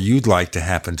or you'd like to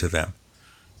happen to them.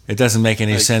 It doesn't make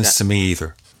any sense to me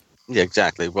either. Yeah,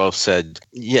 exactly. Well said.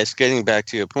 Yes, getting back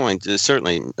to your point,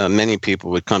 certainly many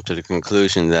people would come to the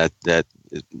conclusion that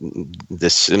the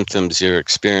symptoms you're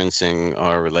experiencing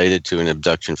are related to an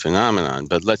abduction phenomenon.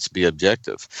 But let's be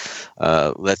objective.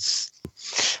 Let's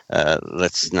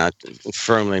not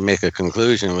firmly make a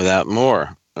conclusion without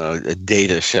more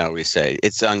data, shall we say.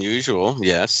 It's unusual,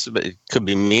 yes, but it could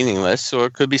be meaningless or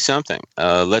it could be something.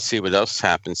 Let's see what else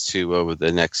happens to over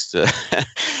the next a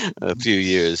few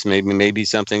years. Maybe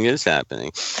something is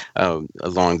happening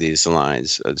along these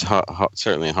lines. It's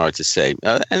certainly hard to say.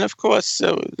 And of course,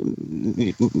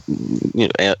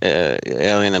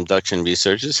 alien abduction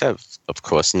researchers have, of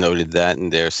course, noted that in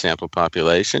their sample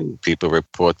population. People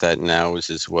report that now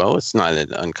as well. It's not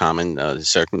an uncommon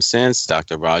circumstance.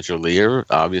 Dr. Roger Lear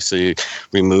obviously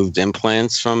removed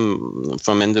implants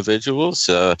from individuals,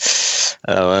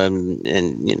 and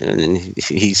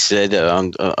he said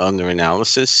under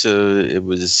analysis it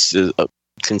was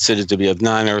considered to be of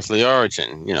non-earthly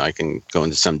origin. I can go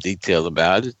into some detail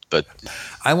about it, but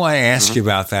I want to ask you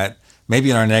about that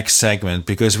maybe in our next segment,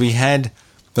 because we had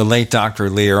the late Dr.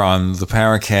 Lear on the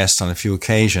Paracast on a few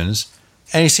occasions,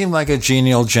 and he seemed like a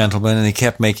genial gentleman, and he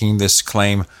kept making this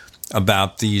claim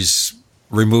about these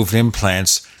removed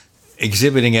implants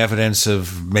exhibiting evidence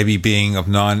of maybe being of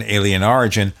non-alien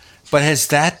origin. But has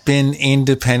that been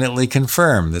independently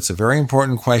confirmed? That's a very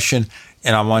important question,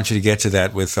 and I want you to get to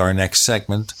that with our next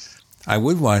segment. I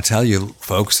would want to tell you,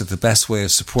 folks, that the best way to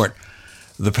support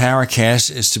the Paracast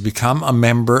is to become a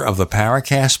member of the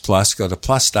Paracast Plus. Go to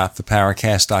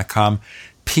plus.theparacast.com,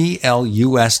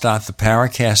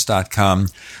 plus.theparacast.com.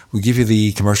 We give you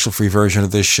the commercial-free version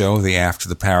of this show, the After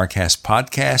the Paracast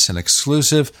podcast, an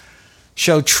exclusive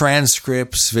show,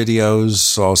 transcripts,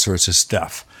 videos, all sorts of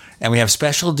stuff. And we have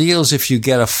special deals if you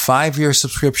get a 5-year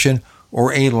subscription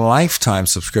or a lifetime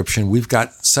subscription. We've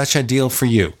got such a deal for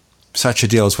you. Such a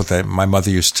deal is what my mother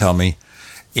used to tell me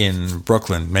in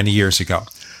Brooklyn many years ago.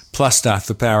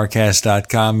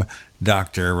 Plus.theparacast.com.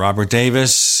 Dr. Robert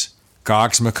Davis,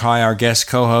 Goggs Mackay, our guest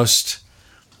co-host.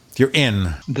 You're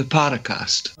in the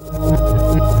Paracast.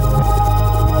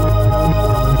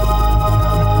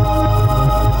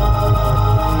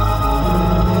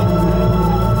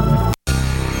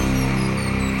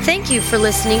 Thank you for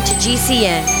listening to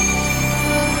GCN.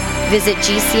 Visit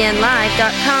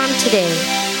GCNlive.com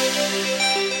today.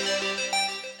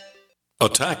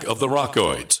 Attack of the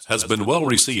Rockoids has been well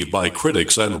received by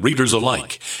critics and readers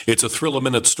alike. It's a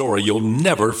thrill-a-minute story you'll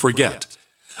never forget.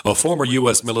 A former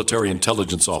U.S. military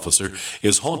intelligence officer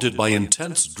is haunted by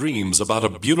intense dreams about a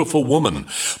beautiful woman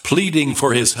pleading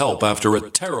for his help after a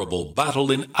terrible battle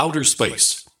in outer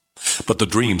space. But the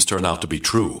dreams turn out to be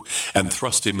true and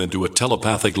thrust him into a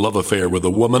telepathic love affair with a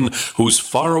woman whose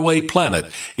faraway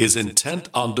planet is intent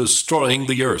on destroying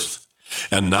the Earth.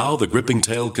 And now the gripping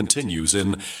tale continues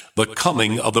in The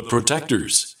Coming of the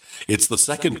Protectors. It's the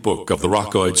second book of the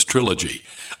Rockoids trilogy,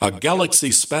 a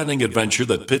galaxy-spanning adventure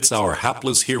that pits our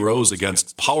hapless heroes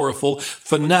against powerful,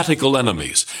 fanatical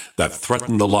enemies that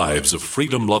threaten the lives of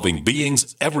freedom-loving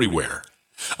beings everywhere.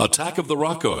 Attack of the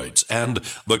Rockoids and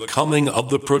The Coming of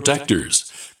the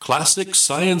Protectors. Classic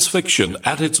science fiction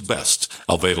at its best.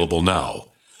 Available now.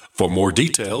 For more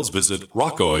details, visit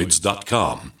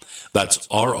rockoids.com. That's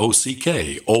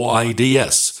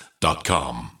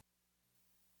ROCKOIDS.com.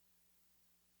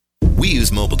 We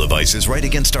use mobile devices right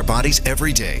against our bodies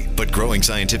every day, but growing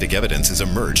scientific evidence has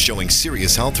emerged showing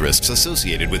serious health risks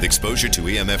associated with exposure to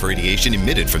EMF radiation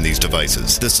emitted from these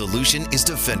devices. The solution is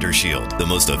Defender Shield, the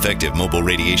most effective mobile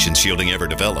radiation shielding ever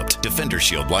developed. Defender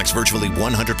Shield blocks virtually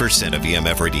 100% of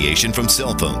EMF radiation from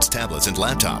cell phones, tablets, and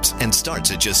laptops, and starts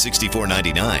at just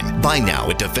 $64.99. Buy now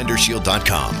at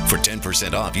DefenderShield.com. For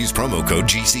 10% off, use promo code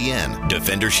GCN.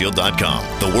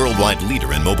 DefenderShield.com, the worldwide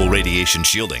leader in mobile radiation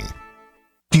shielding.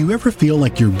 Do you ever feel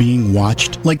like you're being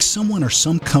watched? Like someone or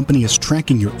some company is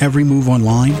tracking your every move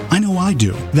online? I know I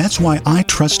do. That's why I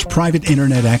trust Private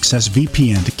Internet Access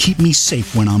VPN to keep me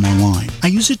safe when I'm online. I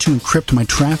use it to encrypt my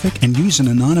traffic and use an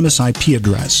anonymous IP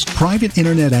address. Private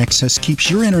Internet Access keeps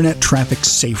your internet traffic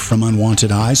safe from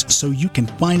unwanted eyes so you can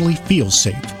finally feel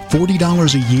safe.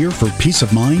 $40 a year for peace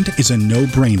of mind is a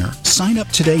no-brainer. Sign up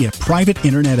today at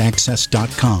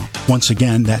privateinternetaccess.com. Once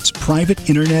again, that's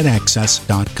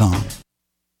privateinternetaccess.com.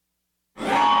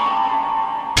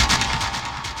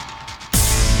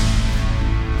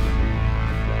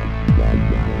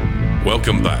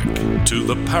 Welcome back to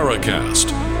the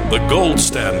Paracast, the gold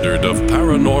standard of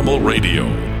paranormal radio.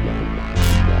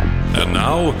 And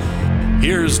now,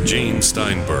 here's Gene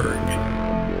Steinberg.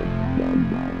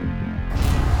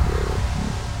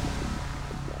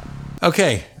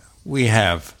 Okay, we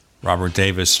have Robert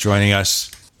Davis joining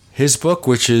us. His book,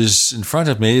 which is in front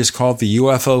of me, is called The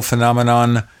UFO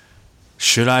Phenomenon,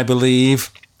 Should I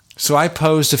Believe? So I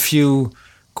posed a few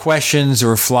questions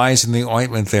or flies in the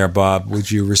ointment there, Bob.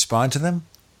 Would you respond to them?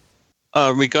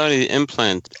 Regarding the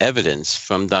implant evidence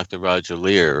from Dr. Roger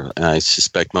Lear, I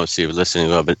suspect most of your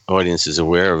listening audience is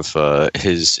aware of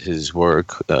his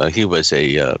work. He was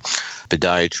a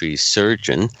podiatry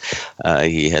surgeon.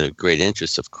 He had a great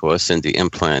interest, of course, in the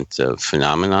implant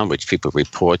phenomenon, which people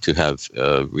report to have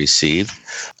received.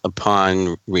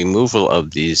 Upon removal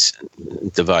of these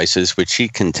devices, which he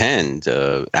contend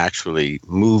actually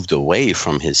moved away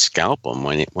from his scalpel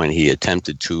when he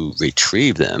attempted to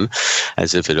retrieve them,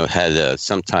 as if it had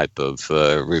some type of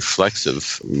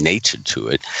reflexive nature to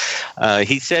it.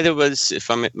 He said it was, if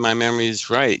my memory is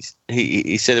right,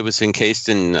 he said it was encased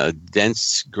in a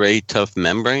dense gray tough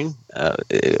membrane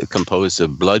composed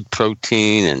of blood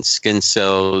protein and skin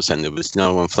cells, and there was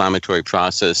no inflammatory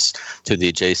process to the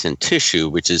adjacent tissue,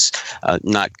 which is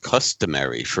not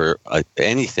customary for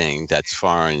anything that's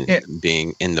foreign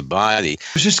being in the body. I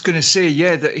was just going to say,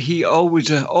 that he always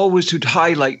would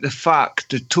highlight the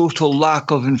fact, the total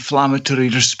lack of inflammatory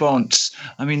response.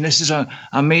 I mean, this is a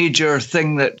major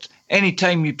thing that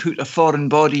anytime you put a foreign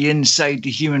body inside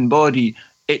the human body,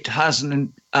 it has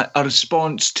a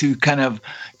response to kind of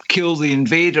kill the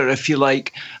invader, if you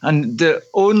like. And the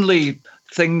only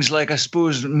things like, I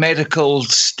suppose, medical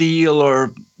steel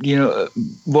or,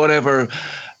 whatever,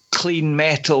 clean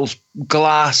metal,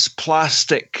 glass,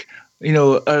 plastic,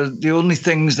 are the only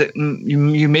things that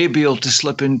you may be able to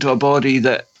slip into a body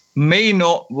that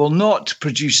will not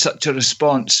produce such a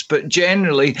response. But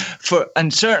generally,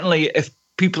 and certainly if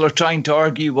people are trying to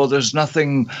argue, well, there's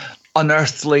nothing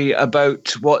unearthly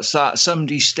about what's that?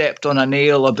 Somebody stepped on a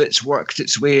nail, a bit's worked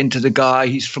its way into the guy,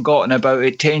 he's forgotten about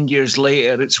it. 10 years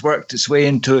later, it's worked its way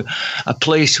into a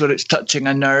place where it's touching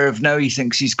a nerve. Now he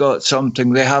thinks he's got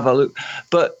something. They have a look.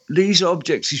 But these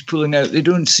objects he's pulling out, they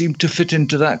don't seem to fit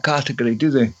into that category, do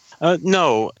they?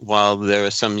 No. While there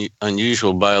is some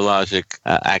unusual biologic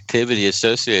activity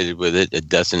associated with it, it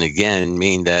doesn't, again,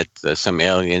 mean that some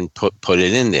alien put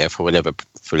it in there for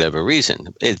whatever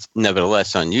reason. It's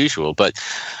nevertheless unusual. But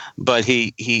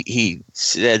he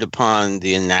said upon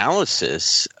the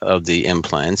analysis of the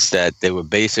implants that they were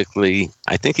basically,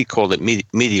 I think he called it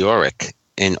meteoric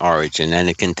in origin, and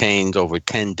it contained over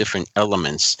 10 different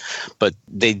elements. But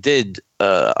they did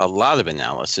a lot of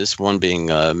analysis, one being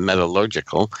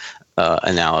metallurgical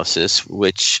analysis,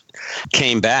 which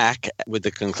came back with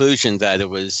the conclusion that it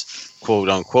was, quote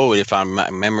unquote, if my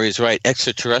memory is right,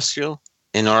 extraterrestrial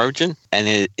in origin,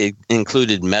 and it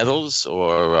included metals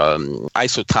or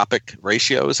isotopic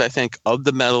ratios, I think, of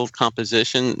the metal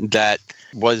composition that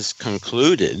was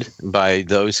concluded by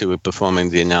those who were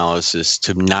performing the analysis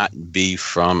to not be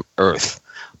from Earth.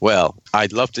 Well,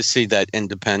 I'd love to see that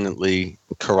independently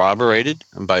corroborated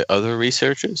by other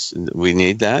researchers. We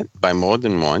need that by more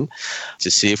than one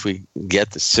to see if we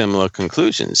get the similar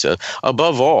conclusions.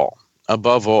 Above all,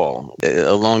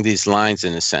 along these lines,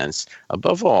 in a sense,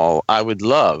 above all, I would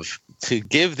love to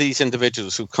give these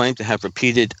individuals who claim to have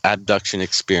repeated abduction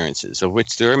experiences, of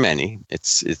which there are many.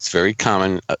 It's very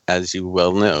common, as you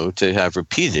well know, to have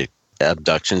repeated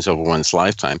abductions over one's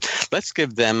lifetime. Let's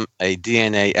give them a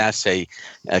DNA assay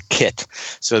kit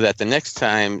so that the next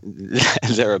time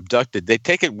they're abducted, they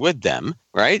take it with them,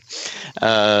 right?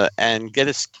 And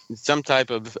get some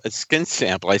type of a skin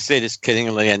sample. I say this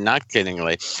kiddingly and not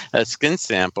kiddingly. A skin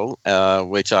sample,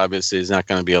 which obviously is not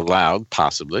going to be allowed,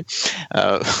 possibly,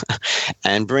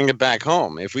 and bring it back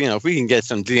home. If we can get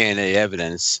some DNA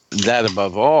evidence, that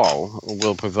above all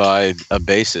will provide a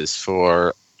basis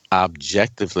for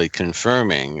objectively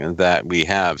confirming that we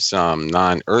have some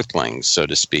non-Earthlings, so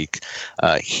to speak,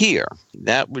 here.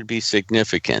 That would be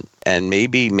significant. And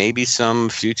maybe some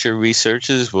future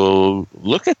researchers will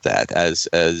look at that as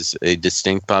a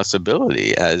distinct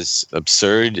possibility, as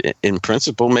absurd in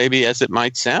principle maybe as it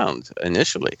might sound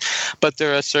initially. But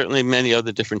there are certainly many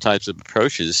other different types of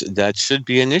approaches that should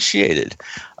be initiated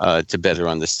to better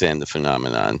understand the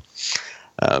phenomenon.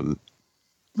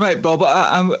 Right, Bob,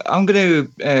 I'm going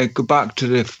to go back to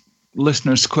the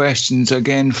listeners' questions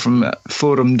again from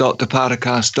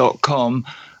forum.theparacast.com,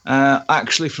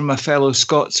 actually from a fellow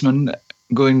Scotsman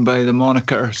going by the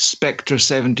moniker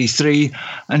Spectre73,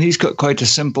 and he's got quite a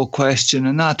simple question,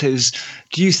 and that is,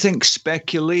 do you think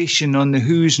speculation on the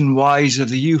who's and whys of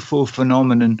the UFO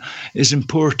phenomenon is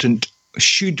important?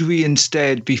 Should we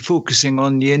instead be focusing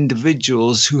on the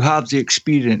individuals who have the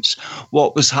experience,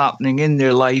 what was happening in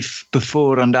their life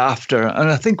before and after? And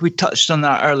I think we touched on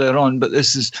that earlier on, but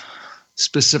this is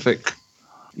specific.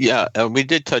 Yeah, we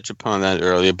did touch upon that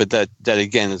earlier, but that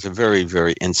again is a very,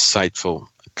 very insightful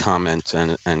comment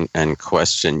and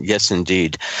question. Yes,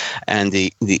 indeed. And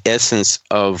the essence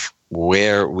of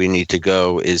where we need to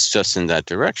go is just in that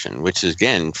direction, which is,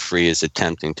 again, Free is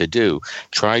attempting to do.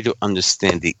 Try to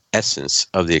understand the essence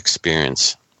of the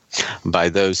experience by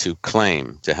those who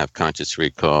claim to have conscious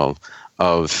recall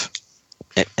of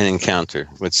an encounter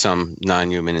with some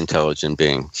non-human intelligent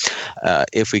being.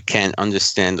 If we can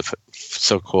understand the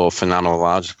so-called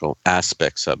phenomenological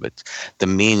aspects of it, the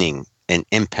meaning and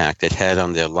impact it had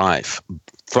on their life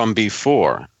from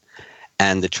before,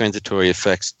 and the transitory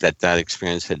effects that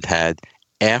experience had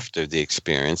after the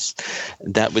experience,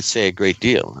 that would say a great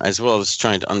deal, as well as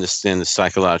trying to understand the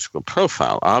psychological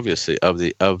profile, obviously, of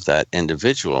that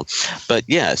individual. But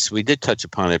yes, we did touch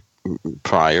upon it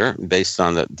prior, based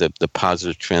on the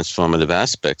positive transformative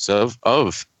aspects of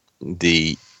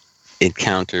the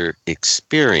encounter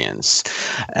experience.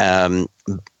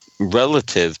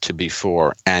 Relative to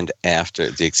before and after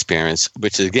the experience,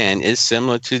 which again is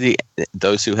similar to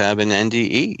those who have an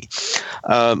NDE.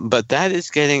 But that is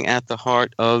getting at the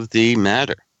heart of the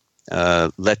matter.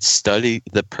 Let's study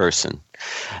the person.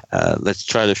 Let's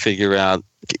try to figure out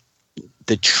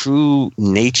the true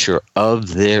nature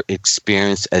of their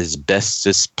experience as best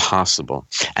as possible.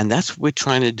 And that's what we're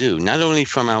trying to do, not only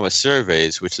from our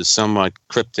surveys, which is somewhat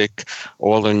cryptic,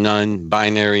 all or none,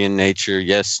 binary in nature,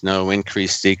 yes, no,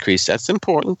 increase, decrease, that's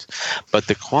important, but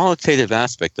the qualitative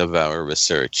aspect of our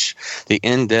research, the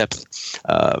in-depth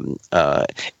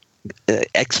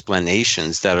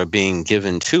explanations that are being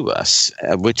given to us,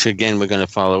 which again we're going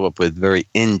to follow up with very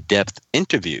in-depth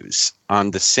interviews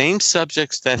on the same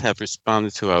subjects that have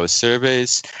responded to our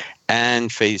surveys,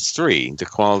 and phase 3, the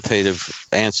qualitative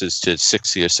answers to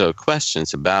 60 or so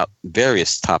questions about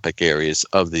various topic areas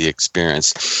of the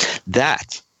experience.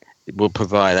 That will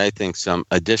provide, I think, some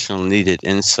additional needed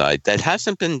insight that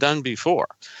hasn't been done before.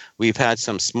 We've had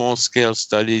some small-scale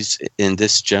studies in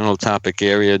this general topic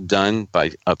area done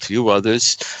by a few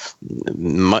others,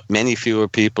 many fewer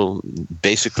people,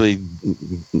 basically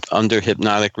under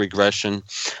hypnotic regression.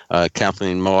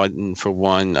 Kathleen Martin, for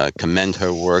one, commend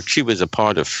her work. She was a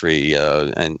part of Free,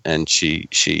 and she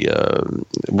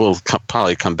will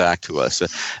probably come back to us.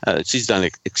 She's done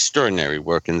extraordinary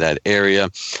work in that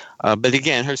area. But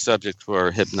again, her subject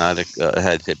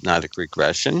had hypnotic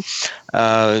regression.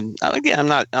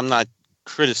 Again, I'm not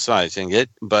criticizing it,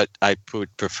 but I would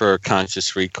prefer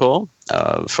conscious recall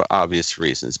for obvious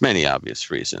reasons, many obvious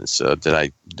reasons that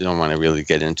I don't want to really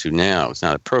get into now. It's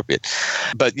not appropriate.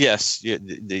 But yes,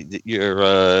 the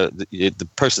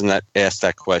person that asked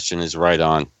that question is right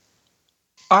on.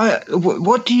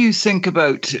 What do you think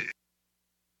about?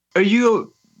 Are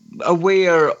you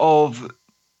aware of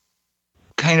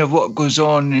kind of what goes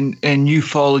on in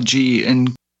ufology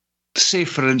in, say,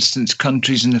 for instance,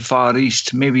 countries in the Far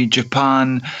East, maybe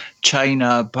Japan,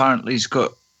 China apparently has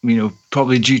got,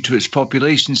 probably due to its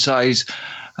population size,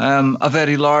 a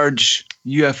very large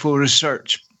UFO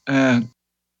research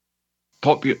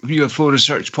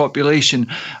population.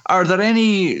 Are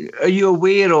you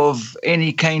aware of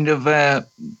any kind of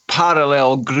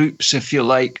parallel groups, if you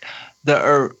like, that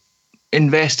are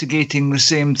investigating the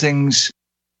same things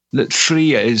that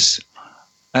Free is,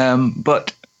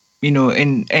 but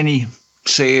in any,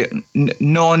 say,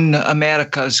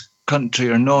 non-America's country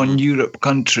or non-Europe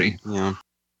country? Yeah,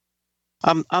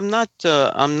 I'm not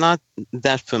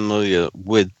that familiar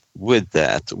with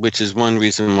that, which is one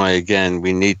reason why, again,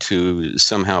 we need to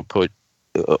somehow put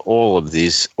all of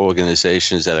these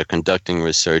organizations that are conducting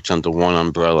research under one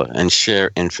umbrella and share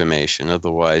information.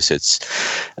 Otherwise,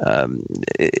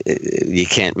 you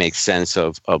can't make sense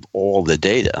of all the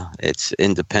data. It's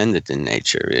independent in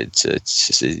nature.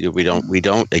 We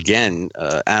don't again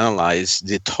analyze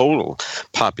the total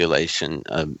population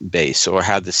base or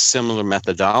have the similar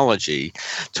methodology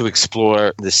to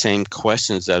explore the same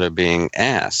questions that are being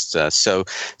asked. So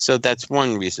that's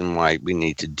one reason why we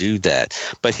need to do that.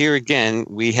 But here again,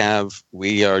 we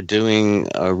are doing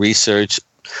research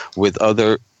with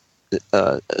other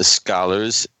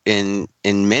scholars in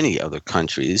many other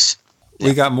countries.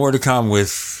 We got more to come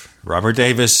with Robert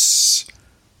Davis,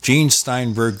 Gene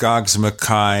Steinberg, Goggs,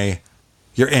 Mackay.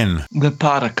 You're in the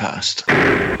Paracast.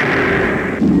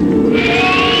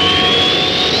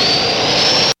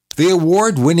 The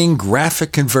award-winning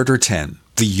Graphic Converter 10,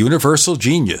 the universal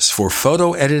genius for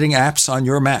photo editing apps on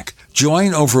your Mac.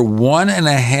 Join over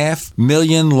 1.5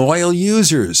 million loyal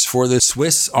users for the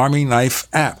Swiss Army Knife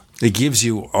app. It gives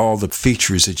you all the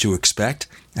features that you expect,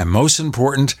 and most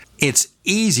important, it's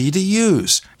easy to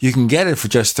use. You can get it for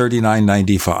just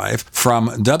 $39.95 from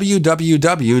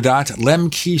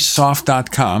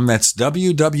www.lemkesoft.com. That's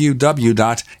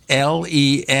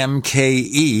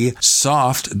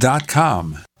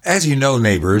www.lemkesoft.com. As you know,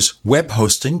 neighbors, web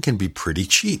hosting can be pretty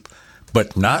cheap.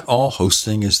 But not all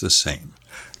hosting is the same.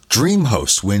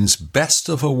 DreamHost wins Best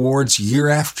of Awards year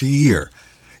after year.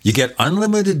 You get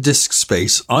unlimited disk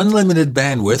space, unlimited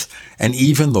bandwidth, and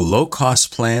even the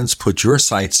low-cost plans put your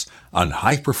sites on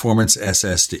high-performance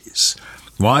SSDs.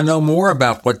 Want to know more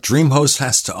about what DreamHost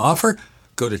has to offer?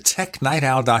 Go to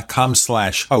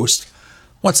technightowl.com/host.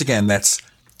 Once again, that's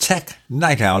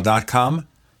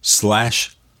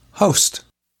technightowl.com/host.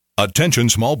 Attention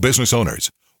small business owners.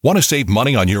 Want to save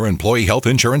money on your employee health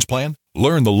insurance plan?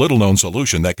 Learn the little-known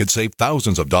solution that could save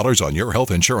thousands of dollars on your health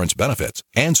insurance benefits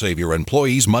and save your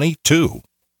employees money, too.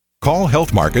 Call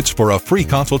Health Markets for a free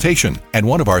consultation, and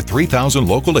one of our 3,000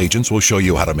 local agents will show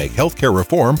you how to make healthcare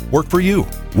reform work for you.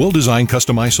 We'll design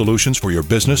customized solutions for your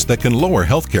business that can lower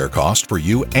healthcare costs for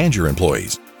you and your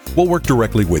employees. We'll work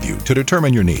directly with you to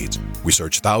determine your needs. We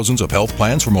search thousands of health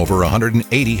plans from over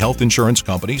 180 health insurance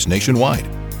companies nationwide.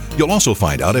 You'll also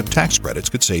find out if tax credits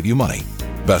could save you money.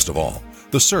 Best of all,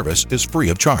 the service is free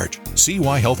of charge. See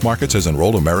why Health Markets has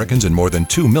enrolled Americans in more than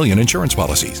 2 million insurance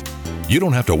policies. You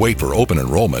don't have to wait for open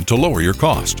enrollment to lower your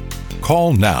cost.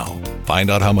 Call now. Find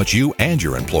out how much you and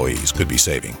your employees could be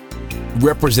saving.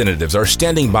 Representatives are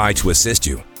standing by to assist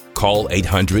you. Call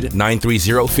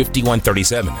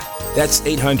 800-930-5137. That's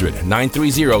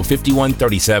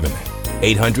 800-930-5137.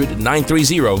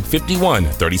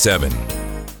 800-930-5137.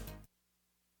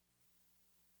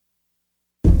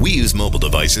 We use mobile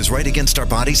devices right against our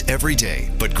bodies every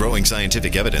day, but growing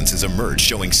scientific evidence has emerged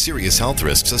showing serious health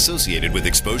risks associated with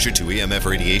exposure to EMF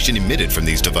radiation emitted from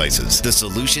these devices. The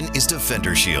solution is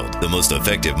Defender Shield, the most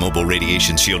effective mobile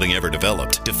radiation shielding ever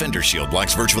developed. Defender Shield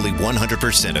blocks virtually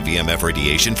 100% of EMF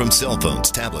radiation from cell phones,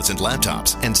 tablets, and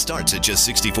laptops, and starts at just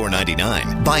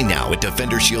 $64.99. Buy now at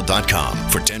DefenderShield.com.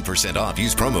 For 10% off,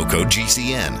 use promo code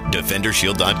GCN.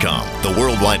 DefenderShield.com, the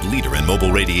worldwide leader in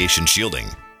mobile radiation shielding.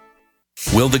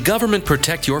 Will the government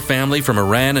protect your family from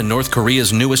Iran and North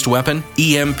Korea's newest weapon,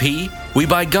 EMP? We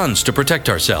buy guns to protect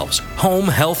ourselves, home,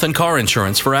 health, and car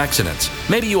insurance for accidents.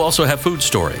 Maybe you also have food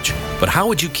storage. But how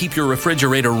would you keep your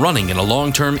refrigerator running in a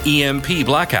long-term EMP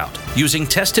blackout? Using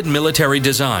tested military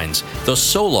designs, the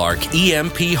Solarc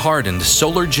EMP-hardened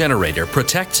solar generator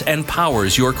protects and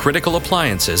powers your critical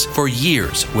appliances for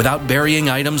years without burying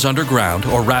items underground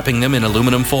or wrapping them in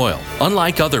aluminum foil.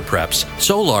 Unlike other preps,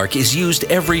 Solarc is used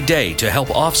every day to help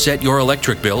offset your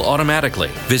electric bill automatically.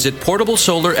 Visit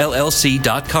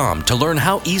PortableSolarLLC.com to learn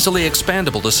how easily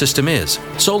expandable the system is.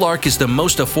 Solarc is the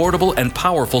most affordable and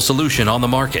powerful solution on the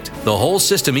market. The whole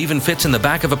system even fits in the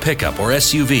back of a pickup or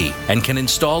SUV and can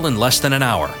install in less than an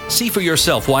hour. See for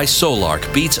yourself why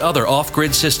Solarc beats other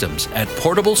off-grid systems at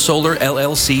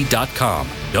PortableSolarLLC.com.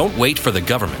 Don't wait for the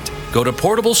government. Go to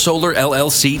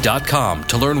PortableSolarLLC.com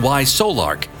to learn why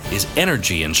Solarc is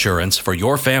energy insurance for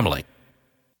your family.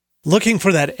 Looking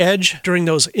for that edge during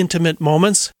those intimate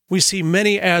moments? We see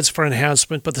many ads for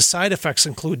enhancement, but the side effects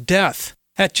include death.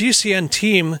 At GCN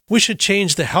Team, we should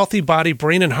change the Healthy Body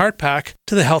Brain and Heart Pack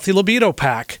to the Healthy Libido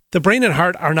Pack. The brain and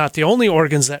heart are not the only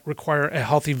organs that require a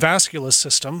healthy vascular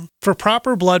system. For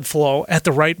proper blood flow at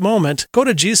the right moment, go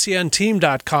to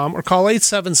GCNteam.com or call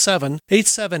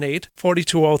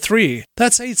 877-878-4203.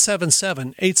 That's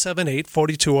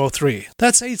 877-878-4203.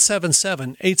 That's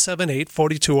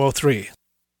 877-878-4203.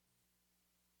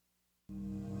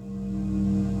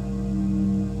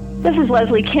 This is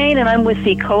Leslie Kane, and I'm with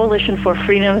the Coalition for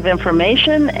Freedom of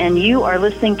Information, and you are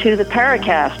listening to the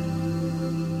Paracast.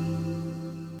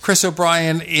 Chris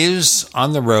O'Brien is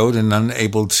on the road and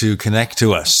unable to connect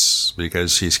to us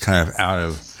because he's kind of out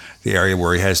of the area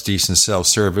where he has decent cell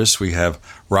service. We have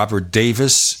Robert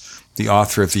Davis, the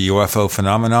author of The UFO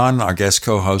Phenomenon. Our guest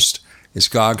co-host is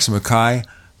Goggs Mackay.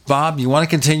 Bob, you want to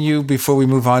continue before we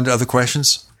move on to other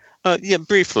questions? Yeah,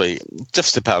 briefly.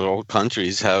 Just about all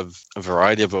countries have a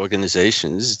variety of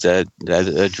organizations that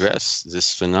address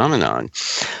this phenomenon.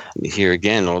 Here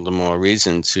again, all the more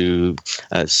reason to,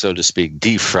 so to speak,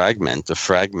 defragment the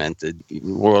fragmented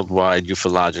worldwide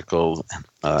ufological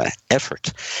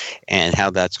effort. And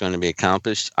how that's going to be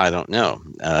accomplished, I don't know.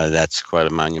 That's quite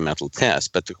a monumental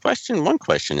task. But one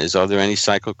question is, are there any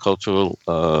psychocultural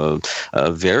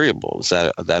variables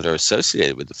that are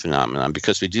associated with the phenomenon?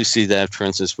 Because we do see that, for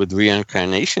instance, with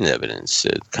reincarnation evidence.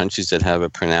 Countries that have a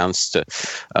pronounced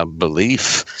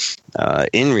belief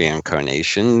in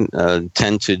reincarnation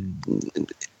tend to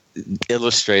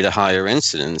illustrate a higher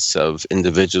incidence of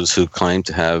individuals who claim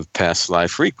to have past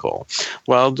life recall.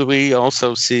 Well, do we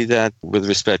also see that with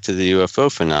respect to the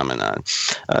UFO phenomenon?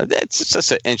 That's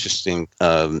just an interesting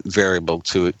variable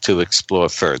to explore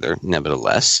further,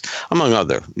 nevertheless, among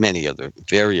many other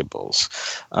variables.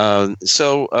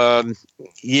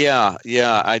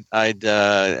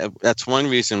 That's one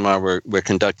reason why we're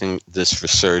conducting this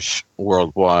research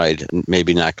worldwide.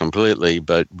 Maybe not completely,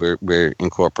 but we're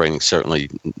incorporating certainly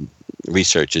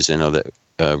researchers in other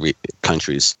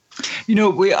countries.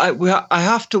 I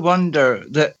have to wonder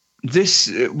that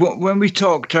this, when we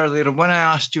talked earlier, when I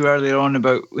asked you earlier on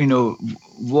about,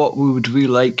 what would we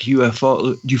like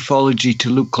ufology to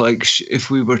look like if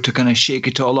we were to kind of shake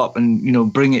it all up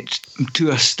and, bring it to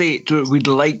a state that we'd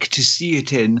like to see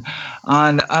it in.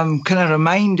 And I'm kind of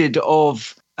reminded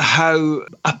of how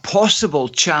a possible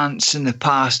chance in the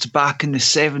past, back in the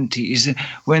 70s,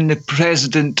 when the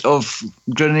president of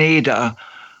Grenada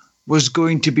was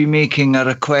going to be making a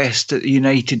request at the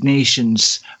United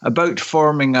Nations about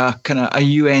forming a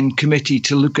UN committee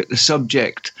to look at the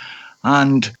subject.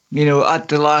 And, at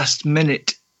the last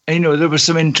minute, there were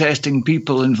some interesting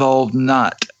people involved in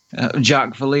that.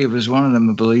 Jacques Vallée was one of them,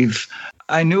 I believe.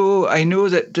 I know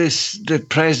that the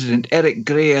president, Eric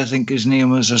Gray, I think his name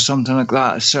was, or something like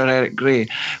that, Sir Eric Gray,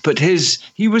 but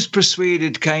he was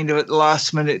persuaded kind of at the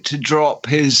last minute to drop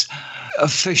his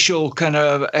official kind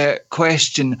of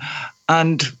question.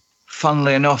 And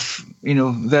funnily enough,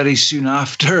 very soon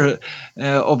after,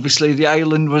 obviously the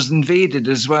island was invaded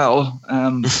as well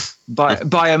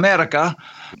by America.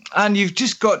 And you've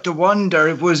just got to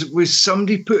wonder, was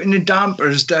somebody putting the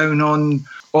dampers down on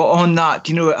that?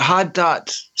 Had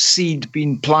that seed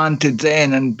been planted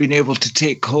then and been able to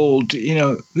take hold,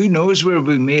 who knows where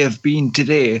we may have been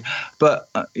today. But,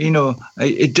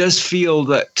 it does feel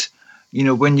that,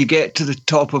 when you get to the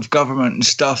top of government and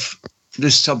stuff,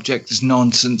 this subject is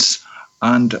nonsense.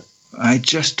 And I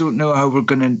just don't know how we're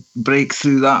going to break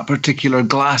through that particular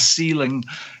glass ceiling,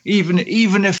 even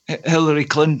if Hillary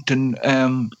Clinton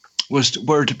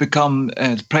were to become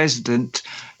the president,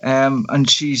 and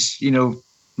she's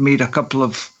made a couple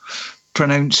of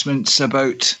pronouncements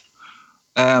about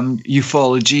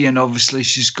ufology, and obviously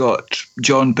she's got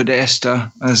John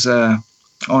Podesta as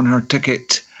on her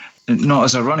ticket, not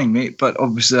as a running mate, but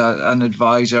obviously an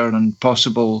advisor and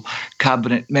possible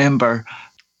cabinet member.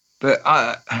 But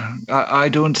I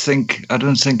don't think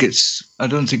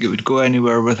it would go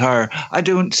anywhere with her. I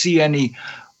don't see any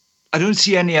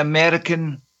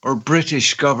American or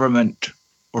British government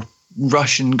or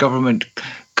Russian government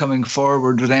coming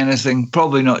forward with anything.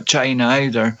 Probably not China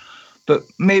either. But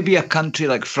maybe a country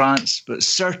like France, but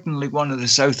certainly one of the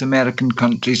South American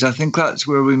countries. I think that's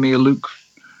where we may look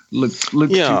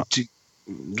to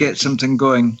get something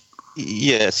going.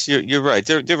 Yes, you're right.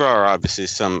 There are obviously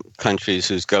some countries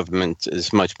whose government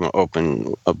is much more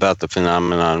open about the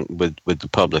phenomenon with the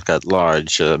public at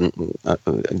large. The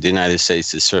United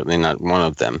States is certainly not one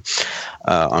of them,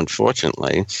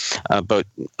 unfortunately. But,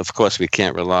 of course, we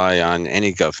can't rely on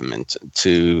any government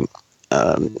to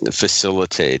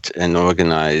facilitate an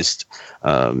organized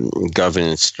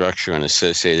governance structure and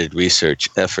associated research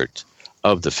effort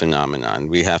of the phenomenon.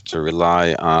 We have to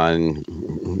rely on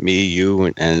me,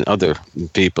 you, and other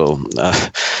people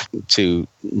to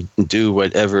do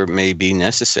whatever may be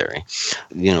necessary,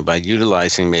 by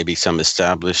utilizing maybe some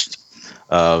established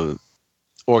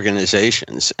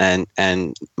organizations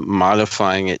and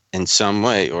modifying it in some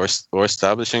way, or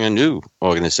establishing a new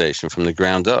organization from the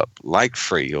ground up, like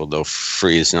FREE, although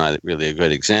FREE is not really a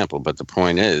good example. But the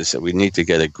point is that we need to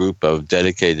get a group of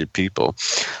dedicated people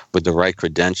with the right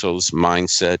credentials,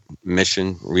 mindset,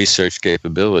 mission, research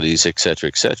capabilities, et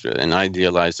cetera, an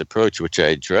idealized approach, which I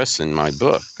address in my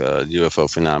book, UFO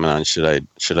Phenomenon,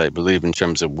 Should I Believe, in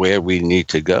terms of where we need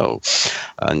to go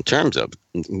in terms of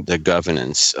the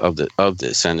governance of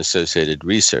this and associated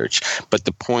research. But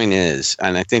the point is,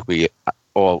 and I think we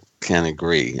all can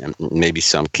agree, and maybe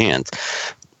some can't,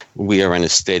 we are in a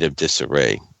state of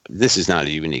disarray. This is not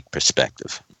a unique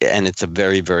perspective. And it's a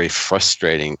very, very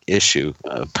frustrating issue,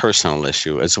 a personal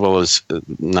issue, as well as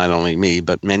not only me,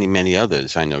 but many, many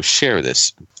others I know share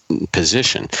this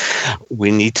position.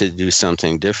 We need to do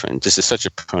something different. This is such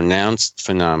a pronounced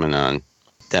phenomenon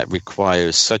that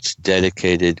requires such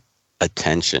dedicated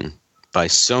attention by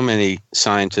so many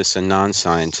scientists and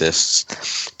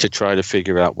non-scientists to try to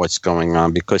figure out what's going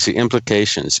on, because the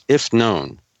implications, if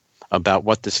known, about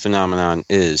what this phenomenon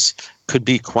is could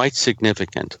be quite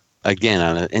significant, again,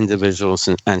 on an individual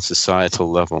and societal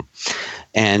level.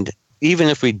 And even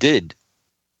if we did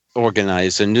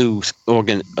organize a new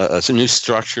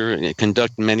structure and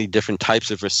conduct many different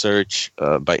types of research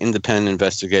by independent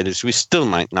investigators, we still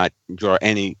might not draw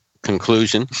any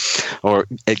conclusion or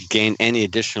gain any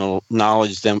additional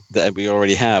knowledge that we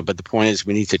already have. But the point is,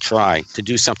 we need to try to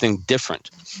do something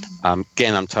different.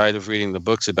 Again, I'm tired of reading the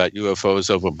books about UFOs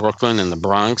over Brooklyn and the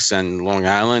Bronx and Long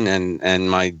Island,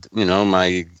 and my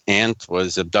aunt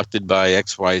was abducted by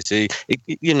XYZ.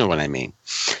 You know what I mean?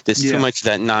 There's too much of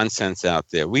that nonsense out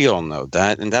there. We all know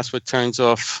that, and that's what turns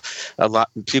off a lot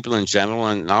of people in general,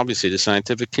 and obviously the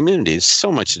scientific community. There's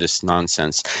so much of this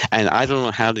nonsense, and I don't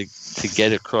know how to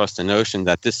get across the notion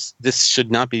that this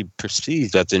should not be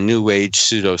perceived as a new age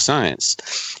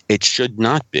pseudoscience. It should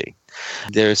not be.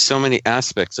 There are so many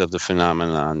aspects of the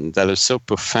phenomenon that are so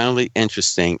profoundly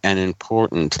interesting and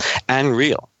important and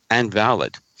real and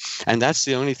valid. And that's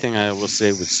the only thing I will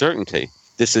say with certainty.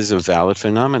 This is a valid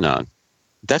phenomenon.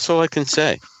 That's all I can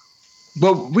say.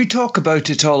 Well, we talk about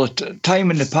it all the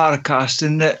time in the Paracast,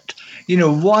 in that,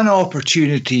 one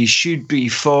opportunity should be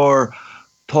for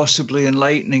possibly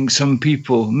enlightening some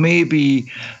people,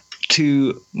 maybe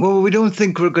we don't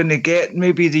think we're going to get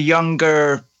maybe the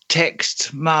younger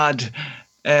text mad,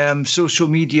 social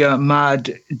media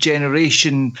mad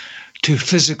generation to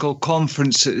physical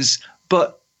conferences.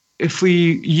 But if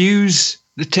we use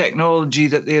the technology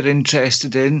that they're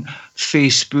interested in,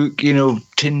 Facebook,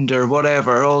 Tinder,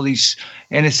 whatever, all these,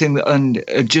 anything, and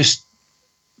just,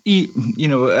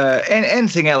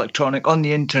 anything electronic on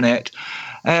the internet.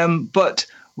 But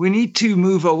we need to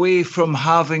move away from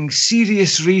having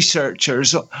serious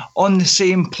researchers on the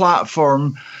same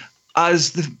platform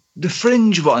as the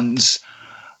fringe ones.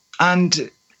 And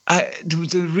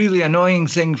the really annoying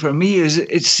thing for me is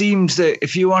it seems that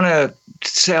if you want to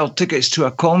sell tickets to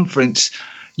a conference,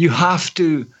 you have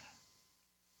to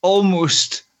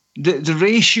almost, the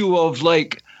ratio of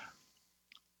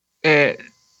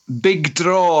big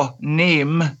draw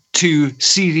name to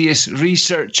serious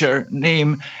researcher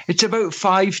name, it's about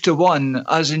 5-1,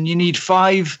 as in you need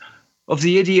 5 of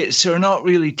the idiots who are not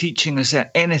really teaching us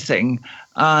anything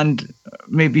and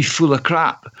maybe full of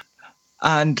crap,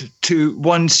 and to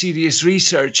 1 serious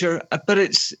researcher. But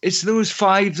it's those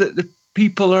 5 that the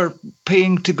people are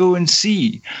paying to go and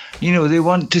see. They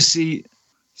want to see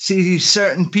these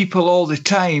certain people all the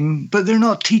time, but they're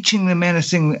not teaching them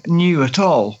anything new at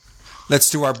all. Let's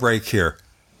do our break here.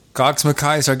 Goggs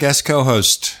Mackay is our guest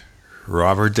co-host.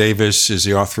 Robert Davis is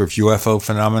the author of UFO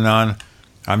Phenomenon.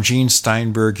 I'm Gene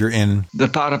Steinberg. You're in the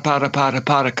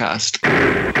Paracast.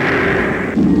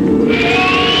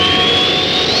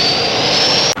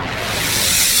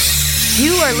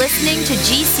 You are listening to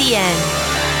GCN.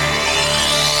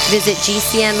 Visit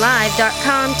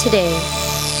GCNlive.com today.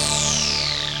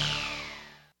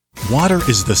 Water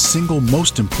is the single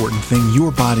most important thing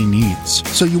your body needs,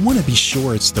 so you want to be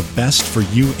sure it's the best for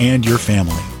you and your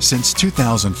family. Since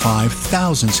 2005,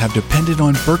 thousands have depended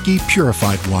on Berkey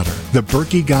purified water. The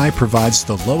Berkey Guy provides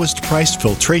the lowest priced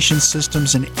filtration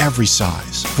systems in every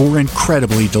size. For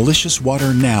incredibly delicious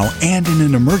water now and in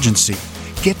an emergency,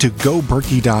 get to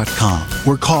GoBerkey.com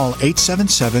or call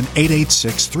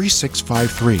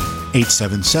 877-886-3653.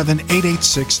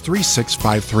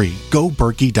 877-886-3653.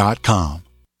 GoBerkey.com.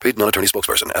 Paid non-attorney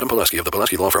spokesperson Adam Pulaski of the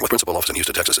Pulaski Law Firm with principal office in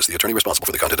Houston, Texas is the attorney responsible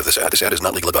for the content of this ad. This ad is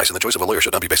not legal advice, and the choice of a lawyer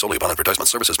should not be based solely upon advertisement.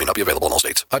 Services may not be available in all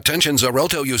states. Attention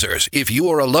Xarelto users. If you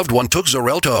or a loved one took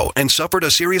Xarelto and suffered a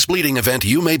serious bleeding event,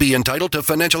 you may be entitled to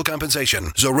financial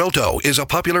compensation. Xarelto is a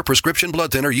popular prescription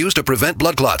blood thinner used to prevent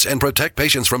blood clots and protect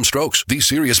patients from strokes. These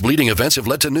serious bleeding events have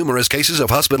led to numerous cases of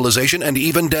hospitalization and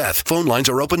even death. Phone lines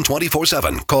are open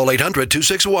 24/7. Call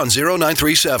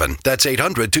 800-261-0937. That's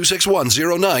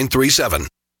 800-261-0937.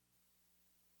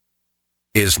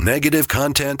 Is negative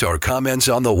content or comments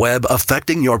on the web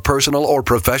affecting your personal or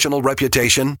professional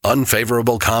reputation?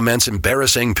 Unfavorable comments,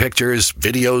 embarrassing pictures,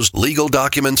 videos, legal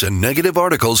documents, and negative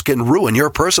articles can ruin your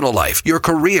personal life, your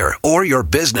career, or your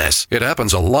business. It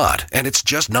happens a lot, and it's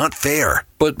just not fair.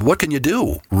 But what can you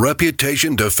do?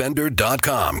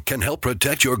 ReputationDefender.com can help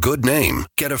protect your good name.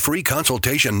 Get a free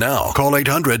consultation now. Call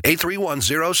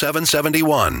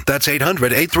 800-831-0771. That's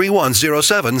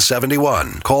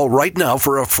 800-831-0771. Call right now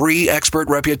for a free expert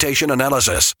reputation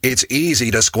analysis. It's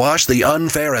easy to squash the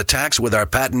unfair attacks with our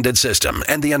patented system,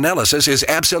 and the analysis is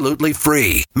absolutely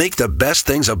free. Make the best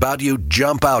things about you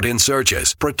jump out in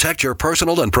searches. Protect your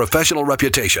personal and professional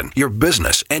reputation, your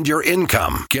business, and your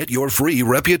income. Get your free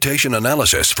reputation analysis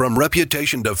diagnosis from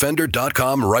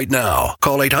ReputationDefender.com right now.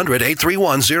 Call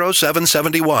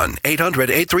 800-831-0771.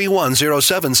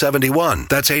 800-831-0771.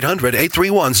 That's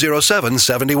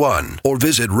 800-831-0771. Or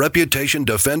visit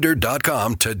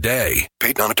ReputationDefender.com today.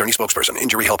 Paid non-attorney spokesperson.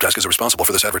 Injury Help Desk is responsible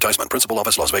for this advertisement. Principal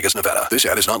office, Las Vegas, Nevada. This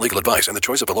ad is not legal advice, and the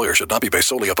choice of a lawyer should not be based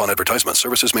solely upon advertisement.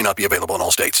 Services may not be available in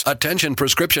all states. Attention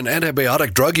prescription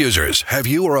antibiotic drug users. Have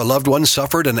you or a loved one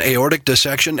suffered an aortic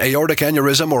dissection, aortic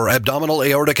aneurysm, or abdominal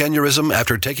aortic aneurysm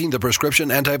after taking the prescription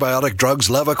antibiotic drugs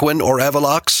Levaquin or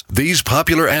Avelox? These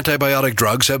popular antibiotic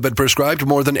drugs have been prescribed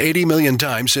more than 80 million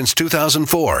times since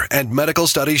 2004, and medical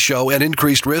studies show an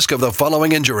increased risk of the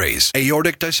following injuries: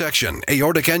 aortic dissection,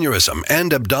 aortic aneurysm,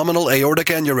 and abdominal aortic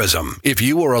aneurysm. If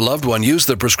you or a loved one used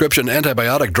the prescription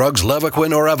antibiotic drugs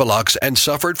Levaquin or Avelox and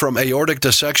suffered from aortic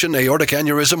dissection, aortic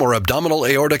aneurysm, or abdominal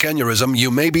aortic aneurysm,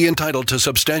 you may be entitled to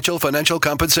substantial financial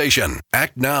compensation.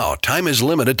 Act now. Time is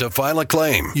limited to file a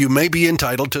claim. You may be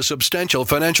entitled to substantial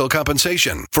financial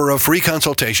compensation. For a free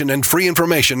consultation and free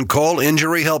information, call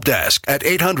Injury Help Desk at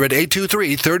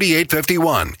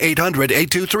 800-823-3851.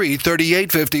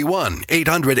 800-823-3851.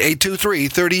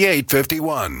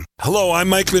 800-823-3851. Hello, I'm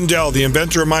Mike Lindell, the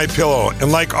inventor of MyPillow,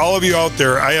 and like all of you out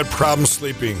there, I had problems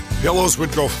sleeping. Pillows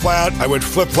would go flat, I would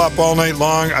flip-flop all night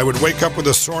long, I would wake up with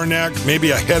a sore neck,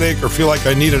 maybe a headache, or feel like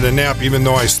I needed a nap even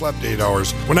though I slept 8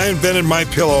 hours. When I invented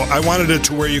MyPillow, I wanted it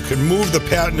to where you could move the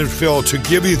patented fill to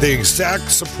give you the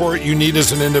exact support you need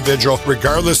as an individual,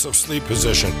 regardless of sleep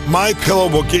position. MyPillow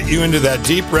will get you into that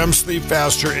deep REM sleep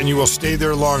faster, and you will stay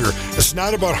there longer. It's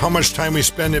not about how much time we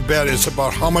spend in bed, it's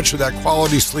about how much of that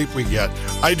quality sleep we get.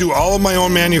 I do all of my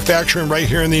own manufacturing right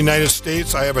here in the United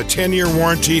States. I have a 10-year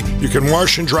warranty. You can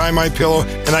wash and dry my pillow,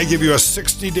 and I give you a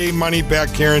 60-day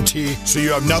money-back guarantee, so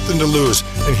you have nothing to lose.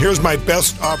 And here's my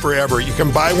best offer ever. You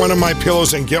can buy one of my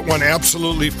pillows and get one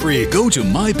absolutely free. Go to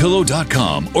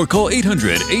MyPillow.com or call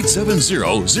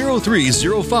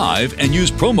 800-870-0305 and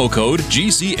use promo code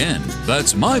GCN.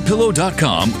 That's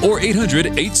MyPillow.com or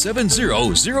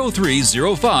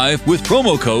 800-870-0305 with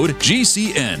promo code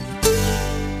GCN.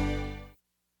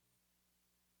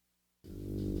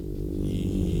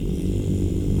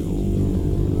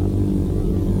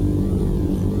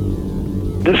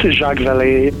 This is Jacques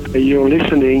Vallée. You're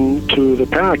listening to the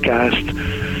Paracast,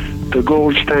 the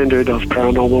gold standard of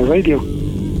paranormal radio.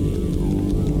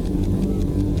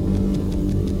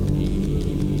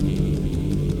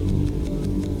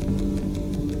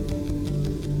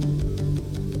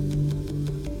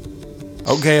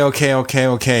 Okay.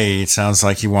 It sounds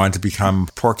like you wanted to become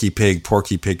Porky Pig.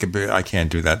 I can't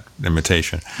do that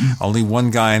imitation. Only one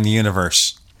guy in the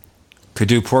universe could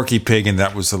do Porky Pig, and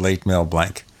that was the late Mel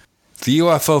Blanc. The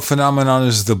UFO Phenomenon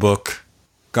is the book.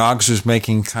 Goggs was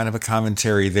making kind of a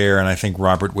commentary there, and I think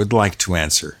Robert would like to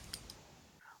answer.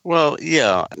 Well,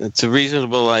 yeah, it's a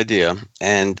reasonable idea.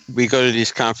 And we go to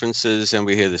these conferences and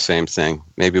we hear the same thing,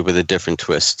 maybe with a different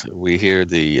twist. We hear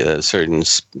the certain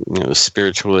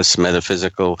spiritualist,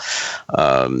 metaphysical,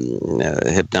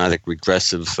 hypnotic,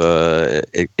 regressive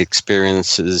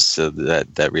experiences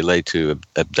that relate to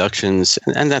abductions,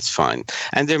 and that's fine.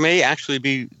 And there may actually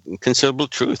be considerable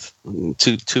truth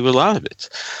to a lot of it.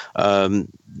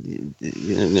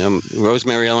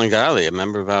 Rosemary Ellen Guiley, a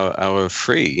member of our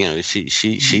Free,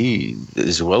 she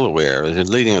is well aware, is a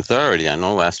leading authority on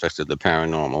all aspects of the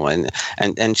paranormal,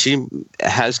 and she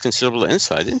has considerable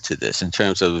insight into this in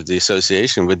terms of the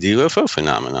association with the UFO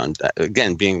phenomenon.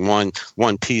 Again, being one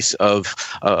piece of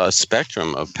a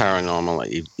spectrum of paranormal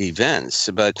events.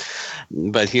 But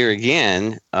here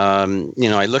again, I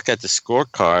look at the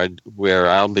scorecard where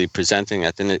I'll be presenting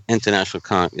at the International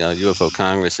UFO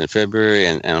Congress in February,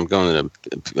 and I'm going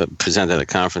to present at a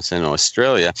conference in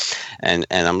Australia, and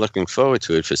I'm looking forward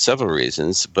to it for several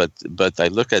reasons. But I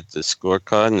look at the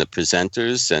scorecard and the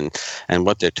presenters and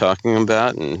what they're talking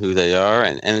about and who they are,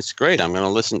 and it's great. I'm going to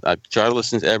listen. I try to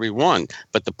listen to every one.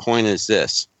 But the point is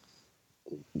this: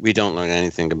 we don't learn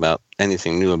anything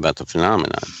new about the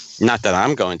phenomenon. Not that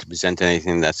I'm going to present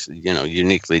anything that's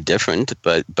uniquely different,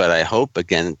 but I hope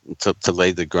again to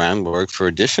lay the groundwork for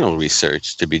additional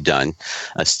research to be done,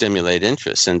 stimulate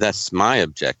interest, and that's my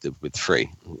objective with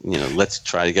Free. Let's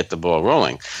try to get the ball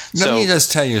rolling. Let me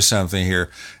just tell you something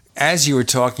here. As you were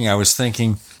talking, I was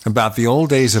thinking about the old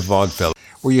days of vaudeville,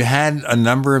 where you had a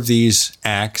number of these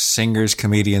acts, singers,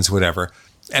 comedians, whatever,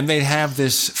 and they'd have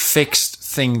this fixed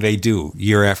thing they do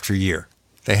year after year.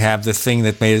 They have the thing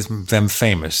that made them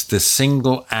famous, the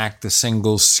single act, the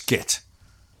single skit.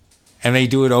 And they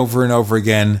do it over and over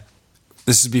again.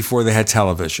 This is before they had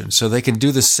television. So they can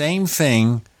do the same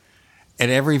thing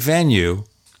at every venue.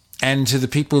 And to the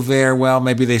people there, well,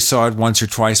 maybe they saw it once or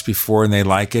twice before and they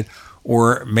like it.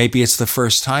 or maybe it's the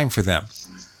first time for them.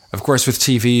 Of course, with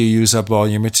TV, you use up all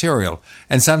your material.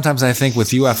 And sometimes I think with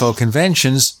UFO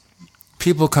conventions,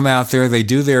 people come out there, they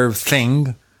do their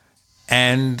thing,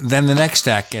 and then the next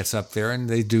act gets up there and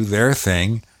they do their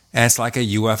thing, and it's like a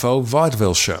UFO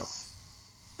vaudeville show.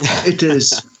 It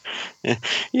is.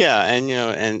 Yeah, and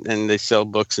and they sell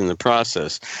books in the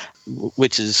process,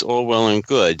 which is all well and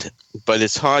good, but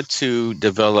it's hard to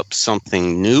develop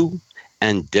something new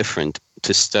and different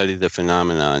to study the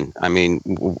phenomenon. I mean,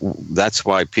 that's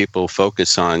why people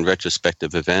focus on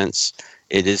retrospective events.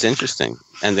 It is interesting,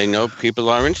 and they know people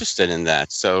are interested in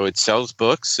that. So it sells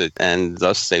books, and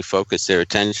thus they focus their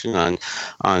attention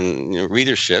on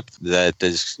readership that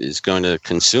is going to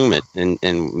consume it in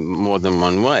more than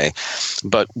one way.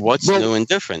 But what's new and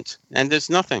different? And there's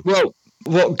nothing. Well,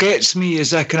 what gets me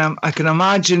is I can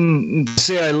imagine,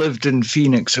 say I lived in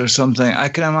Phoenix or something, I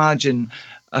can imagine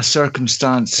a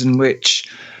circumstance in which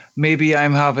maybe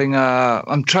I'm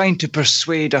trying to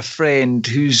persuade a friend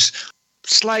who's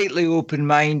slightly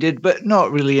open-minded, but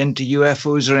not really into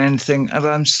UFOs or anything. And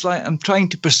I'm trying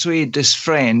to persuade this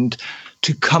friend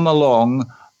to come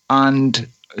along and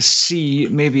see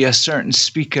maybe a certain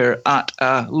speaker at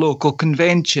a local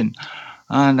convention.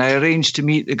 And I arranged to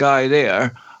meet the guy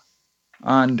there,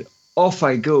 and off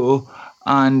I go,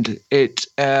 and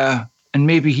and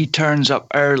maybe he turns up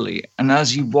early, and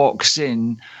as he walks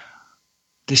in,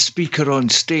 the speaker on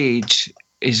stage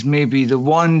is maybe the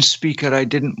one speaker I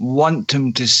didn't want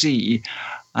him to see,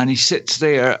 and he sits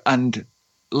there and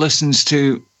listens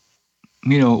to,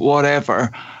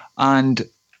 whatever, and,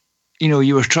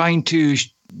 you were trying to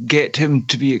get him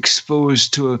to be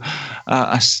exposed to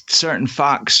a certain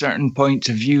facts, certain points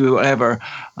of view, whatever,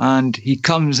 and he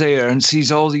comes there and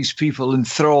sees all these people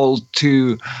enthralled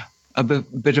to a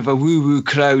bit of a woo-woo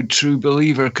crowd, true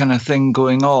believer kind of thing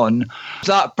going on.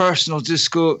 That person will just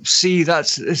go, see,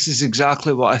 this is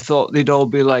exactly what I thought they'd all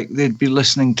be like. They'd be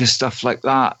listening to stuff like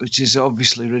that, which is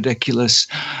obviously ridiculous.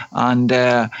 And,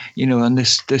 and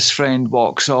this friend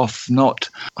walks off not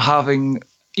having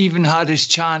even had his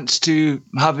chance to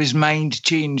have his mind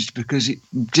changed because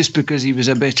he was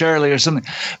a bit early or something.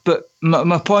 But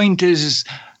my point is,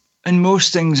 in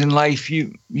most things in life,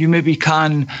 you maybe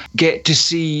can get to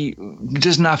see, it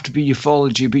doesn't have to be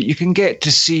ufology, but you can get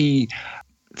to see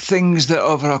things that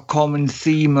have a common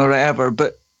theme or whatever.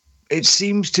 But it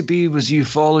seems to be with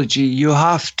ufology, you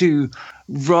have to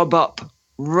rub up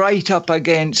right up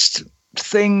against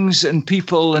things and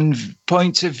people and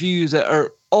points of view that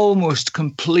are almost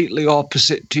completely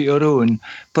opposite to your own,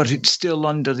 but it's still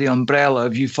under the umbrella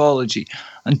of ufology.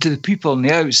 And to the people on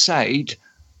the outside,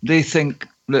 they think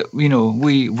that,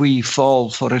 we fall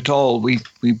for it all, we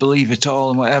believe it all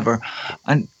and whatever.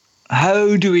 And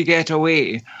how do we get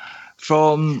away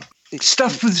from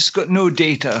stuff that's got no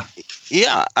data?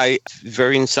 Yeah,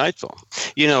 very insightful.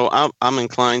 I'm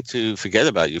inclined to forget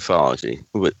about ufology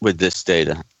with this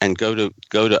data and go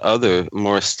to other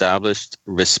more established,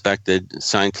 respected,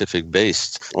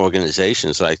 scientific-based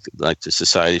organizations like the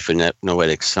Society for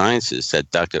Noetic Sciences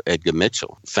that Dr. Edgar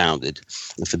Mitchell founded.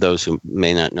 And for those who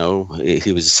may not know,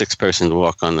 he was the sixth person to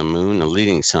walk on the moon, a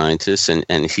leading scientist,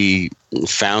 and he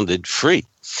founded FREE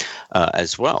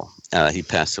as well. He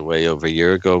passed away over a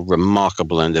year ago.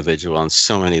 Remarkable individual on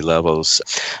so many levels.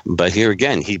 But here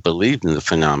again, he believed in the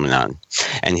phenomenon,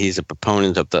 and he's a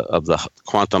proponent of the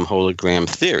quantum hologram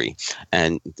theory.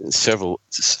 And several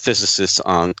physicists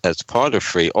as part of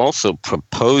FREE also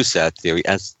proposed that theory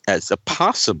as a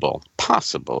possible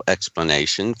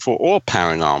explanation for all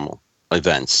paranormal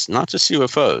events, not just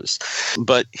UFOs.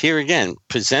 But here again,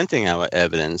 presenting our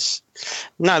evidence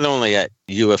not only at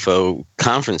UFO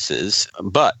conferences,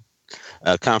 but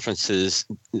conferences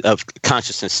of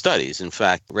consciousness studies. In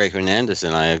fact, Ray Hernandez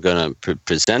and I are going to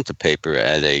present a paper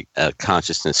at a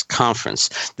consciousness conference.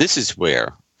 This is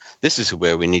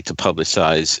where we need to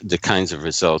publicize the kinds of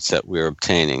results that we're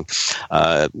obtaining,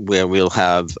 where we'll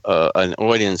have an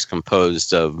audience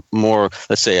composed of more,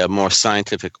 let's say, a more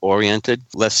scientific-oriented,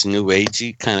 less new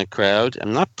agey kind of crowd.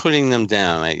 I'm not putting them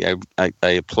down. I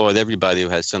applaud everybody who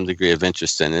has some degree of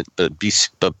interest in it, but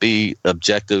be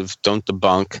objective, don't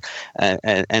debunk,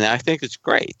 and I think it's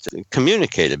great.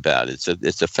 Communicate about it.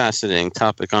 It's a fascinating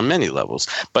topic on many levels.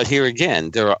 But here again,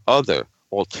 there are other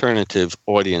alternative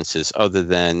audiences other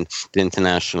than the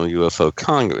International UFO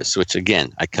Congress, which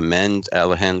again, I commend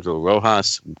Alejandro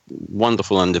Rojas,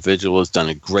 wonderful individual, has done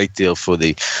a great deal for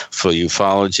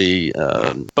ufology,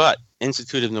 but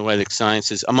Institute of Noetic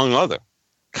Sciences, among other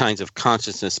kinds of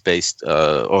consciousness-based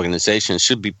organizations,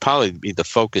 should probably be the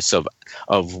focus of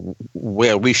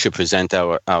where we should present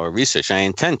our research. I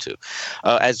intend to,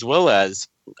 as well as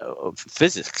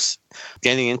physics,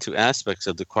 getting into aspects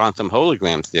of the quantum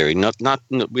hologram theory.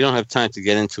 We don't have time to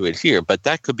get into it here, but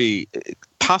that could be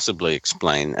possibly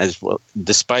explained as well,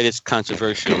 despite its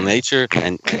controversial nature.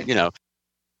 And,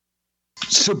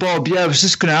 So, Bob, I was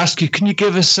just going to ask you, can you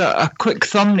give us a quick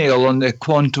thumbnail on the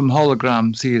quantum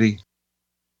hologram theory?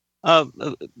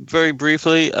 Very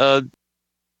briefly,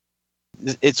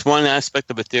 it's one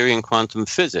aspect of a theory in quantum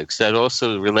physics that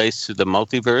also relates to the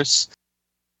multiverse,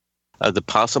 the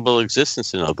possible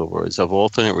existence, in other words, of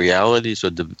alternate realities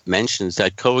or dimensions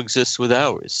that coexist with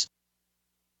ours.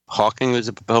 Hawking was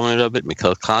a proponent of it.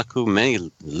 Mikhail Kaku,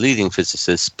 many leading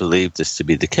physicists believe this to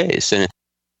be the case. And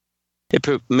it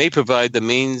may provide the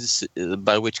means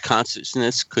by which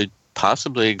consciousness could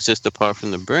possibly exist apart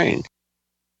from the brain.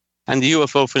 And the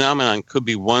UFO phenomenon could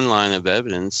be one line of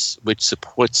evidence which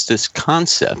supports this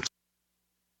concept,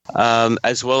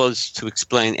 as well as to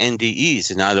explain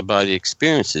NDEs and out-of-body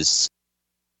experiences.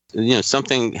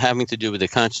 Something having to do with the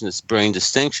consciousness-brain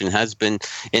distinction has been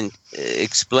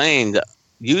explained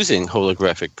using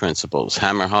holographic principles.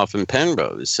 Hammerhoff and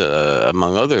Penrose,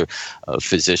 among other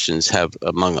physicians,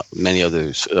 among many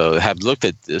others, have looked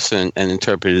at this and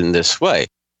interpreted in this way,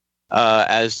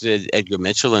 as did Edgar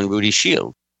Mitchell and Rudy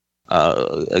Shield,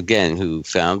 again, who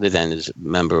founded and is a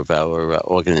member of our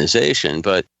organization.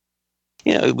 But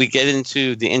we get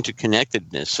into the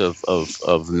interconnectedness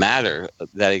of matter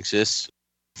that exists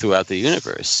throughout the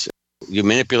universe. You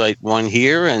manipulate one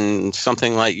here, and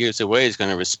something light years away is going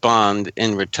to respond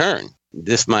in return.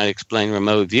 This might explain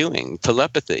remote viewing,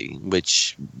 telepathy,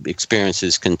 which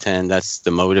experiences contend that's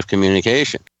the mode of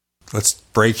communication. Let's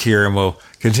break here, and we'll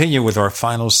continue with our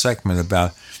final segment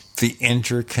about the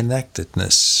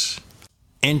interconnectedness.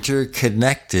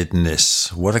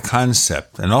 Interconnectedness, what a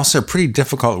concept, and also a pretty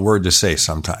difficult word to say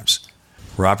sometimes.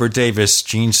 Robert Davis,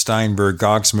 Gene Steinberg,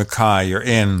 Goggs Mackay, you're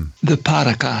in the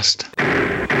Paracast.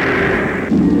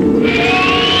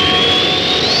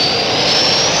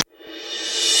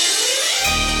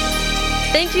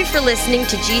 Thank you for listening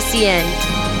to GCN.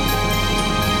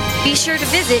 Be sure to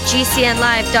visit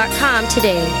GCNlive.com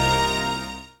today.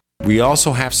 We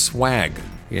also have swag.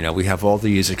 We have all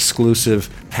these exclusive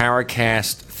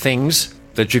Paracast things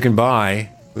that you can buy.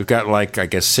 We've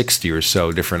got 60 or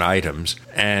so different items,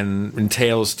 and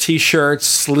entails t-shirts,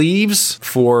 sleeves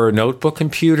for notebook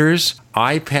computers,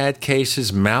 iPad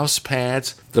cases, mouse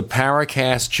pads, the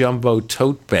Paracast Jumbo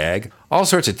tote bag, all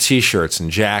sorts of t-shirts and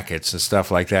jackets and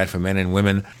stuff like that for men and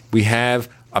women. We have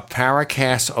a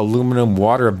Paracast aluminum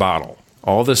water bottle.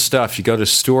 All this stuff, you go to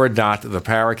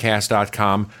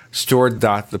store.theparacast.com,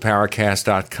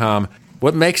 store.theparacast.com.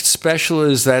 What makes it special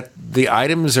is that the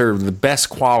items are the best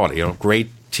quality, great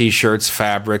t-shirts,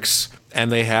 fabrics, and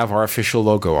they have our official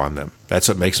logo on them. That's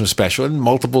what makes them special, in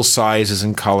multiple sizes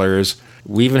and colors.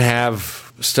 We even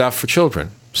have stuff for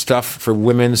children, stuff for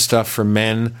women, stuff for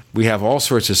men. We have all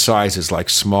sorts of sizes, like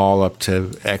small up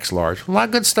to X large. A lot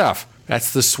of good stuff.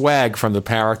 That's the swag from the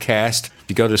Paracast.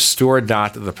 You go to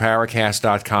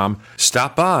store.theparacast.com,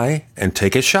 stop by, and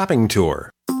take a shopping tour.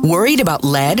 Worried about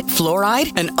lead,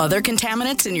 fluoride, and other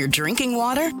contaminants in your drinking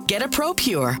water? Get a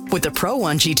ProPure with the Pro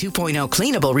 1G 2.0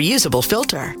 cleanable reusable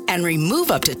filter and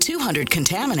remove up to 200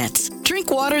 contaminants.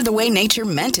 Drink water the way nature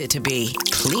meant it to be.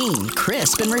 Clean,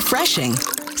 crisp, and refreshing.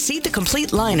 See the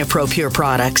complete line of ProPure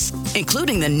products,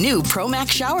 including the new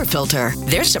ProMax shower filter.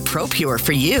 There's a ProPure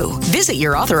for you. Visit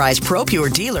your authorized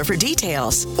ProPure dealer for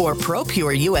details or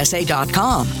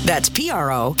ProPureUSA.com. That's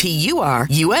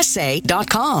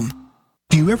ProPureUSA.com.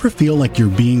 Do you ever feel like you're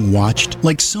being watched?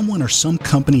 Like someone or some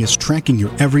company is tracking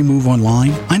your every move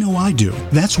online? I know I do.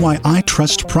 That's why I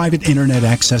trust Private Internet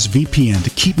Access VPN to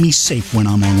keep me safe when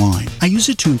I'm online. I use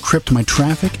it to encrypt my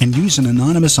traffic and use an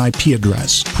anonymous IP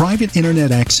address. Private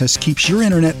Internet Access keeps your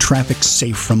internet traffic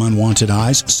safe from unwanted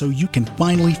eyes so you can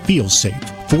finally feel safe.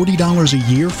 $40 a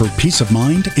year for peace of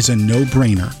mind is a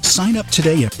no-brainer. Sign up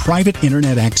today at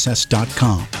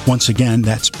privateinternetaccess.com. Once again,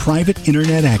 that's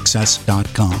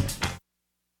privateinternetaccess.com.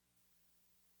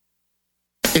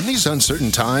 In these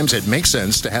uncertain times, it makes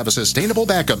sense to have a sustainable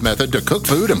backup method to cook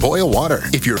food and boil water.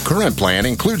 If your current plan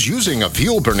includes using a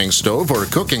fuel-burning stove or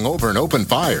cooking over an open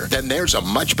fire, then there's a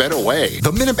much better way.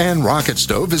 The Minuteman Rocket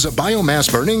Stove is a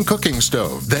biomass-burning cooking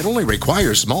stove that only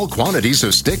requires small quantities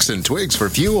of sticks and twigs for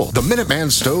fuel. The Minuteman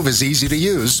Stove is easy to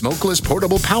use, smokeless,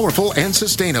 portable, powerful, and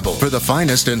sustainable. For the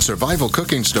finest in survival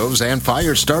cooking stoves and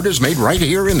fire starters made right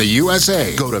here in the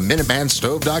USA, go to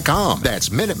MinutemanStove.com. That's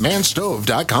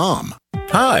MinutemanStove.com.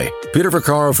 Hi, Peter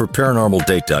Vaccaro for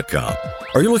ParanormalDate.com.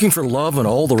 Are you looking for love in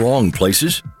all the wrong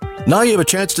places? Now you have a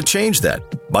chance to change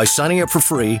that by signing up for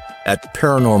free at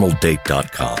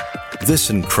ParanormalDate.com.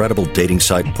 This incredible dating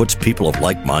site puts people of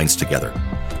like minds together.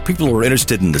 People who are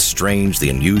interested in the strange, the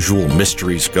unusual,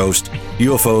 mysteries, ghosts,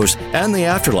 UFOs, and the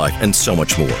afterlife, and so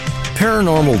much more.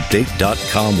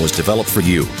 ParanormalDate.com was developed for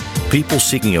you, people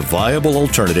seeking a viable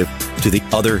alternative to the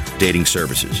other dating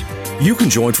services. You can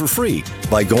join for free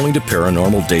by going to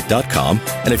ParanormalDate.com,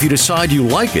 and if you decide you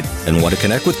like it and want to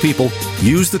connect with people,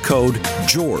 use the code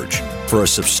GEORGE for a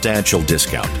substantial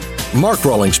discount. Mark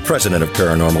Rawlings, president of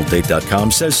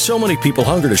ParanormalDate.com, says so many people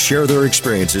hunger to share their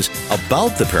experiences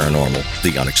about the paranormal,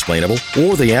 the unexplainable,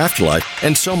 or the afterlife,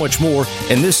 and so much more,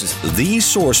 and this is the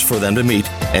source for them to meet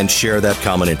and share that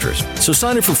common interest. So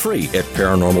sign up for free at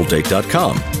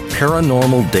ParanormalDate.com,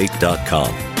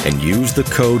 ParanormalDate.com, and use the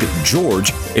code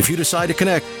GEORGE if you decide to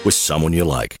connect with someone you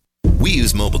like. We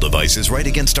use mobile devices right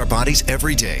against our bodies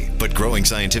every day, but growing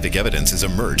scientific evidence has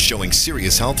emerged showing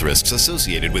serious health risks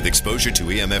associated with exposure to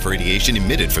EMF radiation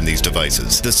emitted from these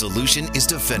devices. The solution is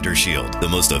Defender Shield, the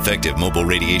most effective mobile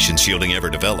radiation shielding ever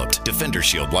developed. Defender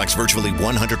Shield blocks virtually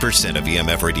 100% of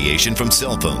EMF radiation from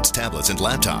cell phones, tablets, and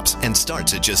laptops, and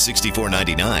starts at just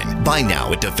 $64.99. Buy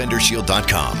now at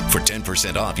DefenderShield.com. For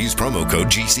 10% off, use promo code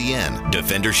GCN.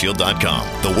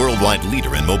 DefenderShield.com, the worldwide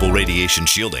leader in mobile radiation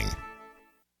shielding.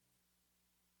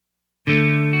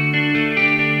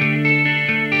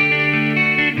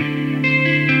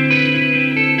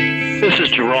 This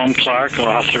is Jerome Clark,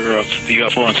 author of the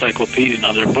UFO Encyclopedia and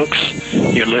other books.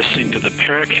 You're listening to the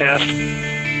Paracast.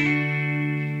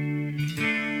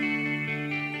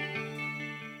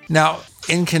 Now,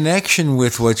 in connection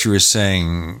with what you were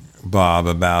saying, Bob,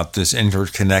 about this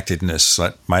interconnectedness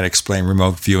that might explain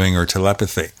remote viewing or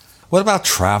telepathy, what about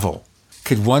travel?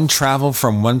 Could one travel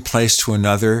from one place to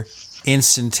another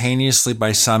instantaneously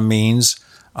by some means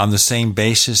on the same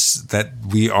basis that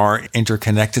we are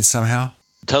interconnected somehow?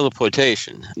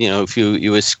 Teleportation. If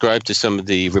you ascribe to some of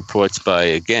the reports by,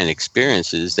 again,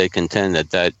 experiences, they contend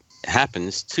that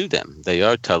happens to them. They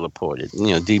are teleported.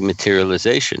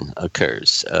 Dematerialization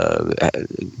occurs.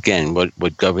 Again,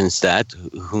 what governs that?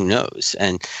 Who knows?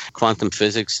 And quantum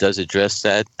physics does address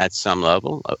that at some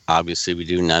level. Obviously, we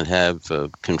do not have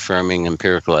confirming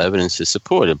empirical evidence to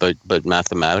support it, but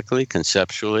mathematically,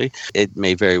 conceptually, it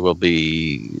may very well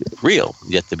be real,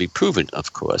 yet to be proven,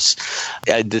 of course.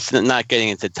 It's not getting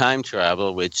into time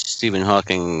travel, which Stephen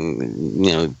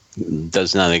Hawking,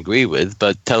 does not agree with,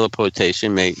 but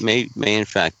teleportation may in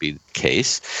fact be the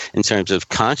case in terms of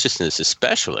consciousness,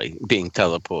 especially being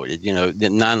teleported. The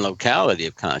non-locality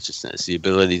of consciousness, the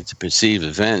ability to perceive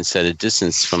events at a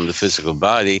distance from the physical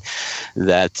body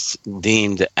that's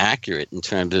deemed accurate in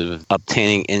terms of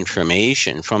obtaining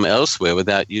information from elsewhere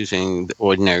without using the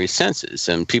ordinary senses.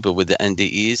 And people with the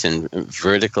NDEs and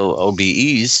vertical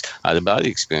OBEs, out-of-body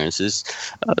experiences,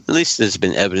 at least there's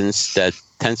been evidence that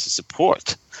tends to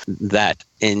support that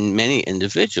in many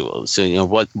individuals. So,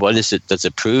 what is it that's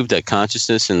proved that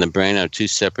consciousness and the brain are two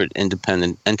separate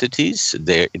independent entities?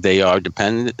 They are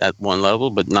dependent at one level,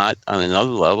 but not on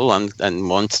another level. And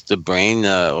once the brain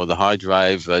or the hard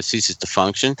drive ceases to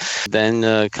function,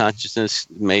 then consciousness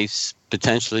may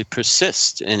potentially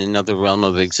persist in another realm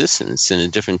of existence, in a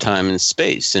different time and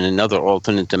space, in another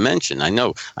alternate dimension. I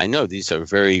know these are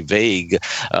very vague,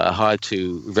 hard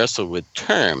to wrestle with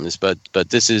terms, but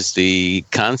this is the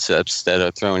concepts that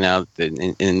are thrown out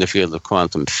in the field of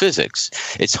quantum physics.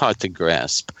 It's hard to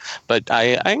grasp, but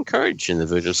I encourage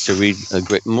individuals to read a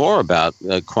bit more about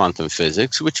quantum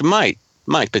physics, which might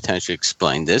potentially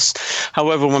explain this.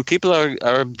 However, when people are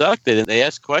abducted and they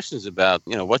ask questions about,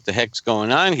 what the heck's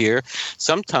going on here,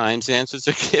 sometimes answers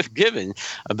are given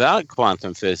about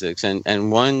quantum physics.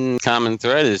 And one common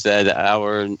thread is that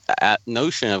our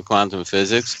notion of quantum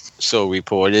physics, so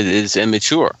reported, is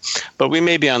immature. But we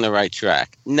may be on the right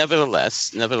track. Nevertheless,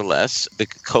 the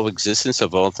coexistence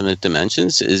of alternate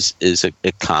dimensions is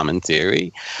a common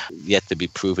theory, yet to be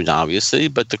proven, obviously.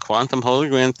 But the quantum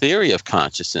hologram theory of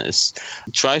consciousness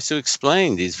tries to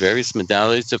explain these various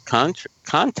modalities of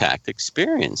contact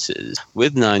experiences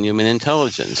with non-human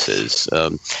intelligences.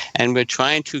 And we're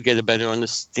trying to get a better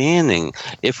understanding,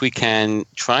 if we can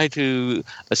try to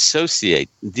associate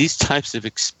these types of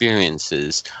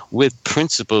experiences with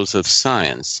principles of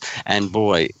science. And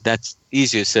boy, that's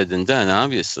easier said than done,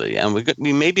 obviously. And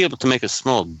we may be able to make a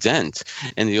small dent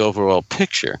in the overall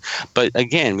picture. But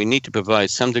again, we need to provide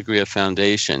some degree of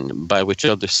foundation by which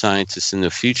other scientists in the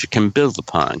future can build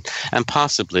upon and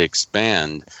possibly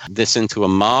expand this into a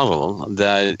model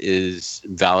that is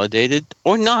validated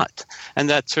or not. And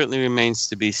that certainly remains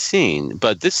to be seen.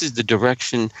 But this is the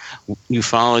direction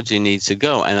ufology needs to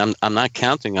go. And I'm not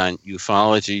counting on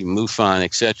ufology, MUFON,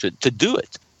 etc. to do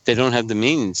it. They don't have the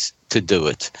means to do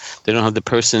it. They don't have the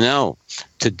personnel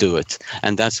to do it.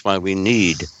 And that's why we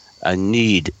need a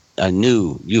new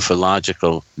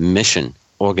ufological mission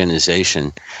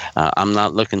organization. I'm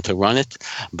not looking to run it,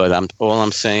 but all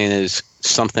I'm saying is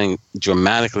something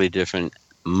dramatically different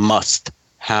must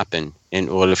happen in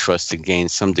order for us to gain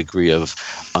some degree of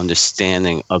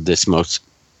understanding of this most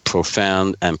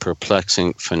profound and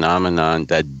perplexing phenomenon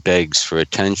that begs for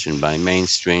attention by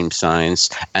mainstream science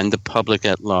and the public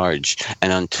at large.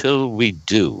 And until we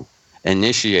do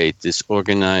initiate this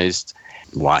organized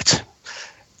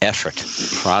effort,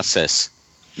 process,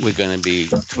 we're going to be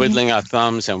twiddling our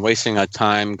thumbs and wasting our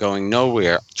time going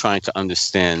nowhere trying to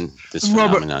understand this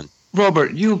phenomenon.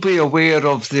 Robert, you'll be aware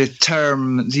of the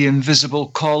term the invisible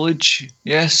college,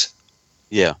 yes?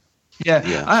 Yeah.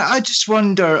 I just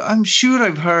wonder, I'm sure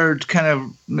I've heard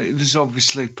it was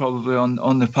obviously probably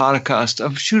on the Paracast,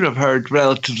 I'm sure I've heard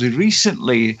relatively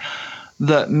recently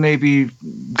that maybe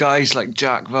guys like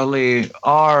Jacques Vallée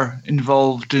are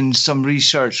involved in some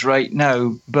research right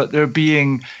now, but they're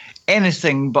being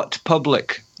anything but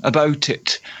public about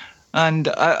it. And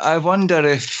I wonder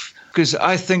if, because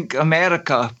I think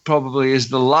America probably is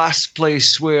the last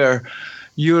place where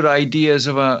your ideas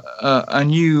of a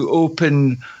new,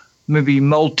 open, maybe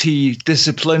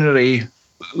multidisciplinary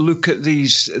look at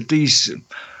these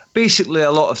basically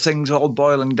a lot of things all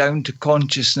boiling down to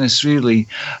consciousness, really.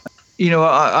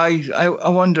 I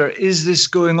wonder, is this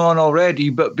going on already,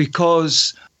 but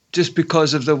because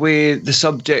of the way the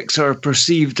subjects are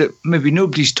perceived that maybe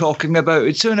nobody's talking about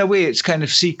it, so in a way it's kind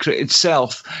of secret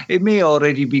itself. It may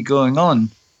already be going on.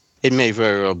 It may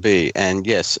very well be. And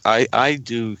yes, I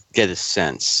do get a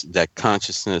sense that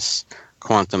consciousness,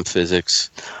 quantum physics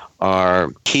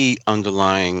are key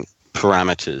underlying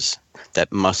parameters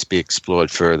that must be explored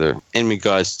further in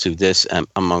regards to this and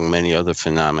among many other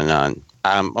phenomena.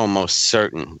 I'm almost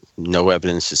certain, no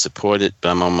evidence to support it, but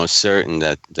I'm almost certain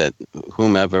that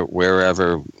whomever,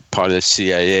 wherever, part of the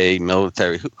CIA,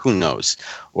 military, who knows,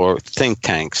 or think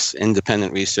tanks,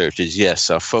 independent researchers, yes,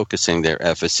 are focusing their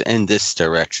efforts in this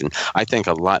direction. I think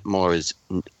a lot more is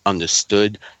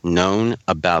understood, known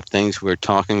about things we're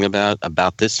talking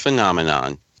about this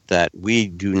phenomenon that we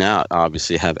do not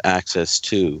obviously have access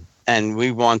to. And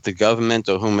we want the government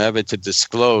or whomever to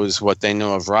disclose what they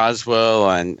know of Roswell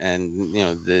and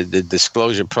the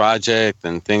Disclosure Project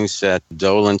and things that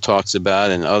Dolan talks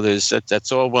about and others.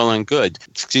 That's all well and good.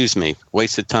 Excuse me,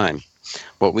 waste of time.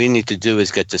 What we need to do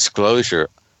is get disclosure,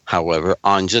 however,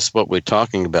 on just what we're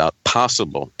talking about,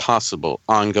 possible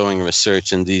ongoing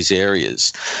research in these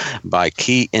areas by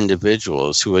key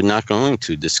individuals who are not going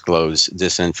to disclose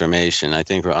this information, I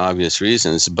think for obvious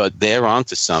reasons, but they're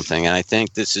onto something. And I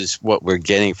think this is what we're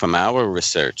getting from our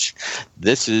research.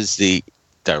 This is the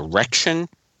direction.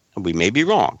 We may be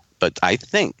wrong, but I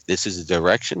think this is the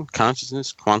direction,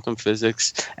 consciousness, quantum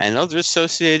physics, and other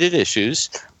associated issues.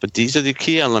 But these are the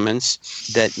key elements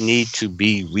that need to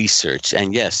be researched.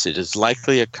 And yes, it is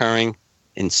likely occurring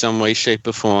in some way, shape,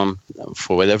 or form,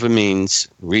 for whatever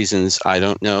reasons, I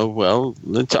don't know, well,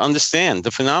 to understand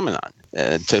the phenomenon.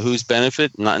 To whose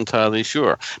benefit, not entirely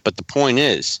sure. But the point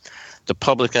is, the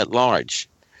public at large,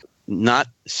 not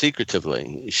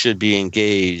secretively, should be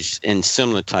engaged in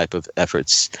similar type of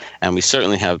efforts. And we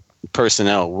certainly have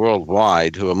personnel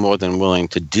worldwide who are more than willing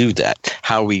to do that.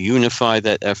 How we unify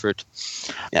that effort,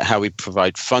 how we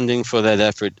provide funding for that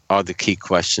effort are the key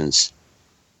questions.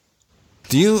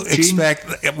 Do you expect,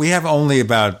 we have only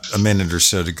about a minute or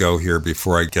so to go here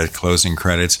before I get closing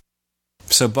credits.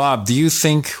 So Bob, do you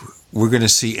think we're going to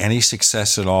see any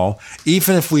success at all,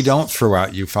 even if we don't throw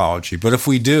out ufology, but if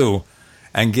we do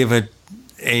and give it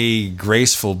a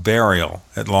graceful burial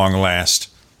at long last,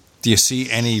 do you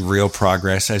see any real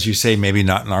progress? As you say, maybe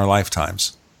not in our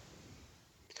lifetimes.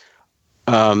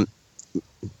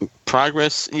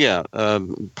 Progress, yeah,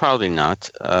 probably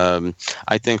not.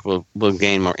 I think we'll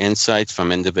gain more insights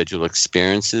from individual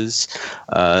experiences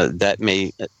that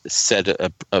may set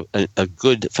a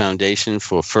good foundation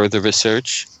for further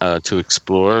research to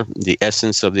explore the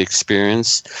essence of the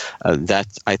experience.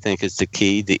 That, I think, is the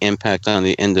key, the impact on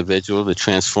the individual, the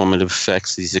transformative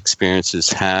effects these experiences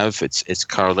have, its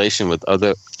correlation with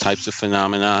other types of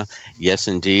phenomena. Yes,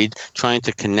 indeed. Trying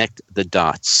to connect the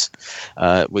dots,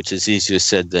 which is easier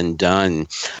said than done.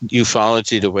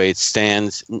 Ufology, the way it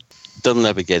stands, they'll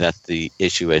never get at the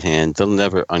issue at hand. They'll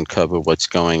never uncover what's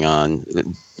going on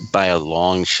by a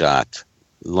long shot.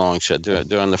 long shot.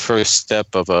 They're on the first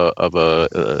step of a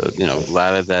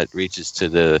ladder that reaches to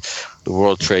the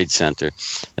World Trade Center.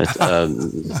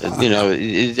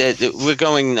 We're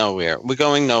going nowhere.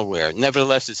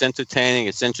 Nevertheless, it's entertaining.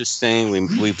 It's interesting.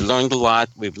 We've learned a lot.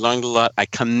 I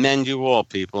commend you all,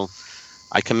 people.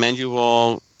 I commend you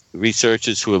all,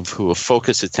 researchers who have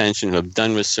focused attention, who have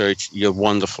done research. You're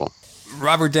wonderful.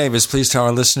 Robert Davis, please tell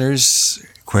our listeners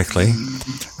quickly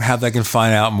how they can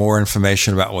find out more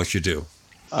information about what you do.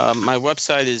 My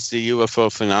website is the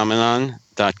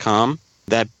UFOphenomenon.com.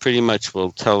 That pretty much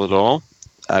will tell it all.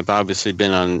 I've obviously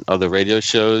been on other radio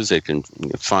shows. They can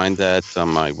find that on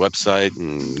my website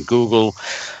and Google.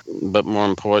 But more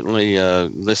importantly,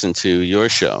 listen to your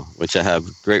show, which I have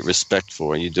great respect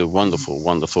for. You do wonderful,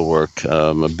 wonderful work.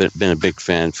 I've been a big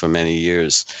fan for many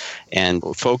years. And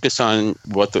focus on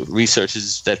what the research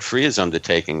is that FREE is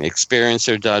undertaking,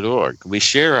 experiencer.org. We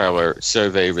share our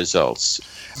survey results.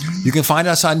 You can find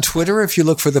us on Twitter if you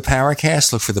look for the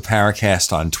Paracast. Look for the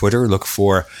Paracast on Twitter. Look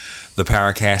for the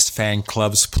Paracast Fan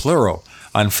Clubs, plural.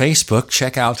 On Facebook,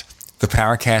 check out the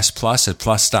Paracast Plus at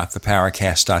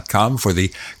plus.theparacast.com for the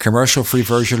commercial-free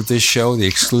version of this show, the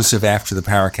exclusive After the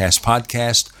Paracast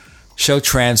podcast, show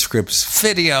transcripts,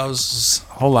 videos,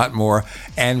 a whole lot more,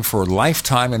 and for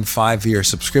lifetime and 5-year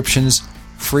subscriptions,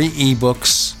 free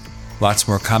ebooks, lots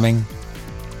more coming.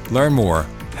 Learn more,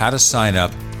 how to sign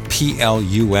up,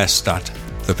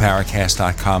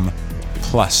 plus.theparacast.com,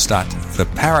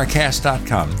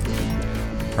 plus.theparacast.com.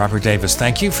 Robert Davis,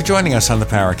 thank you for joining us on the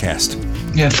Paracast.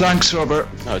 Yeah, thanks, Robert.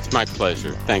 Oh, it's my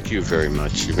pleasure. Thank you very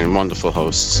much. You've been wonderful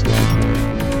hosts.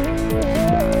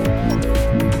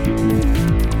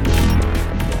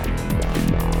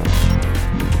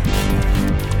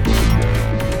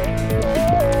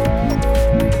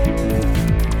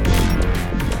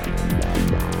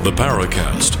 The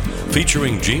Paracast,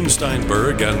 featuring Gene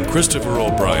Steinberg and Christopher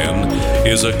O'Brien,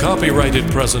 is a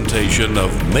copyrighted presentation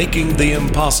of Making the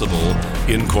Impossible,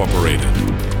 Incorporated.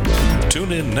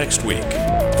 Tune in next week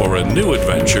for a new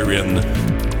adventure in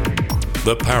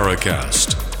The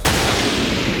Paracast.